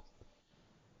guys, so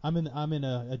I'm in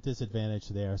a disadvantage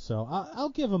there. So I'll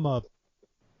give them a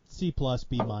C plus,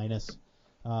 B minus.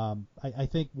 I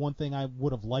think one thing I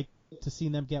would have liked to see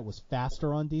them get was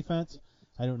faster on defense.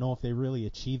 I don't know if they really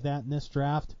achieved that in this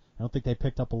draft. I don't think they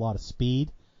picked up a lot of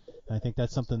speed. And I think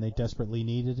that's something they desperately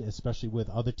needed, especially with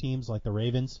other teams like the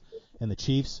Ravens and the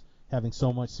Chiefs having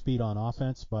so much speed on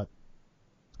offense. But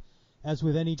as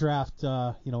with any draft,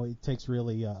 it takes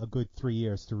really a good 3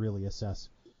 years to really assess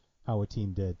how a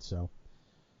team did. So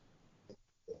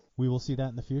we will see that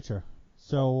in the future.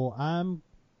 So I'm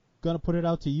going to put it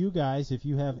out to you guys if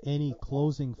you have any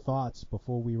closing thoughts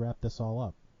before we wrap this all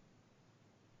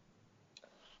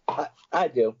up. I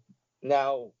do.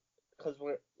 Now, because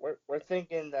we're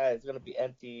thinking that it's going to be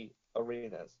empty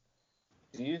arenas.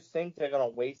 Do you think they're going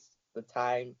to waste the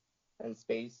time and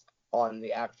space on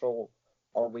the actual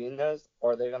arenas,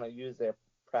 or are they going to use their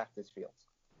practice fields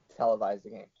to televise the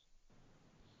games?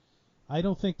 I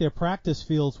don't think their practice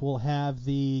fields will have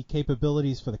the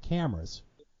capabilities for the cameras,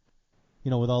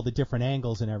 with all the different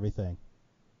angles and everything.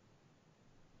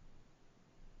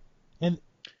 And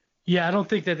yeah, I don't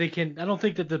think that they can. I don't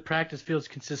think that the practice fields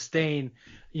can sustain,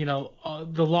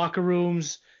 the locker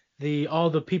rooms, all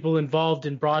the people involved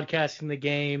in broadcasting the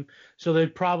game. So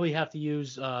they'd probably have to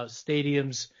use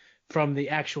stadiums from the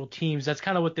actual teams. That's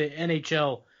kind of what the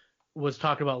NHL was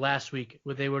talking about last week,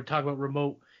 where they were talking about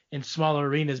remote in smaller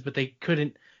arenas, but they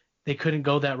couldn't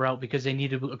go that route because they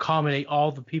need to accommodate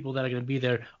all the people that are going to be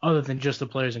there other than just the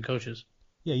players and coaches.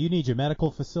 Yeah, you need your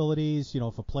medical facilities.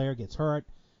 If a player gets hurt,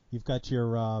 you've got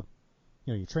your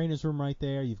your trainer's room right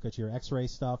there. You've got your X-ray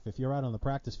stuff. If you're out on the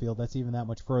practice field, that's even that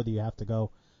much further you have to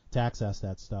go to access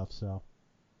that stuff. So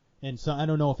I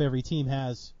don't know if every team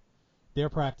has their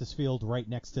practice field right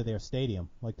next to their stadium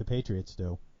like the Patriots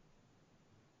do.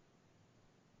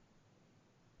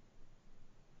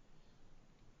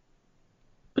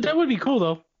 But that would be cool,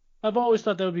 though. I've always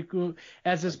thought that would be cool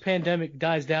as this pandemic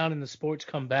dies down and the sports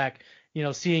come back.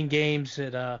 Seeing games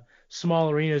at small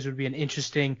arenas would be an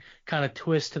interesting kind of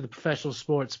twist to the professional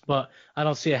sports, but I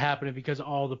don't see it happening because of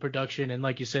all the production and,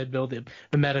 like you said, Bill, the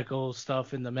medical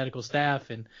stuff and the medical staff,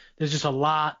 and there's just a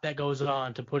lot that goes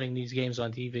on to putting these games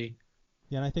on TV.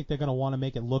 Yeah, and I think they're going to want to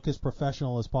make it look as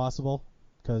professional as possible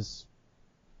because,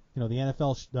 the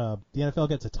NFL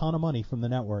gets a ton of money from the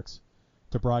networks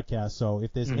to broadcast. So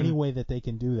if there's any way that they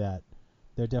can do that,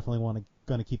 they're definitely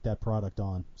going to keep that product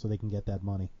on so they can get that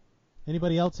money.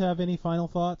 Anybody else have any final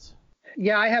thoughts?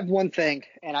 Yeah, I have one thing,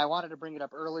 and I wanted to bring it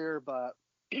up earlier, but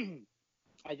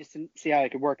I just didn't see how I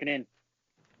could work it in.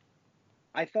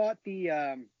 I thought we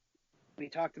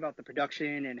talked about the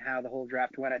production and how the whole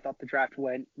draft went. I thought the draft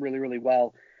went really, really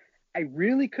well. I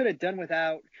really could have done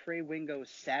without Trey Wingo's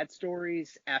sad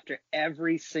stories after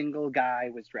every single guy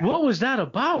was drafted. What was that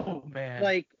about, man?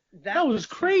 Like that was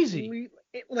crazy.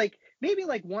 Maybe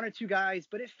one or two guys,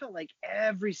 but it felt like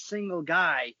every single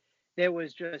guy. There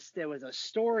was a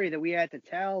story that we had to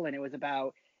tell, and it was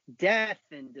about death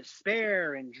and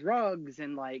despair and drugs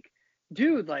and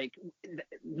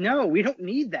no, we don't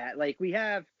need that. We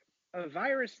have a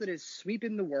virus that is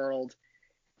sweeping the world.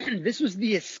 This was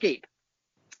the escape.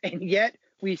 And yet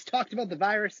we talked about the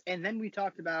virus, and then we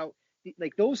talked about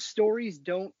those stories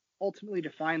don't ultimately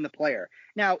define the player.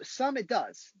 Now, some it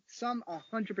does, some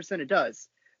 100% it does,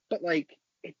 but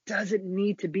it doesn't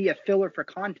need to be a filler for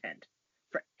content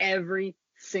for every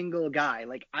single guy.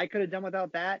 I could have done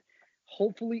without that.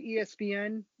 Hopefully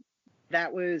ESPN,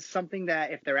 that was something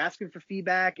that if they're asking for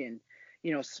feedback and,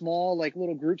 small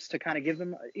little groups to kind of give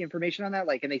them information on that,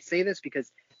 and they say this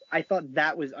because I thought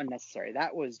that was unnecessary.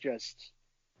 That was just.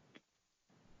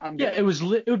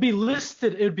 It would be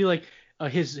listed. It would be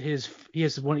He is the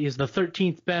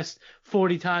 13th best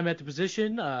 40 time at the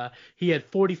position. He had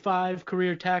 45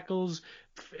 career tackles,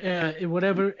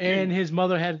 whatever, and his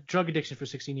mother had drug addiction for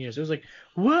 16 years. It was like,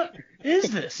 what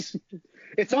is this?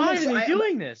 It's Why almost are they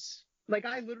doing this? Like,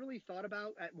 I literally thought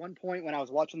about at one point when I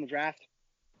was watching the draft,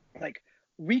 like,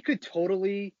 we could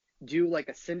totally do like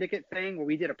a syndicate thing where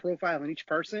we did a profile on each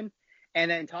person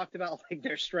and then talked about like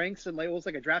their strengths and like almost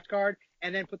like a draft card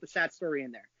and then put the sad story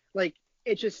in there. Like,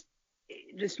 it just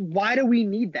why do we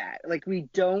need that? Like, we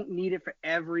don't need it for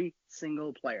every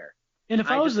single player. And if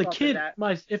I was the just thought kid,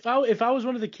 that- if I was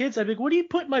one of the kids, I'd be like, what are you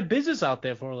putting my business out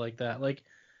there for like that? Like,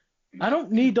 I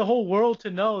don't need the whole world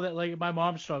to know that like my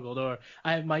mom struggled or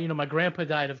my grandpa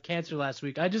died of cancer last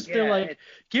week. I just feel like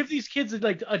give these kids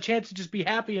like a chance to just be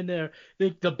happy in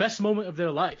the best moment of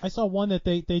their life. I saw one that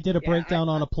they did a breakdown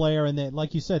on a player, and they,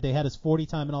 like you said, they had his 40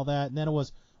 time and all that, and then it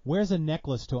was, where's a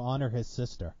necklace to honor his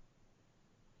sister?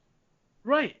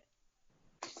 Right.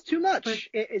 It's too much.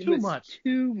 It too was much.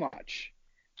 Too much.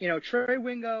 You know, Trey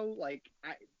Wingo, like,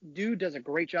 dude does a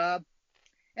great job.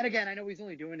 And again, I know he's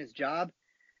only doing his job,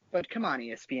 but come on,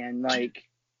 ESPN, like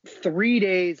 3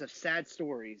 days of sad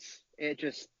stories. It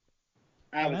just,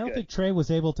 I don't think Trey was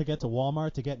able to get to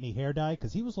Walmart to get any hair dye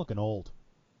because he was looking old.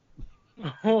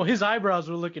 Oh, his eyebrows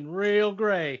were looking real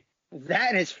gray.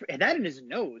 That and his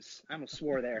nose. I almost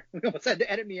swore there. We almost had to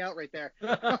edit me out right there.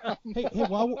 Hey,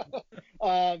 while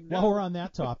we're on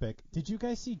that topic, did you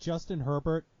guys see Justin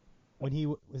Herbert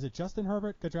when is it Justin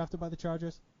Herbert got drafted by the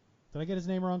Chargers? Did I get his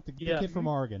name wrong? The kid from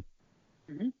Oregon.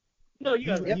 Mm-hmm. No, you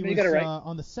got it. You got it right.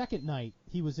 On the second night,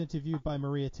 he was interviewed by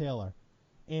Maria Taylor,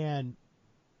 and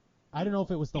I don't know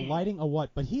if it was the lighting or what,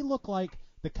 but he looked like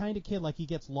the kind of kid like he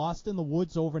gets lost in the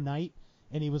woods overnight,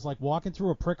 and he was like walking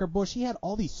through a pricker bush. He had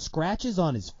all these scratches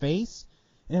on his face,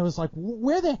 and it was like,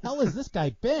 where the hell has this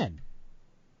guy been?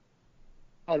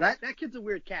 Oh, that kid's a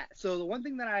weird cat. So the one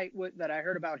thing that I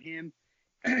heard about him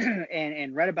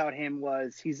and read about him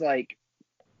was he's like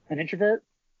an introvert,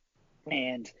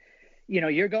 and you know,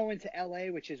 you're going to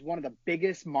LA, which is one of the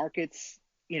biggest markets,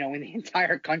 you know, in the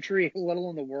entire country, let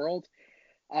alone the world.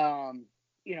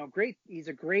 You know, he's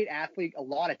a great athlete, a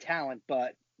lot of talent,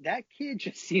 but that kid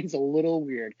just seems a little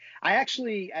weird. I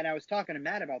was talking to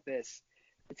Matt about this.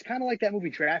 It's kind of like that movie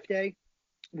Draft Day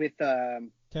with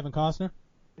Kevin Costner.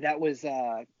 That was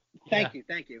thank you.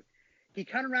 He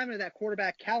kind of reminded me of that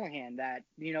quarterback Callahan that,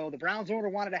 you know, the Browns owner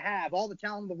wanted to have all the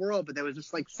talent in the world, but there was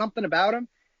just like something about him.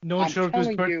 No one showed up to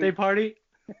his birthday party.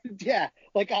 Yeah,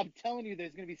 like I'm telling you,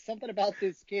 there's gonna be something about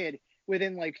this kid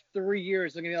within like 3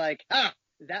 years. They're gonna be like,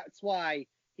 that's why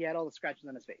he had all the scratches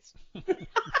on his face.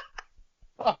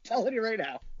 I'm telling you right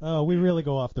now. Oh, we really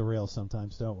go off the rails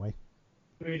sometimes, don't we?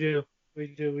 We do.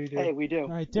 Hey, we do. All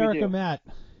right, Derek and Matt.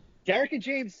 Derek and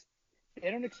James,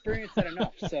 they don't experience that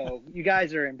enough, so you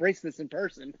guys are embracing this in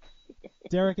person.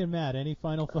 Derek and Matt, any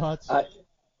final thoughts?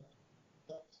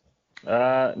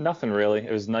 Nothing really.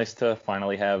 It was nice to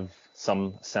finally have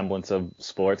some semblance of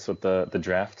sports with the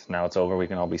draft. Now it's over. We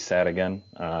can all be sad again.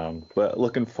 But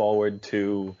looking forward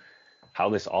to how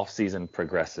this offseason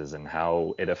progresses and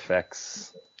how it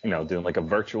affects, you know, doing like a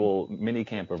virtual mini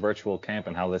camp or virtual camp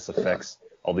and how this affects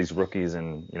all these rookies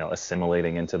and, you know,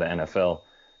 assimilating into the NFL.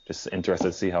 Just interested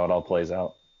to see how it all plays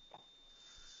out.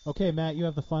 Okay, Matt, you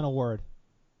have the final word.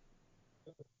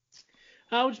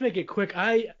 I'll just make it quick.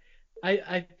 I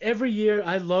every year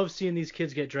I love seeing these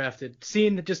kids get drafted,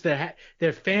 seeing just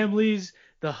their families,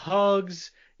 the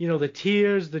hugs, you know, the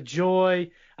tears, the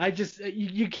joy.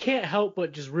 You can't help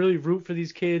but just really root for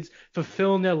these kids,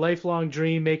 fulfilling their lifelong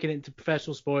dream, making it into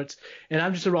professional sports. And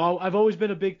I've always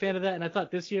been a big fan of that, and I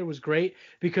thought this year was great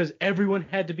because everyone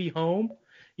had to be home.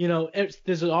 You know,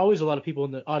 there's always a lot of people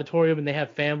in the auditorium, and they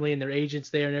have family and their agents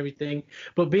there and everything.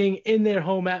 But being in their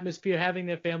home atmosphere, having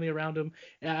their family around them,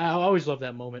 I always love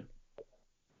that moment.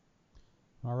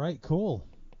 All right, cool.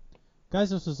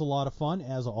 Guys, this was a lot of fun,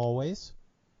 as always,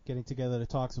 getting together to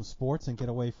talk some sports and get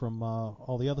away from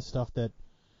all the other stuff that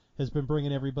has been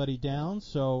bringing everybody down.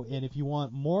 So, and if you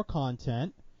want more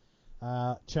content,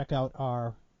 check out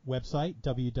our website,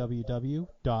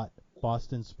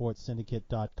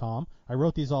 www.bostonsportssyndicate.com. I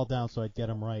wrote these all down so I'd get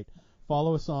them right.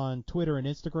 Follow us on Twitter and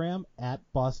Instagram at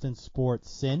Boston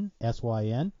Sports Syn,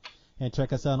 S-Y-N, and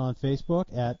check us out on Facebook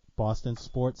at Boston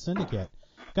Sports Syndicate.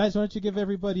 Guys, why don't you give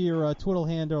everybody your Twitter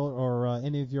handle or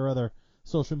any of your other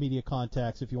social media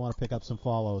contacts if you want to pick up some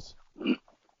follows.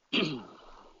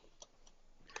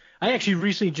 I actually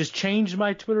recently just changed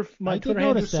my Twitter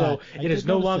handle, so it is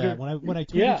no longer. When I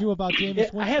tweeted you about James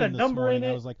Winston I had a number morning, in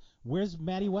it. I was like, "Where's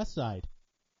Matty Westside?"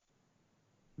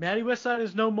 Matty Westside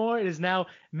is no more. It is now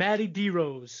Matty D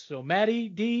Rose. So Matty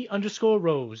D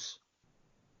 _Rose.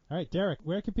 All right, Derek,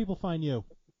 where can people find you?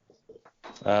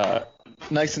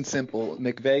 Nice and simple.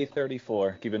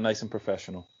 McVeigh34. Keep it nice and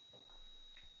professional.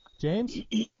 James?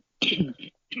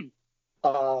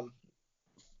 Also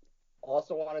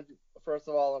first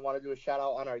of all, I want to do a shout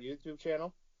out on our YouTube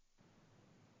channel.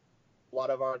 A lot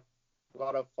of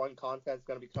fun content is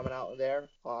going to be coming out there.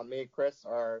 Me and Chris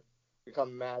are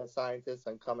becoming mad scientists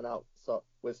and coming out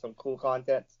with some cool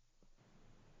content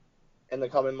in the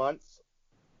coming months.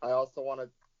 I also want to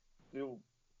do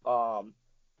the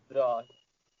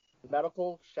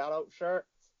medical shout out shirts.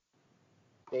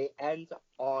 They end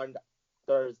on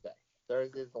Thursday.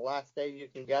 Thursday is the last day you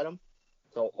can get them,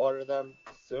 so order them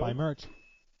soon. Buy merch.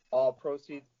 All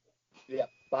proceeds,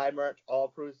 buy merch. All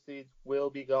proceeds will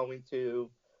be going to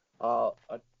a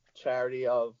charity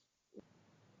of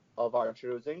our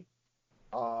choosing.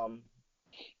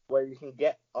 Where you can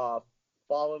get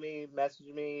follow me, message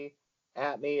me,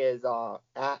 at me is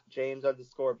at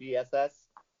James_BSS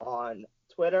on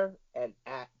Twitter and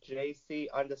at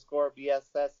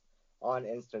JC_BSS on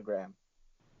Instagram.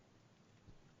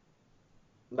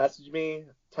 Message me,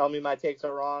 tell me my takes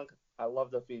are wrong. I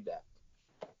love the feedback.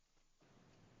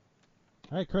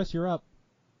 All right, Chris, you're up.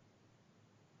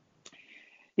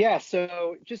 Yeah,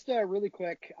 so just really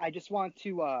quick, I just want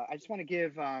to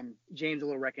give James a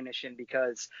little recognition,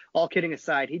 because all kidding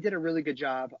aside, he did a really good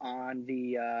job on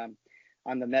the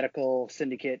medical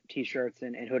syndicate T-shirts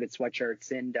and hooded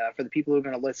sweatshirts. And for the people who are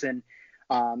going to listen,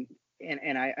 I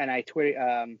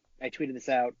tweeted this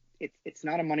out. It's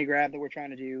not a money grab that we're trying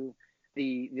to do.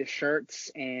 The shirts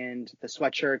and the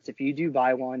sweatshirts, if you do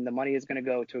buy one, the money is going to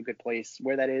go to a good place.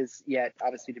 Where that is yet,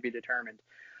 obviously, to be determined.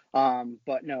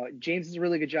 But no, James does a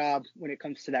really good job when it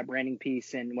comes to that branding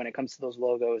piece and when it comes to those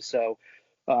logos. So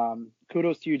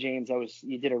kudos to you, James.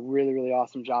 You did a really, really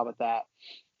awesome job at that.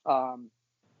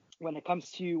 When it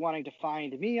comes to wanting to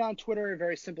find me on Twitter,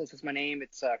 very simple. It's just my name.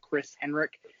 It's Chris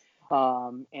Henrik.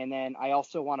 And then I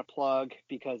also want to plug,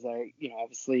 because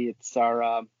obviously it's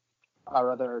our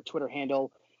other Twitter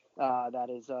handle that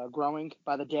is growing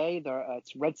by the day.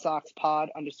 It's Red Sox Pod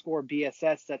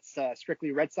 _BSS. That's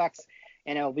strictly Red Sox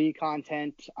NLB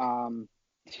content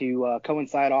to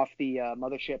coincide off the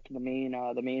mothership, the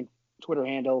main Twitter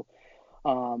handle.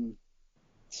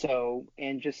 So,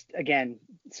 and just again,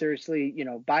 seriously,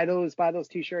 buy those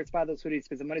T-shirts, buy those hoodies,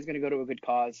 because the money's going to go to a good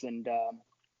cause. And a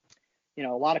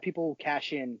lot of people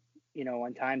cash in,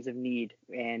 in times of need,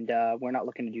 and we're not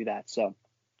looking to do that. So,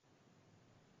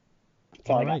 that's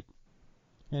all right.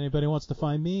 Anybody wants to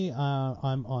find me?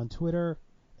 I'm on Twitter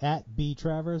at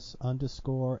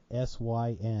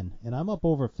btravers_SYN, and I'm up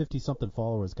over 50-something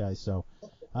followers, guys. So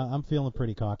I'm feeling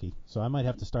pretty cocky. So I might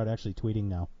have to start actually tweeting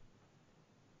now.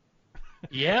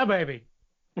 Yeah, baby.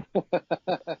 All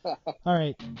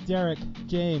right, Derek,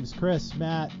 James, Chris,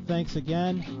 Matt, thanks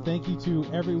again. Thank you to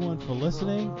everyone for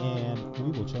listening, and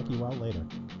we will check you out later.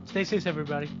 Stay safe,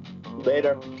 everybody.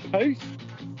 Later. Peace.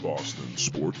 Boston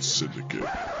Sports Syndicate.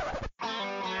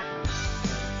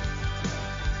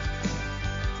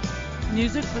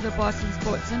 Music for the Boston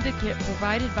Sports Syndicate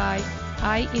provided by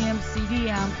I Am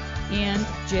CDM and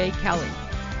Jay Kelly.